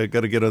I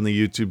gotta get on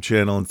the YouTube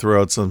channel and throw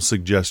out some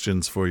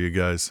suggestions for you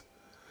guys.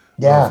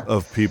 Yeah.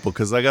 Of people,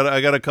 because I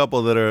got a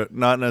couple that are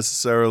not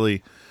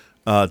necessarily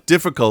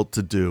difficult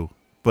to do,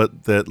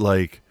 but that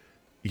like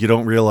you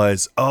don't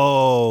realize.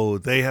 Oh,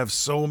 they have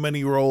so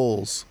many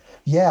roles.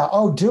 Yeah.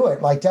 Oh, do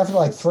it. Like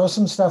definitely like throw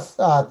some stuff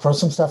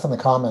in the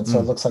comments so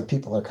it looks like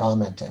people are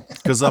commenting.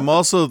 Because I'm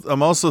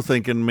also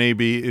thinking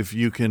maybe if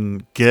you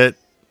can get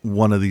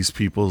one of these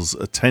people's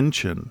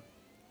attention,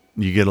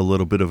 you get a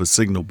little bit of a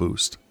signal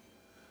boost.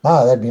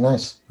 Ah, that'd be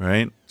nice.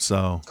 Right?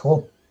 So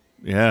cool.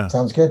 Yeah.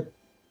 Sounds good.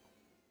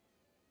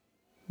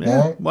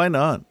 Yeah. Why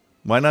not?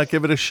 Why not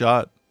give it a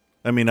shot?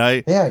 I mean,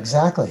 yeah,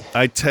 exactly.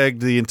 I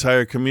tagged the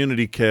entire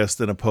community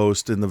cast in a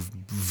post in the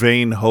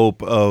vain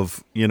hope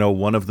of,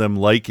 one of them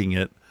liking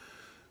it.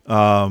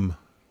 But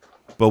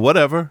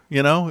whatever,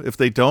 if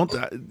they don't,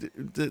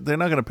 they're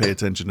not going to pay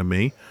attention to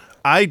me.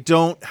 I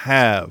don't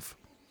have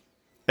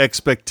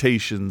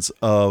expectations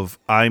of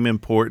I'm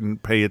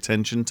important, pay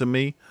attention to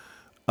me,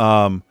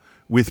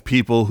 with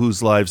people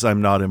whose lives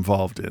I'm not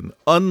involved in.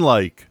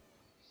 Unlike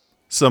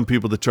some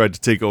people that tried to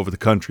take over the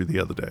country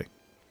the other day.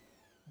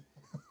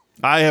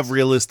 I have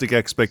realistic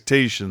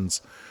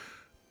expectations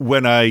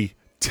when I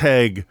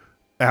tag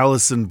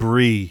Allison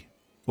Brie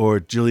or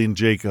Jillian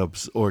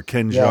Jacobs or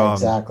Ken Jeong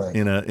exactly.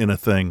 in a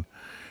thing.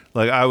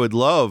 Like I would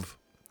love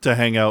to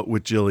hang out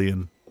with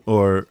Jillian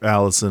or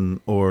Allison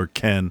or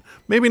Ken.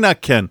 Maybe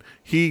not Ken.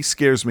 He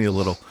scares me a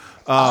little.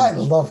 I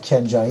love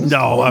Ken Jeong.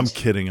 No, great.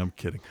 I'm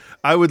kidding.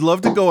 I would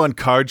love to go on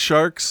Card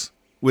Sharks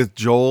with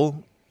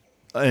Joel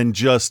and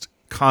just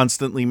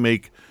constantly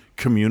make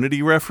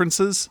community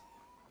references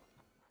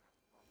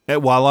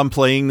while I'm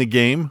playing the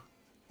game.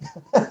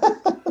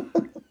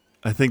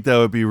 I think that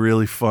would be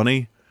really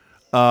funny.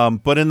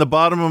 But in the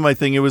bottom of my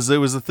thing, it was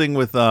a thing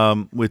with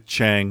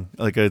Chang,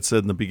 like I had said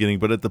in the beginning.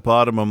 But at the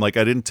bottom, I'm like,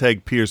 I didn't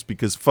tag Pierce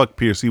because fuck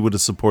Pierce, he would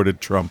have supported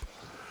Trump.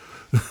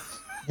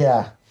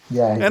 Yeah.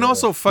 And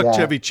also fuck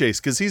Chevy Chase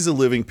because he's a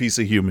living piece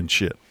of human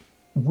shit.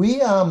 We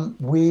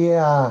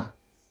were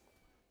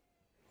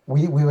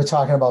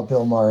talking about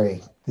Bill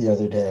Murray the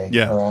other day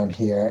around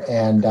here,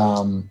 and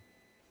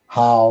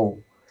how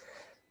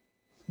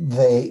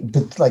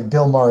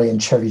Bill Murray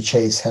and Chevy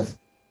Chase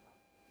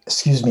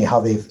how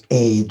they've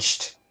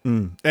aged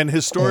And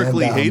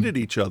historically And, hated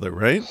each other,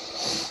 right?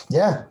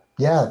 Yeah,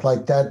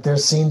 like that. Their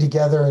scene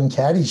together in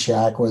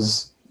Caddyshack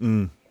was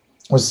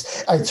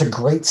it's a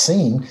great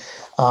scene,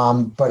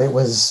 but it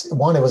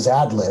was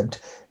ad-libbed,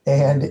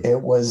 and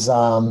it was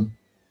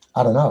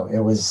I don't know, it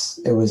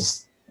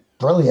was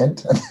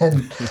brilliant. And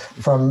then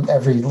from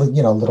every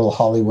little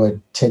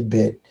Hollywood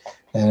tidbit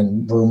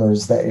and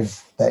rumors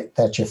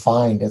that you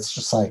find, it's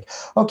just like,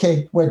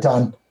 okay, we're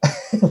done.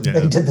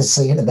 They did the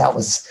scene, and that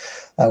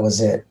was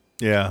it.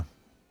 Yeah.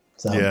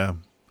 So. Yeah.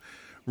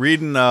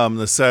 Reading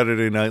the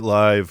Saturday Night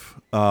Live,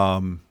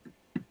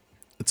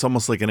 it's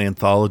almost like an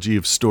anthology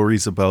of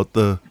stories about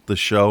the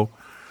show.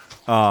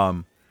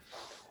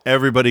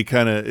 Everybody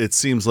it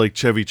seems like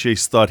Chevy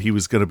Chase thought he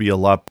was going to be a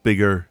lot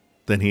bigger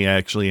than he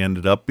actually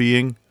ended up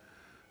being.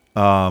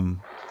 And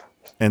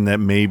that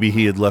maybe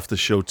he had left the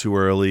show too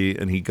early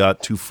and he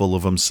got too full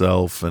of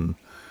himself, and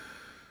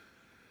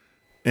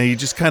he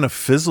just kind of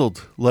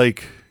fizzled.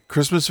 Like,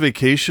 Christmas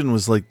Vacation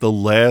was like the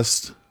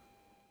last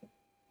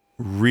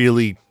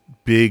really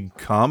big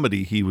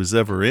comedy he was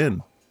ever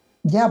in.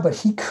 Yeah, but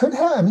he could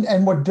have,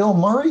 and what Bill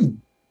Murray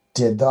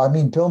did, though, I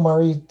mean, Bill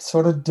Murray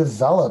sort of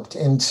developed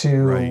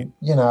into,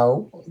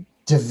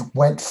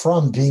 went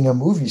from being a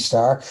movie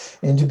star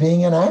into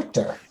being an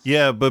actor.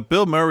 Yeah, but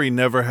Bill Murray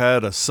never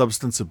had a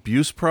substance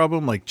abuse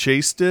problem like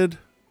Chase did.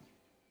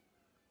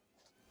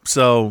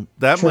 So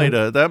that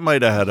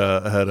might have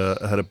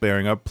had a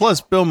bearing up. Plus,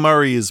 Bill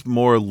Murray is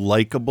more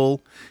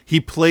likable. He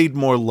played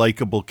more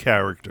likable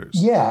characters.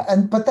 Yeah,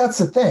 but that's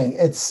the thing.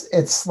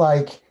 It's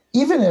like,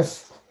 even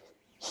if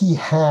he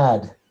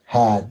had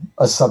a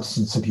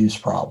substance abuse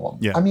problem,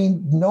 I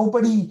mean,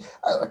 nobody.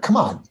 Come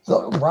on,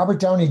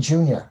 Robert Downey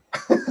Jr.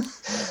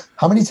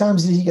 How many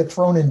times did he get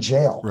thrown in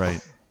jail?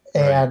 Right.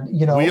 And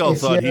we all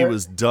thought he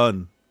was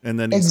done, and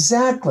then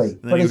exactly.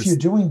 But if you're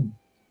doing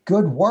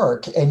good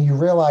work and you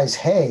realize,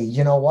 hey,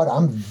 you know what?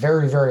 I'm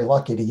very, very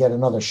lucky to get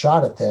another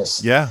shot at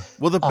this. Yeah.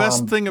 Well, the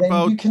best thing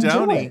about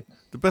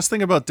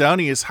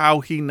Downey is how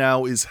he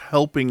now is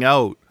helping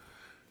out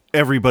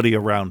everybody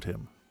around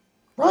him.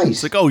 Right.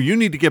 It's like, oh, you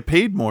need to get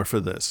paid more for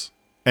this.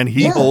 And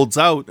he holds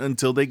out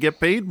until they get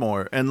paid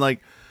more. And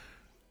like,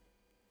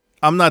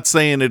 I'm not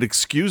saying it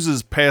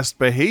excuses past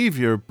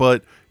behavior,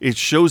 but it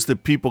shows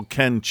that people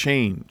can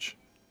change.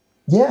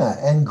 Yeah,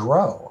 and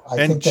grow. I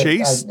think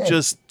Chase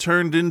just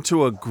turned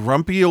into a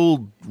grumpy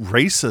old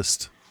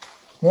racist.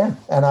 Yeah,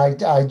 and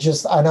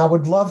I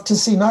would love to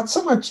see, not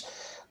so much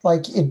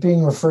like it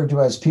being referred to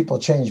as people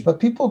change,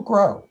 but people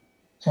grow.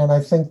 And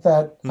I think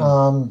that,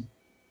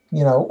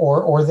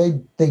 or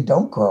they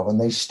don't grow and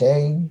they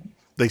stay.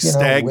 They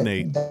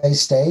stagnate. They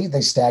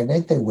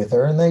stagnate, they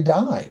wither, and they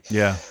die.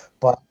 Yeah.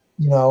 But,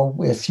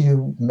 if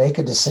you make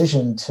a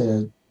decision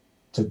to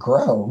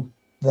grow,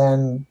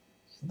 then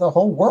the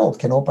whole world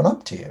can open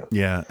up to you.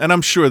 Yeah, and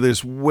I'm sure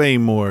there's way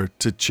more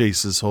to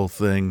Chase's whole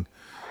thing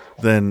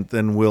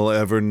than we'll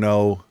ever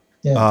know.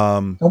 Yeah.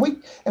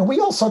 And we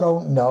also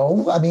don't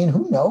know. I mean,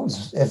 who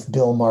knows if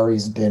Bill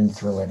Murray's been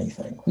through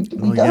anything? We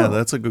don't. Yeah,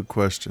 that's a good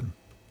question.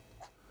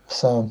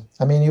 So,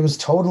 I mean, he was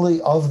totally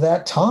of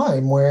that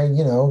time where,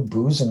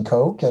 booze and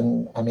coke,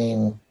 and I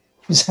mean,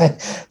 he's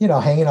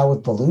hanging out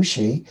with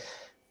Belushi.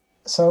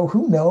 So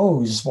who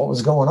knows what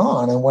was going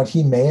on and what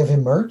he may have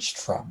emerged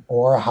from,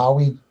 or how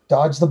he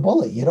dodged the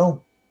bullet. You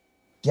don't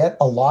get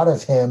a lot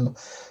of him,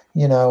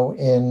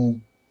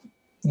 in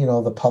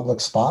the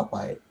public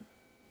spotlight.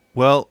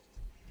 Well,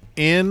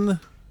 on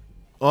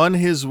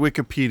his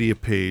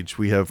Wikipedia page,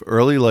 we have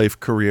early life,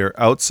 career,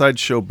 outside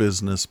show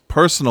business,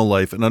 personal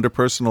life, and under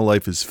personal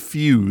life is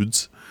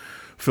feuds,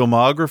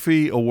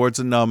 filmography, awards,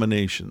 and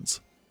nominations.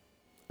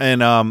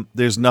 And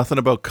there's nothing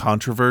about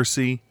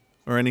controversy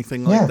or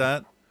anything like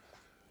that.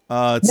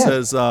 It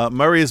says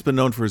Murray has been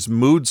known for his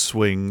mood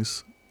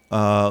swings,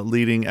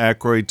 leading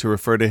Aykroyd to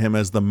refer to him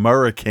as the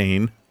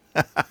Murricane.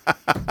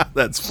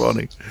 That's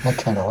funny. I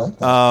kind of like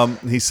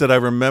that. He said, I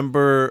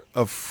remember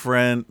a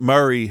friend,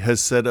 Murray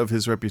has said of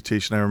his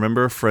reputation, I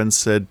remember a friend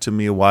said to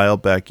me a while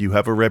back, you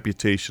have a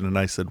reputation. And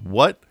I said,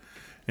 what?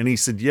 And he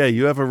said, yeah,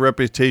 you have a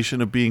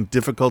reputation of being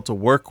difficult to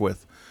work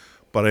with.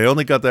 But I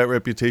only got that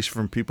reputation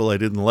from people I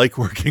didn't like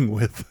working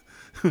with.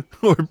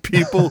 Or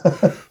people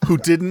who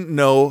didn't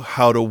know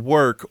how to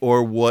work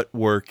or what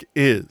work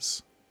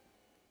is.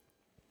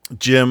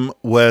 Jim,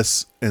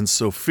 Wes, and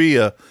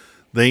Sophia,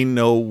 they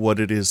know what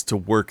it is to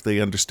work. They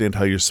understand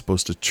how you're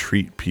supposed to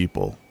treat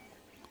people.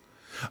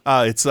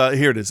 It's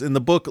here it is. In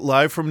the book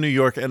Live from New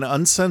York, an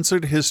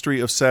uncensored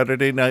history of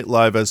Saturday Night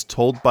Live as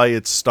told by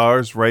its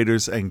stars,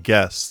 writers, and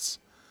guests.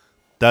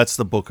 That's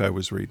the book I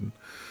was reading.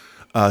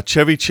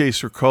 Chevy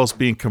Chase recalls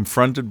being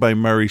confronted by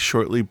Murray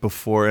shortly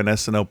before an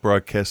SNL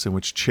broadcast in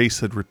which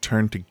Chase had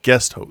returned to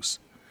guest host.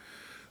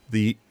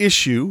 The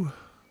issue,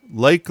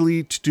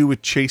 likely to do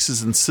with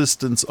Chase's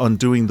insistence on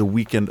doing the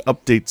Weekend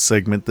Update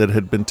segment that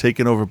had been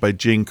taken over by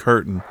Jane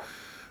Curtin,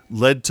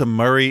 led to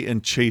Murray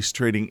and Chase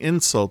trading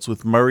insults,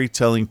 with Murray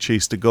telling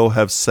Chase to go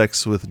have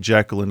sex with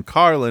Jacqueline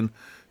Carlin,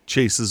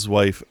 Chase's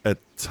wife at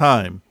the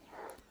time.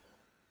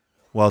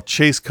 while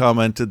Chase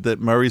commented that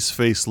Murray's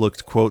face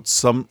looked, quote,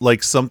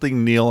 like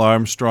something Neil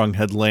Armstrong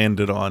had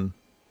landed on.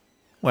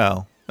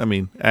 Well, I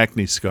mean,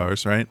 acne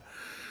scars, right?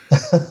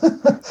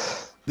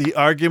 The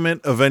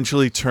argument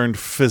eventually turned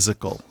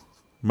physical.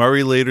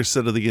 Murray later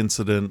said of the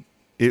incident,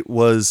 it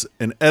was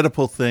an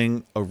Oedipal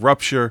thing, a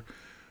rupture,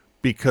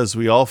 because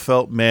we all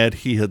felt mad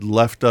he had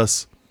left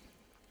us,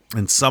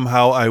 and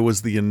somehow I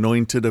was the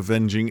anointed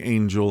avenging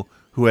angel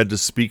who had to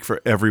speak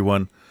for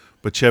everyone.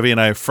 But Chevy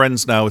and I are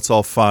friends now, it's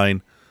all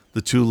fine.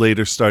 The two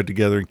later starred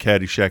together in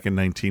Caddyshack in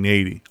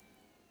 1980.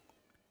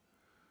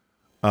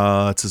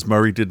 It says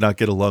Murray did not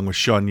get along with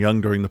Sean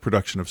Young during the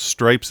production of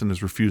Stripes and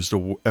has refused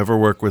to ever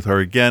work with her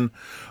again.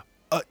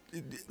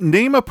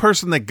 Name a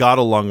person that got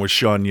along with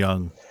Sean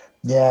Young.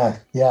 Yeah.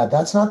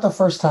 That's not the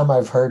first time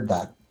I've heard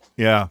that.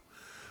 Yeah.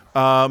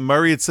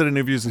 Murray had said in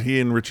interviews that he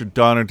and Richard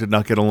Donner did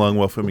not get along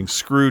while filming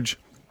Scrooge,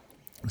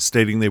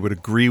 stating they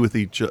would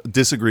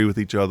disagree with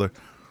each other.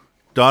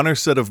 Donner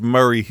said of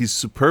Murray, he's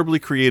superbly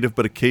creative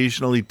but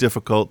occasionally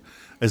difficult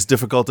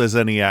as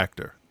any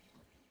actor.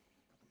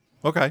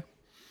 Okay.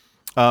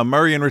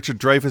 Murray and Richard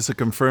Dreyfuss had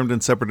confirmed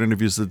in separate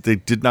interviews that they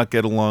did not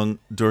get along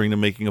during the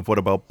making of What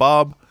About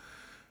Bob,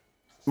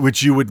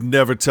 which you would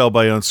never tell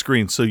by on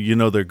screen, so you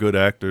know they're good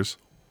actors.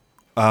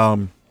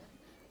 In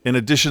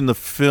addition, the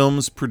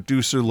film's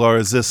producer,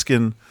 Laura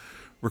Ziskin,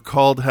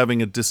 recalled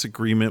having a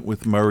disagreement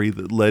with Murray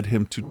that led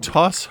him to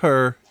toss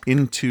her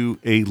into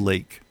a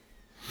lake.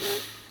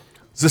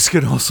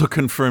 Ziskin also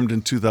confirmed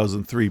in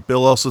 2003,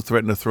 Bill also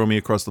threatened to throw me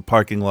across the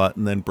parking lot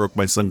and then broke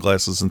my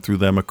sunglasses and threw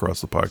them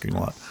across the parking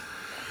lot.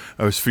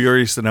 I was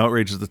furious and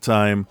outraged at the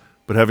time,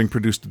 but having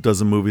produced a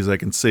dozen movies, I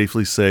can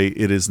safely say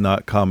it is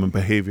not common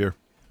behavior.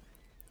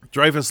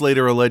 Dreyfuss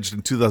later alleged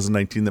in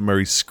 2019 that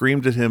Murray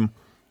screamed at him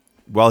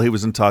while he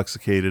was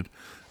intoxicated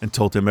and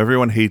told him,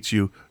 everyone hates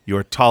you, you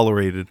are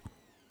tolerated,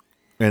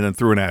 and then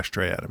threw an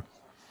ashtray at him.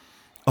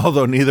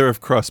 Although neither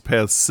have crossed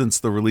paths since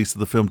the release of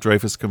the film,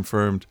 Dreyfuss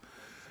confirmed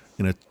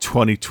in a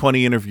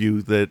 2020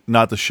 interview that,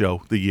 not the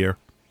show, the year,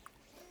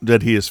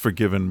 that he has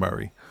forgiven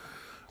Murray.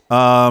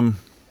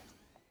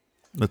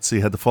 Let's see,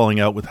 had the falling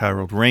out with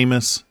Harold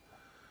Ramis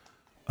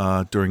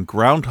during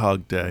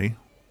Groundhog Day.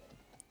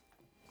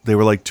 They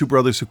were like two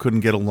brothers who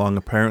couldn't get along.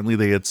 Apparently,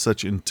 they had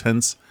such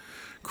intense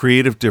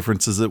creative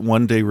differences that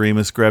one day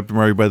Ramis grabbed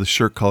Murray by the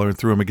shirt collar and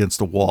threw him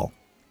against a wall.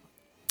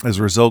 As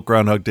a result,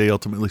 Groundhog Day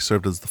ultimately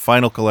served as the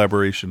final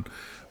collaboration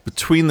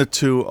between the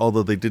two,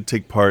 although they did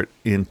take part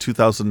in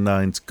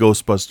 2009's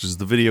Ghostbusters,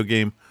 the video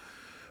game.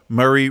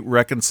 Murray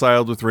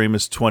reconciled with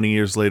Ramis 20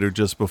 years later,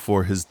 just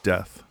before his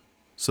death.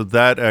 So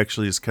that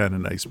actually is kind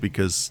of nice,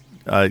 because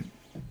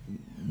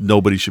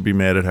nobody should be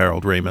mad at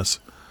Harold Ramis.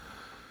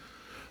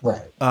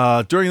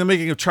 Right. During the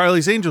making of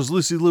Charlie's Angels,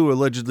 Lucy Liu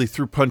allegedly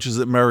threw punches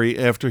at Murray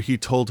after he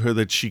told her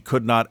that she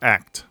could not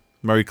act.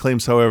 Murray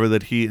claims, however,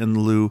 that he and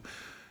Liu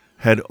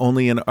had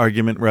only an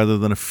argument rather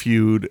than a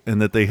feud,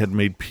 and that they had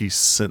made peace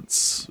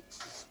since.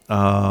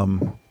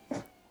 McGee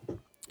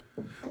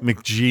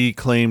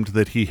claimed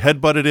that he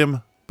headbutted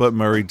him, but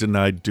Murray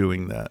denied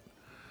doing that.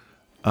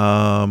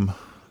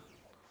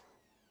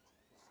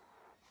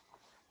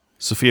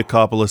 Sofia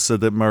Coppola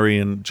said that Murray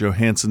and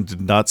Johansson did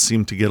not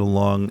seem to get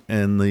along,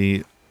 and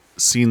the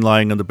scene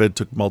lying on the bed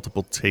took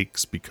multiple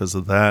takes because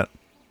of that.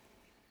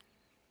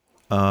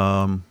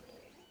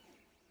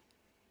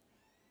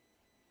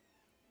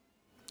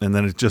 And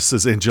then it just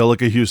says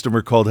Angelica Houston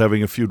recalled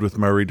having a feud with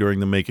Murray during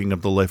the making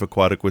of The Life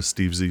Aquatic with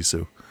Steve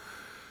Zissou.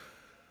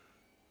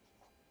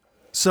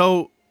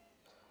 So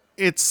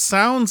it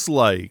sounds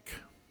like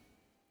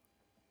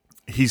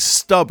he's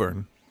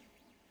stubborn,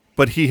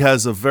 but he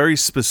has a very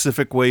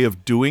specific way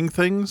of doing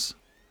things.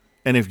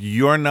 And if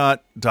you're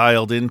not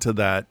dialed into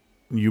that,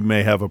 you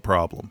may have a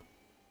problem.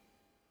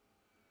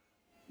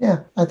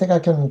 Yeah, I think I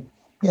can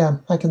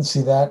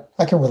see that.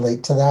 I can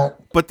relate to that.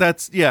 But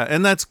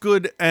and that's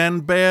good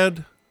and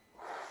bad.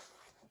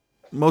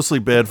 Mostly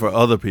bad for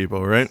other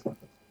people, right?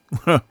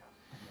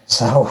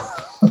 So,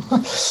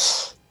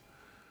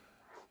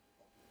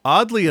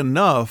 oddly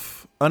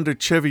enough, under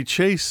Chevy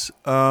Chase,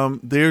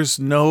 there's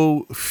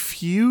no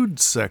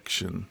feud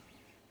section.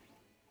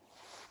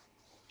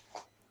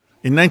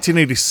 In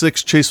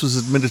 1986, Chase was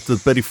admitted to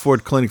the Betty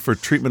Ford Clinic for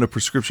treatment of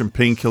prescription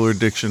painkiller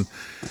addiction.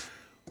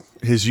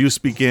 His use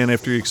began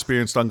after he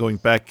experienced ongoing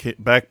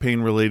back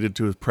pain related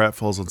to his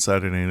pratfalls on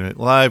Saturday Night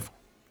Live.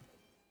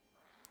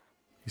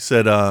 He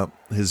said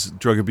his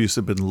drug abuse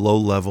had been low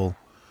level.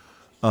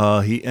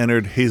 He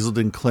entered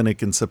Hazelden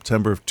Clinic in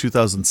September of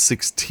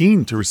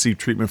 2016 to receive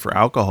treatment for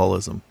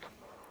alcoholism.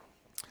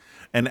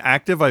 An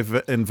active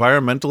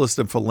environmentalist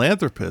and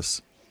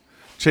philanthropist,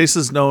 Chase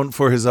is known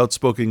for his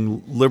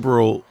outspoken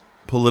liberal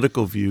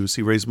political views.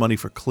 He raised money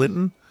for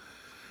Clinton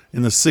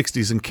in the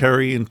 60s and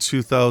Kerry in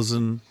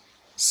 90s,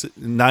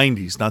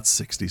 not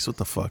 60s. What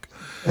the fuck?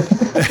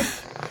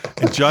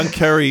 And John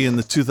Kerry in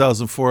the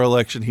 2004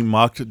 election, he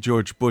mocked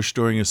George Bush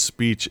during a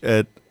speech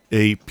at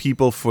a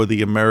People for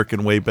the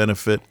American Way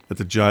benefit at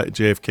the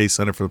JFK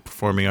Center for the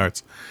Performing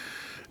Arts.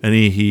 And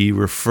he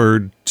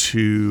referred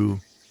to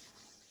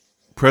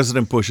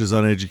President Bush as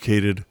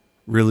uneducated,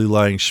 really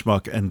lying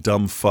schmuck, and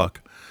dumb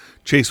fuck.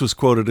 Chase was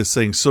quoted as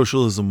saying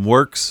socialism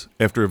works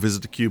after a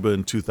visit to Cuba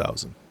in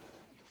 2000.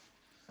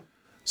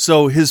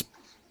 So his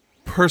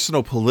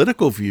personal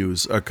political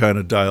views are kind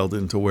of dialed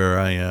into where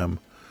I am.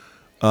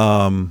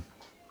 But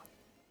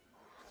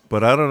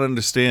I don't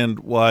understand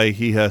why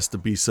he has to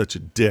be such a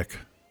dick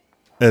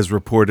as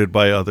reported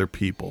by other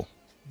people.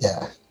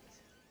 Yeah.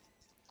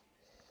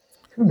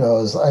 Who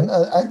knows?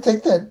 I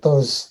think that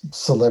those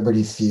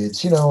celebrity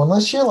feuds,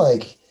 unless you're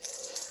like,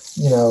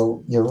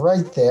 you're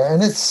right there,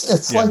 and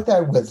it's like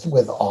that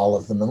with all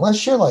of them.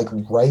 Unless you're like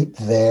right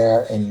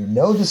there and you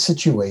know the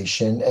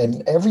situation,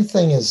 and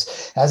everything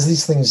is as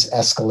these things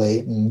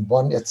escalate,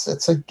 and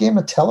it's a game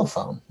of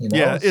telephone.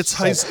 Yeah, it's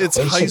high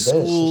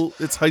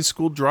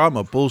school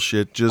drama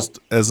bullshit, just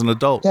as an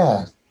adult.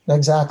 Yeah,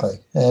 exactly,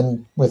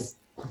 and with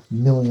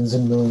millions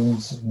and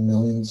millions and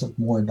millions of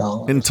more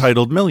dollars.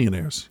 Entitled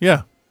millionaires.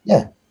 Yeah.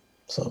 Yeah.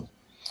 So.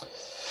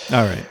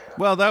 All right.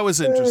 Well, that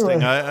was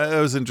interesting. Anyway. I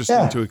was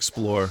interesting to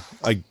explore.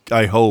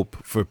 I hope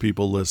for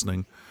people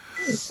listening.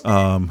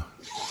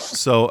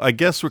 So I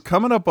guess we're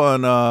coming up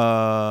on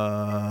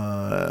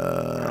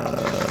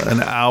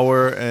an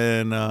hour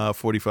and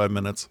 45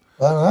 minutes.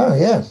 Oh,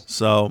 yeah.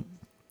 So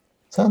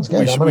sounds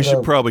good. We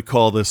should probably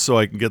call this so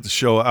I can get the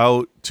show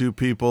out to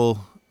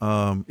people.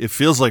 It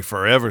feels like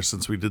forever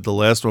since we did the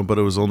last one, but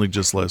it was only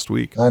just last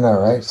week. I know,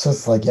 right? So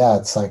it's like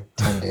 10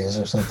 days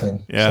or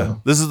something. Yeah.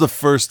 So. This is the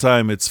first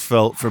time it's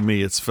felt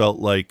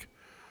like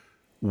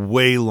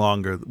way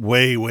longer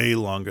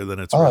than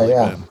it's really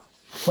been.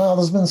 Well,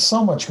 there's been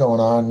so much going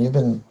on. You've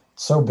been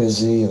so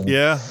busy. And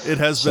yeah, it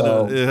has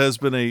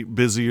been a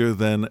busier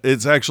than,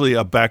 it's actually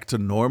a back to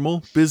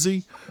normal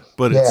busy,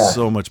 but it's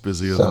so much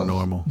busier than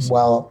normal. So.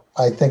 Well,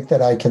 I think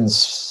that I can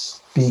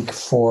speak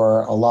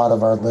for a lot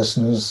of our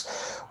listeners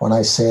when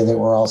I say that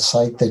we're all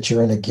psyched that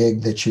you're in a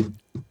gig that you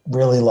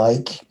really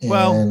like. And,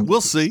 well,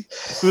 we'll see.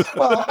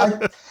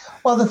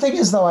 well, the thing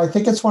is, though, I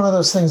think it's one of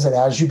those things that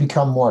as you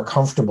become more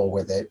comfortable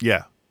with it,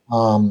 you're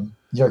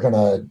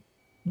gonna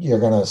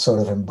sort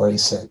of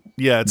embrace it.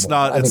 Yeah, it's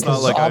not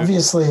like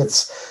obviously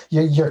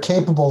you're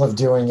capable of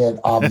doing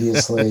it.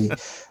 Obviously,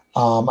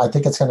 I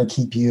think it's going to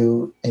keep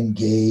you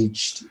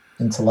engaged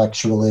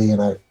intellectually,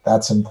 and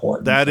that's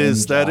important. That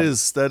is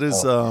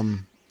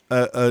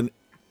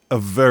a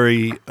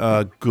very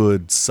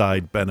good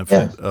side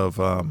benefit of.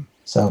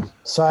 So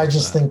I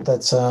just think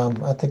that's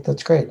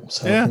great.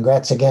 So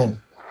congrats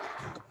again.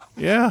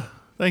 Yeah,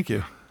 thank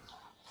you.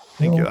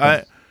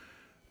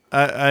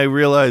 I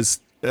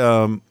realized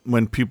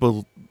when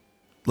people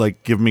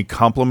like give me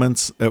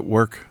compliments at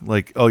work,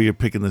 like, "Oh, you're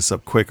picking this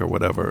up quick" or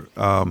whatever.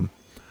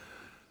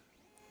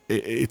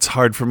 It's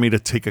hard for me to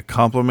take a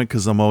compliment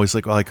because I'm always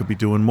like, "Oh, I could be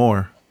doing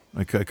more.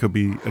 I could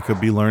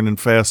be learning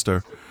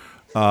faster."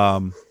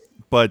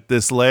 But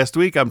this last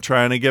week, I'm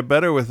trying to get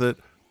better with it.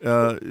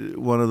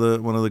 One of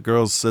the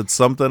girls said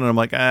something, and I'm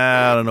like,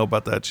 I don't know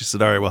about that. She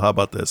said, "All right, well, how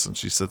about this?" And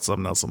she said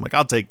something else. I'm like,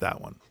 "I'll take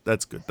that one.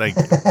 That's good. Thank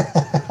you."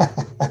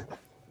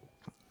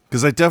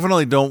 Because I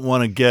definitely don't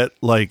want to get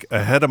like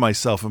ahead of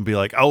myself and be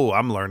like, "Oh,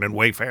 I'm learning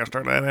way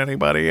faster than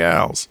anybody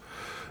else."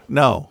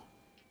 No,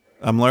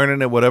 I'm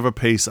learning at whatever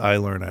pace I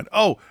learn at.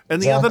 Oh,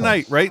 and the other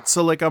night, right?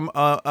 So like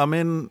I'm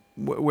in,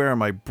 where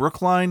am I?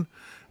 Brookline,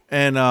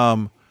 and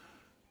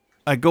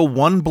I go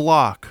one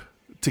block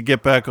to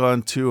get back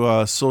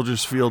onto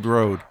Soldiers Field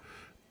Road,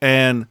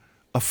 and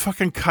a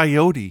fucking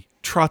coyote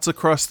trots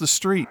across the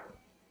street.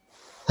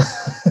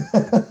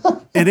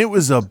 And it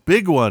was a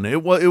big one.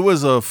 It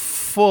was a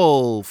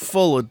full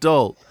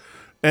adult.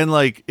 And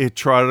like it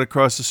trotted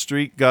across the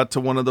street, got to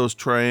one of those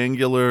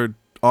triangular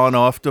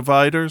on-off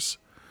dividers,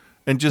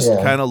 and just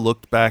kind of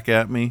looked back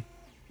at me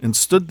and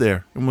stood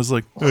there and was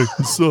like, "Hey,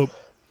 what's up?"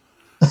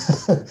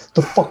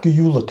 The fuck are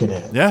you looking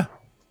at? Yeah.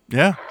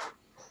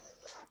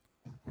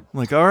 I'm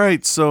like, all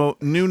right, so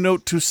new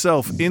note to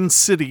self: in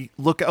city,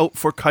 look out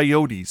for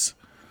coyotes.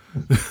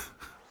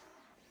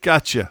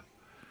 Gotcha.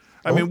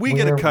 I mean, we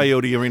get a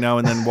coyote every now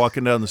and then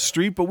walking down the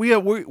street, but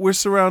we're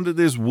surrounded.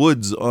 There's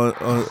woods,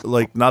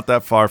 like not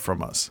that far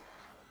from us.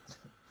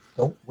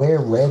 Don't wear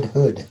red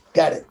hood.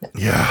 Got it.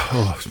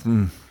 Yeah.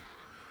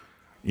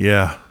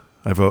 Yeah.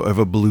 I have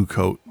a blue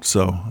coat,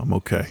 so I'm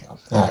okay.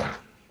 All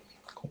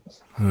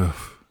right.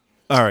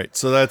 All right.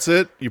 So that's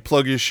it. You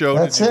plug your show.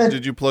 That's it. It.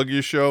 Did you plug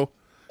your show?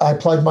 I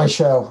plugged my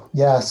show.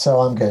 Yeah,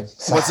 so I'm good.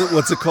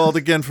 What's it called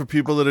again for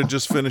people that are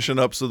just finishing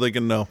up so they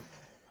can know?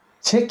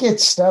 Ticket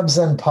Stubs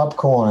and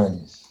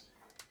Popcorn.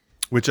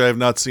 Which I have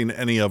not seen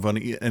any of on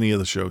any of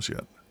the shows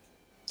yet.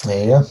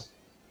 There you go.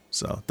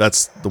 So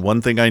that's the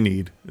one thing I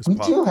need. We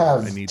do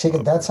have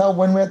ticket. That's how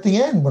when we're at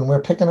the end, when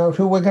we're picking out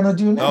who we're going to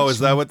do next. Oh, is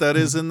that what that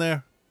is in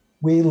there?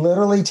 We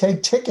literally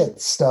take ticket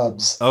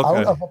stubs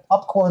out of a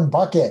popcorn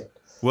bucket.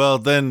 Well,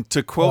 then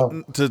to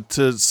quote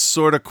to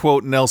sort of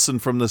quote Nelson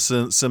from The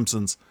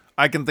Simpsons,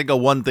 I can think of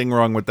one thing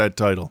wrong with that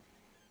title.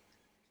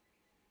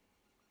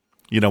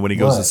 You know, when he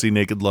goes to see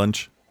Naked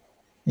Lunch.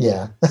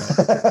 Yeah.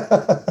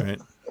 Right.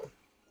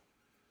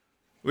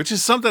 Which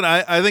is something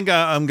I think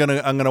I'm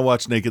gonna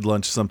watch Naked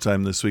Lunch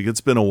sometime this week.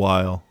 It's been a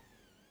while.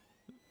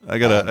 I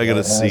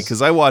gotta see, has.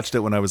 because I watched it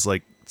when I was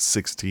like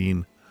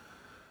 16.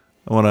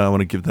 I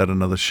wanna give that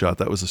another shot.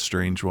 That was a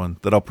strange one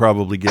that I'll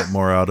probably get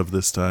more out of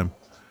this time.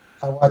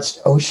 I watched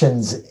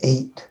Ocean's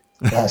 8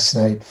 last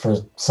night for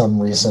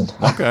some reason.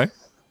 Okay.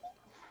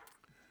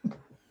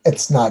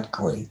 It's not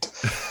great.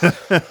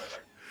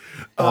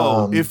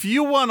 If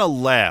you want to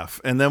laugh,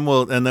 and then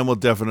we'll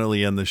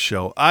definitely end the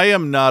show. I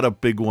am not a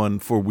big one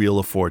for Wheel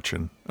of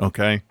Fortune.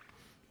 Okay.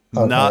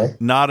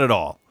 Not at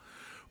all.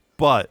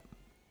 But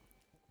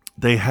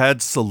they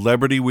had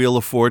Celebrity Wheel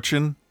of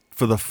Fortune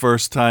for the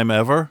first time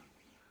ever.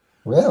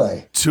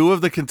 Really? Two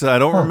of the I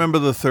don't remember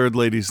the third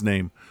lady's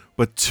name,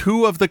 but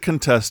two of the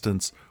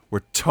contestants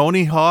were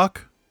Tony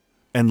Hawk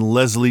and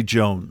Leslie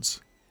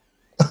Jones.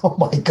 Oh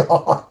my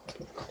God.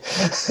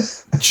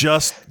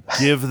 Just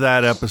give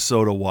that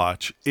episode a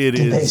watch. It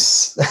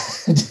is.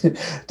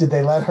 Did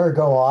they let her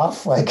go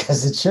off? Like,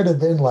 because it should have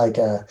been like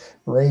a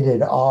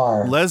rated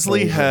R.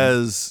 Leslie version.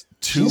 has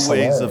two She's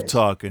ways of hilarious.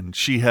 talking.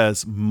 She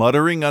has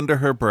muttering under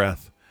her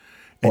breath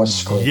Or and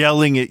scream.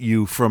 yelling at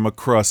you from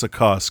across a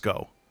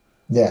Costco.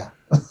 Yeah.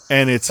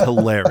 And it's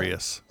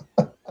hilarious.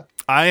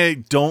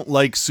 I don't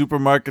like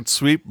Supermarket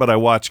Sweep, but I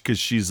watch because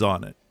she's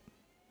on it.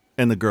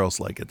 And the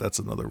girls like it. That's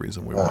another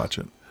reason we watch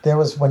it. There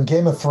was, when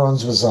Game of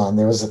Thrones was on,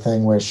 there was a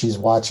thing where she's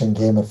watching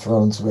Game of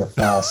Thrones with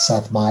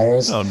Seth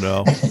Meyers. Oh,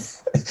 no.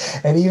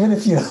 And even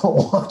if you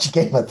don't watch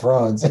Game of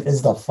Thrones, it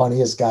is the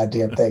funniest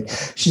goddamn thing.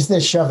 She's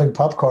there shoving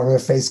popcorn in her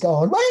face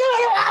going,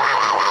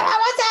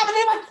 what's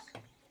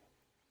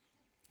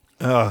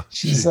happening?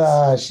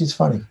 She's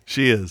funny.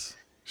 She is.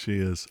 She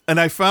is. And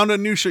I found a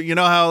new show. You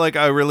know how like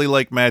I really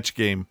like Match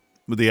Game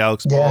with the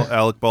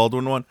Alec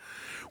Baldwin one?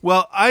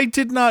 Well, I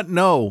did not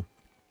know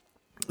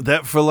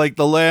that for like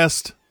the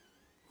last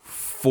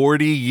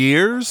 40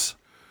 years,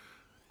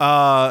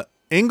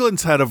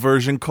 England's had a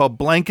version called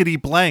Blankety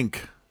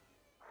Blank.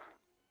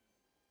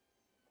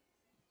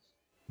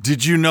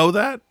 Did you know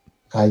that?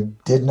 I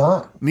did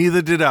not.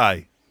 Neither did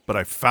I, but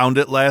I found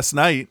it last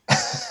night.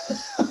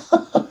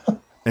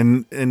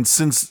 And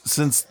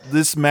since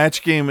this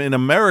Match Game in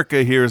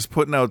America here is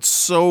putting out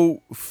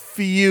so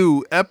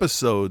few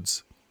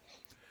episodes,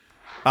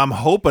 I'm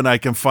hoping I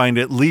can find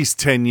at least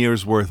 10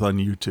 years worth on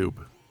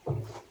YouTube.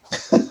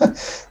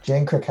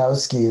 Jane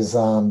Krakowski is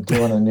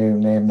doing a new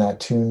Name That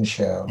Tune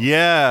show.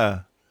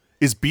 Yeah.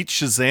 Is Beat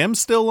Shazam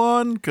still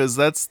on? Because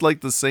that's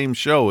like the same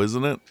show,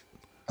 isn't it?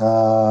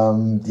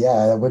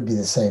 Yeah, it would be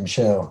the same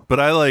show. But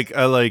I like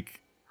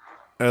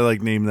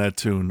Name That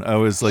Tune. I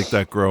was like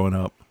that growing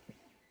up.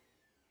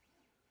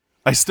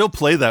 I still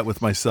play that with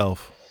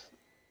myself.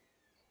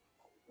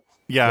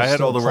 Yeah, You're I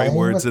had all still the right playing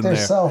words with in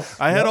yourself.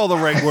 there. I had all the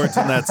right words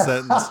in that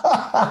sentence.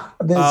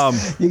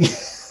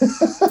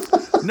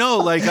 No,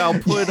 like I'll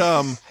put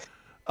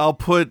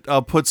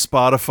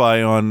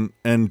Spotify on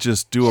and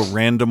just do a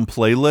random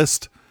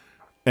playlist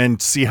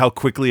and see how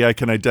quickly I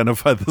can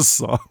identify the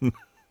song.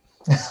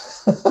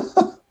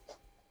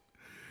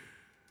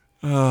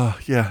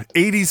 Yeah,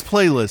 80s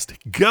playlist.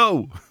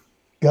 Go.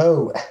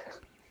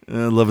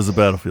 Love is a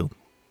Battlefield.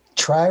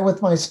 Try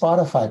with my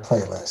Spotify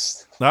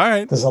playlist. All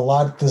right. There's a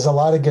lot of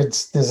good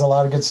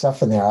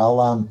stuff in there.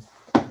 I'll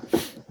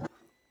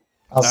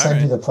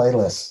send you the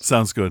playlist.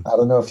 Sounds good. I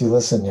don't know if you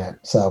listen yet,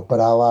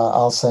 but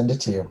I'll send it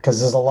to you because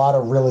there's a lot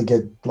of really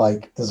good,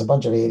 like there's a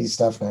bunch of 80s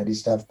stuff, 90s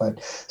stuff,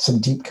 but some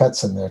deep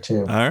cuts in there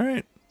too. All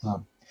right.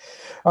 All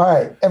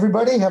right,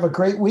 everybody, have a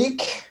great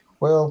week.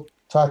 We'll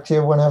talk to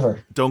you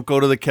whenever. Don't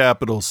go to the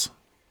Capitals.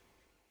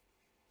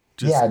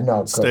 Just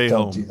stay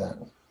home. Don't do that.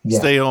 Yeah.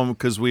 Stay home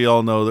because we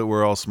all know that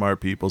we're all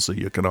smart people, so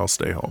you can all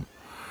stay home.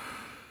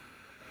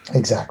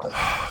 Exactly.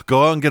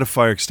 Go out and get a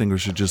fire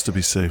extinguisher just to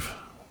be safe.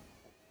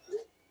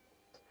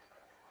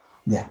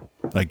 Yeah.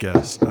 I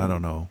guess. I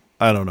don't know.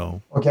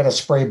 Or get a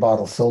spray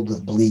bottle filled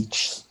with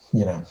bleach,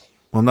 Well,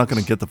 I'm not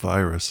going to get the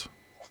virus.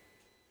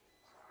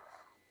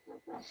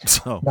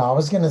 So. No, I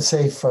was going to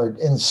say for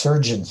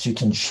insurgents, you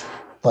can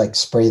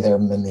spray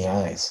them in the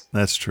eyes.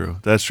 That's true.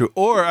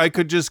 Or I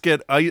could just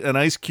get an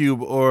ice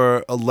cube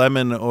or a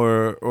lemon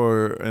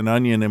or an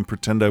onion and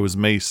pretend I was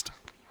maced.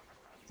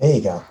 There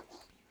you go.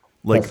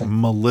 Like Perfect.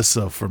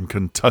 Melissa from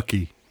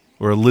Kentucky.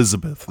 Or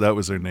Elizabeth. That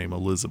was her name,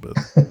 Elizabeth.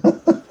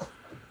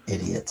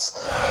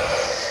 Idiots.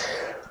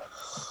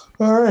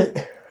 All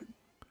right.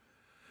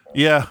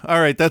 Yeah, all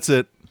right, that's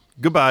it.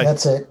 Goodbye.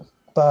 That's it.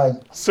 Bye.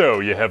 So,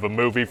 you have a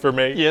movie for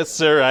me? Yes,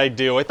 sir, I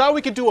do. I thought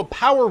we could do a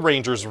Power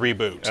Rangers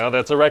reboot. Oh,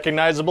 that's a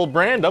recognizable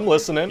brand. I'm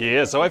listening.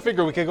 Yeah, so I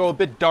figured we could go a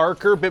bit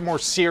darker, a bit more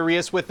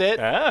serious with it.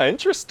 Ah,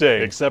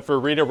 interesting. Except for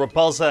Rita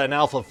Repulsa and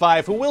Alpha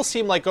 5, who will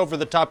seem like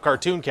over-the-top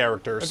cartoon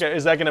characters. Okay,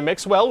 is that gonna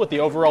mix well with the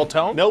overall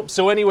tone? Nope.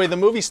 So anyway, the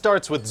movie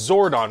starts with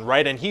Zordon,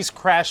 right? And he's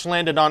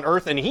crash-landed on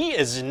Earth, and he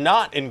is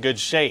not in good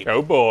shape.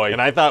 Oh boy.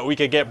 And I thought we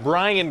could get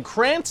Bryan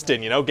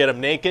Cranston, get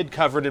him naked,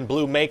 covered in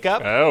blue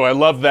makeup. Oh, I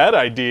love that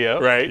idea.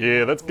 Right,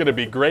 yeah, that's gonna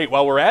be great.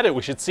 While we're at it,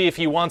 we should see if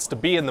he wants to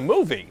be in the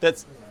movie.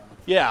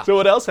 Yeah. So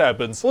what else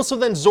happens? Well, so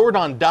then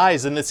Zordon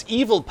dies and this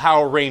evil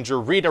Power Ranger,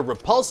 Rita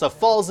Repulsa,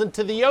 falls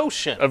into the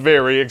ocean. A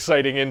very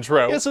exciting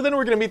intro. Yeah, so then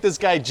we're gonna meet this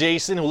guy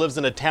Jason who lives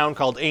in a town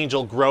called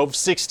Angel Grove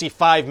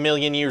 65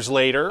 million years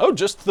later. Oh,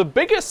 just the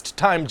biggest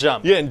time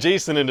jump. Yeah, and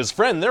Jason and his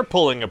friend, they're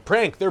pulling a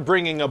prank. They're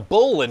bringing a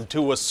bull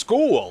into a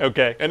school.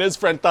 Okay. And his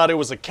friend thought it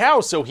was a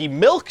cow, so he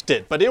milked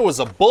it, but it was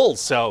a bull,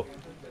 so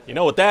you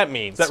know what that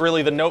means. Is that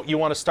really the note you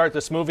want to start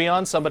this movie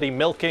on? Somebody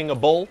milking a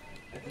bull?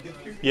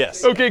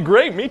 Yes. Okay,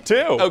 great, me too.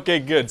 Okay,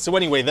 good. So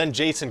anyway, then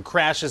Jason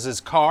crashes his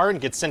car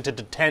and gets sent to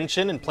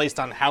detention and placed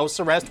on house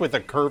arrest with a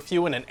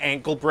curfew and an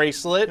ankle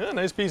bracelet. Yeah,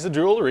 nice piece of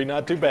jewelry,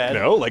 not too bad.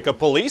 No, like a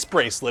police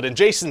bracelet. And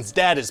Jason's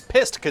dad is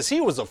pissed because he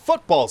was a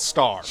football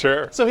star.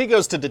 Sure. So he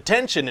goes to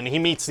detention and he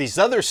meets these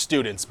other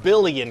students,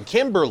 Billy and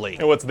Kimberly.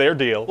 And what's their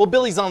deal? Well,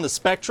 Billy's on the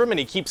spectrum and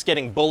he keeps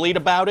getting bullied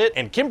about it.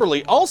 And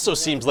Kimberly also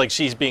seems like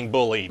she's being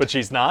bullied. But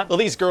she's not? Well,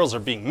 these girls are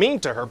being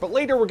mean to her, but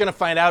later we're gonna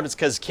find out it's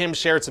because Kim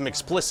shared some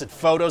explicit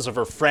photos of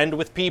her friend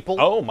with people.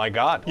 Oh my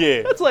god.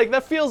 Yeah.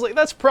 That feels like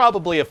that's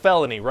probably a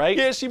felony, right?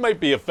 Yeah, she might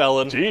be a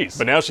felon. Jeez.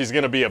 But now she's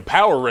gonna be a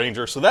Power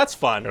Ranger, so that's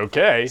fun.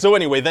 Okay. So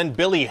anyway, then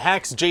Billy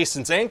hacks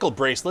Jason's ankle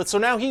bracelet, so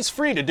now he's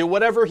free to do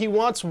whatever he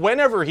wants,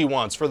 whenever he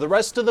wants, for the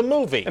rest of the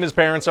movie. And his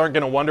parents aren't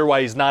gonna wonder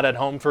why he's not at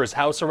home for his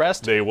house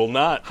arrest? They will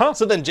not. Huh?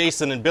 So then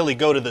Jason and Billy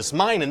go to this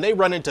mine and they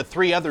run into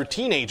 3 other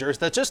teenagers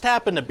that just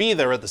happen to be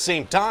there at the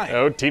same time.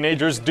 Oh,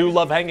 teenagers do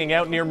love hanging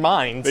out near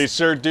mines. They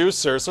sure do,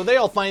 sir. So they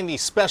all find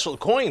these special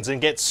coins and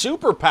get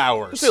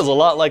superpowers. Feels a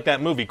lot like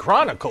that movie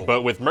Chronicle.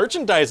 But with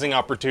merchandising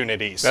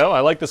opportunities. Oh, I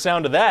like the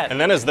sound of that. And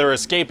then as they're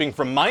escaping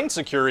from mine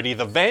security,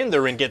 the van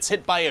they're in gets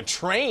hit by a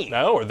train.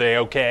 Oh, are they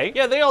okay?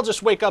 Yeah, they all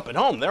just wake up at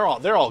home. They're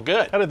all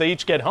good. How did they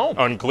each get home?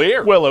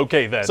 Unclear. Well,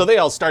 okay then. So they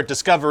all start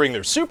discovering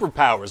their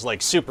superpowers,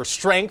 like super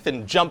strength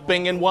and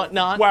jumping and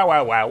whatnot.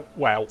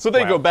 Wow. So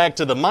they go back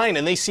to the mine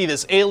and they see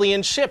this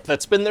alien ship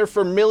that's been there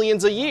for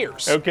millions of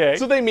years. Okay.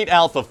 So they meet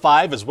Alpha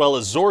 5 as well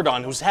as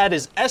Zordon, who's had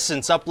his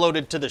essence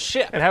uploaded to the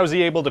ship. And how is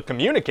he able to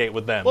communicate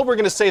with them? Well, we're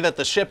gonna say that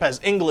the ship has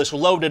English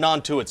loaded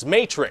onto its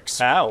matrix.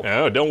 How?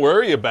 Oh, don't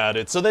worry about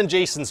it. So then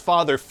Jason's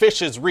father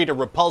fishes Rita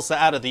Repulsa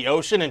out of the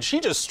ocean and she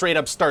just straight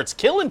up starts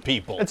killing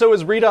people. And so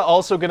is Rita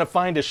also gonna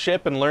find a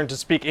ship and learn to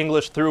speak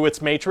English through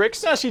its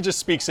matrix? No, she just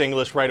speaks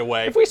English right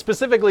away. If we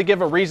specifically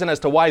give a reason as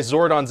to why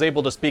Zordon's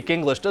able to speak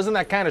English, doesn't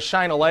that kind of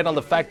shine a light on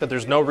the fact that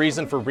there's no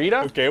reason for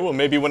Rita? Okay, well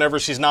maybe whenever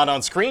she's not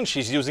on screen,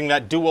 she's using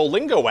that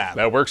Duolingo app.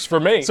 That works for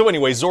me. So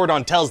anyway,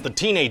 Zordon tells the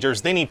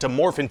teenagers they need to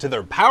morph into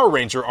their Power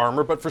Ranger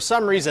armor, but for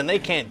some reason they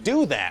can't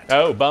do that.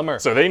 Oh, bummer.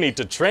 So they need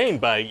to train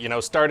by,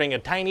 starting a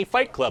tiny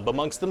fight club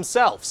amongst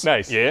themselves.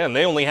 Nice. Yeah, and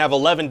they only have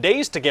 11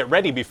 days to get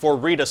ready before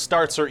Rita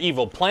starts her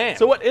evil plan.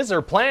 So what is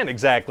her plan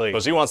exactly?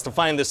 Well, she wants to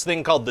find this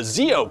thing called the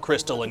Zeo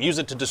Crystal and use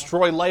it to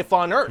destroy life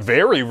on Earth.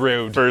 Very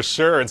rude. For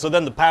sure. And so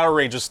then the Power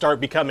Rangers start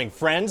becoming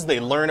friends. They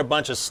learn a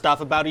bunch of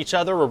stuff about each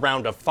other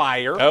around a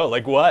fire. Oh,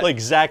 like what? Like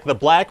Zack the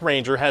Black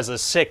Ranger has a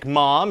sick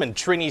mom, and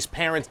Trini's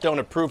parents don't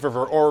approve of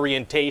her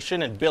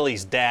orientation, and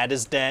Billy's dad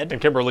is dead.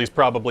 And Kimberly's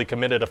probably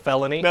committed a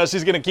felony. No,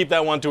 she's gonna keep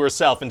that one to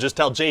herself and just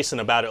tell Jason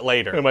about it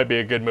later. It might be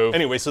a good move.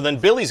 Anyway, so then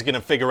Billy's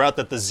gonna figure out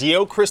that the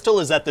Zeo Crystal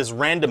is at this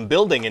random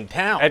building in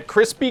town. At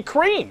Krispy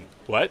Kreme.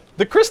 What?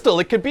 The crystal,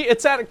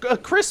 it's at a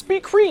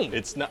Krispy Kreme.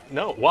 It's not,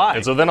 no, why?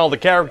 And so then all the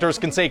characters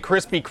can say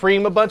Krispy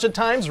Kreme a bunch of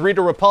times. Rita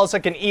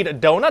Repulsa can eat a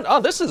donut.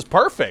 Oh, this is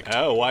perfect.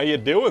 Oh, why are you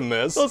doing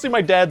this? Well, see,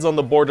 my dad's on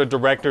the board of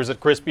directors at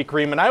Krispy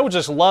Kreme, and I would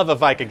just love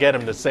if I could get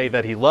him to say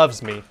that he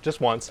loves me,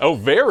 just once. Oh,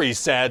 very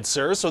sad,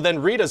 sir. So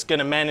then Rita's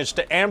gonna manage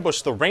to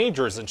ambush the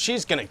Rangers, and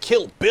she's gonna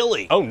kill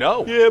Billy. Oh,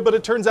 no. Yeah, but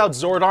it turns out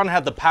Zordon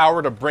had the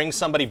power to bring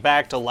somebody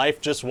back to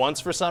life just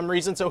once for some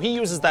reason, so he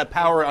uses that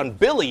power on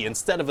Billy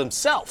instead of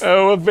himself.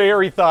 Oh, a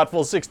very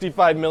thoughtful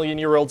 65 million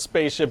year old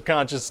spaceship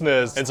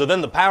consciousness. And so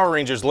then the Power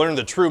Rangers learn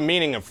the true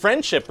meaning of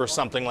friendship or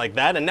something like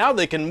that, and now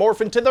they can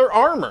morph into their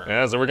armor.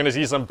 Yeah, so we're gonna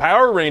see some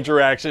Power Ranger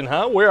action,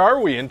 huh? Where are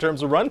we in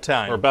terms of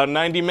runtime? We're about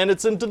 90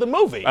 minutes into the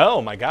movie.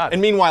 Oh my god.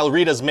 And meanwhile,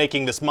 Rita's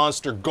making this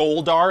monster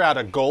Goldar out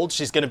of gold.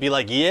 She's gonna be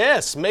like,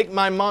 yes, make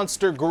my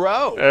monster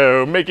grow.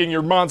 Oh, making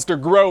your monster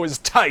grow is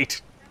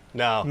tight.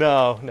 No.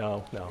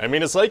 No. I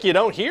mean, it's like you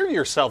don't hear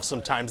yourself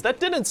sometimes. That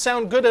didn't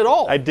sound good at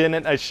all. I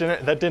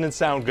shouldn't, that didn't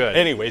sound good.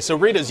 Anyway, so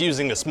Rita's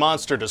using this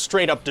monster to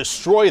straight up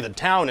destroy the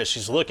town as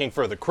she's looking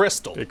for the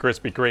crystal. At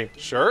Krispy Kreme.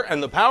 Sure,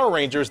 and the Power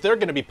Rangers, they're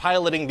gonna be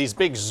piloting these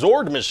big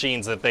Zord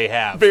machines that they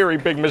have. Very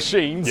big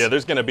machines. Yeah,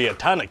 there's gonna be a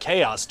ton of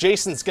chaos.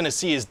 Jason's gonna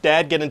see his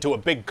dad get into a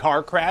big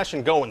car crash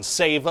and go and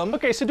save him.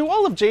 Okay, so do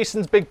all of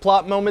Jason's big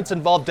plot moments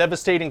involve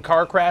devastating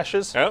car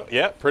crashes? Oh,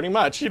 yeah, pretty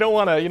much. You don't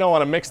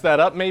wanna mix that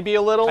up maybe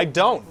a little? I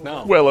don't.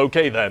 No. Well,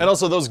 okay then. And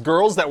also those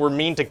girls that were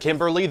mean to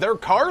Kimberly, their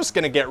car's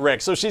gonna get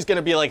wrecked, so she's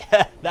gonna be like,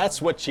 heh,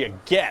 that's what you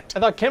get. I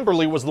thought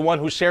Kimberly was the one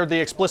who shared the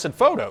explicit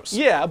photos.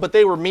 Yeah, but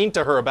they were mean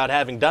to her about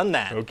having done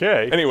that.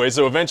 Okay. Anyway,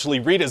 so eventually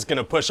Rita's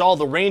gonna push all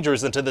the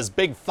Rangers into this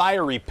big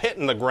fiery pit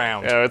in the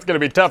ground. Yeah, it's gonna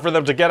be tough for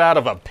them to get out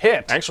of a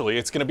pit. Actually,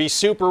 it's gonna be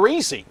super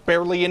easy.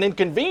 Barely an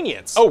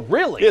inconvenience. Oh,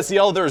 really? Yeah, see,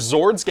 all their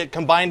Zords get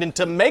combined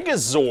into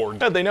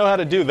Megazord. How'd they know how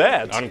to do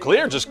that?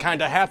 Unclear, just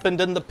kinda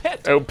happened in the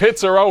pit. Oh,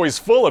 pits are always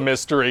full of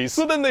mysteries.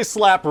 So then they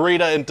slap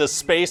Rita into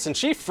space and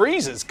she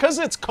freezes, cause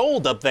it's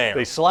cold up there.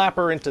 They slap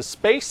her into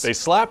space? They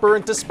slap her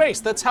into space.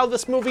 That's how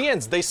this movie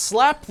ends. They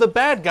slap the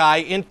bad guy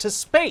into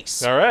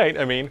space. All right,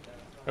 I mean,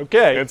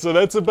 okay. And so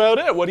that's about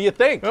it. What do you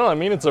think? Well, I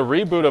mean, it's a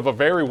reboot of a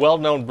very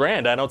well-known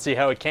brand. I don't see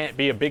how it can't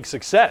be a big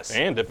success.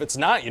 And if it's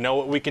not, you know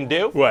what we can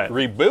do? What?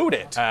 Reboot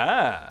it.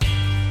 Ah.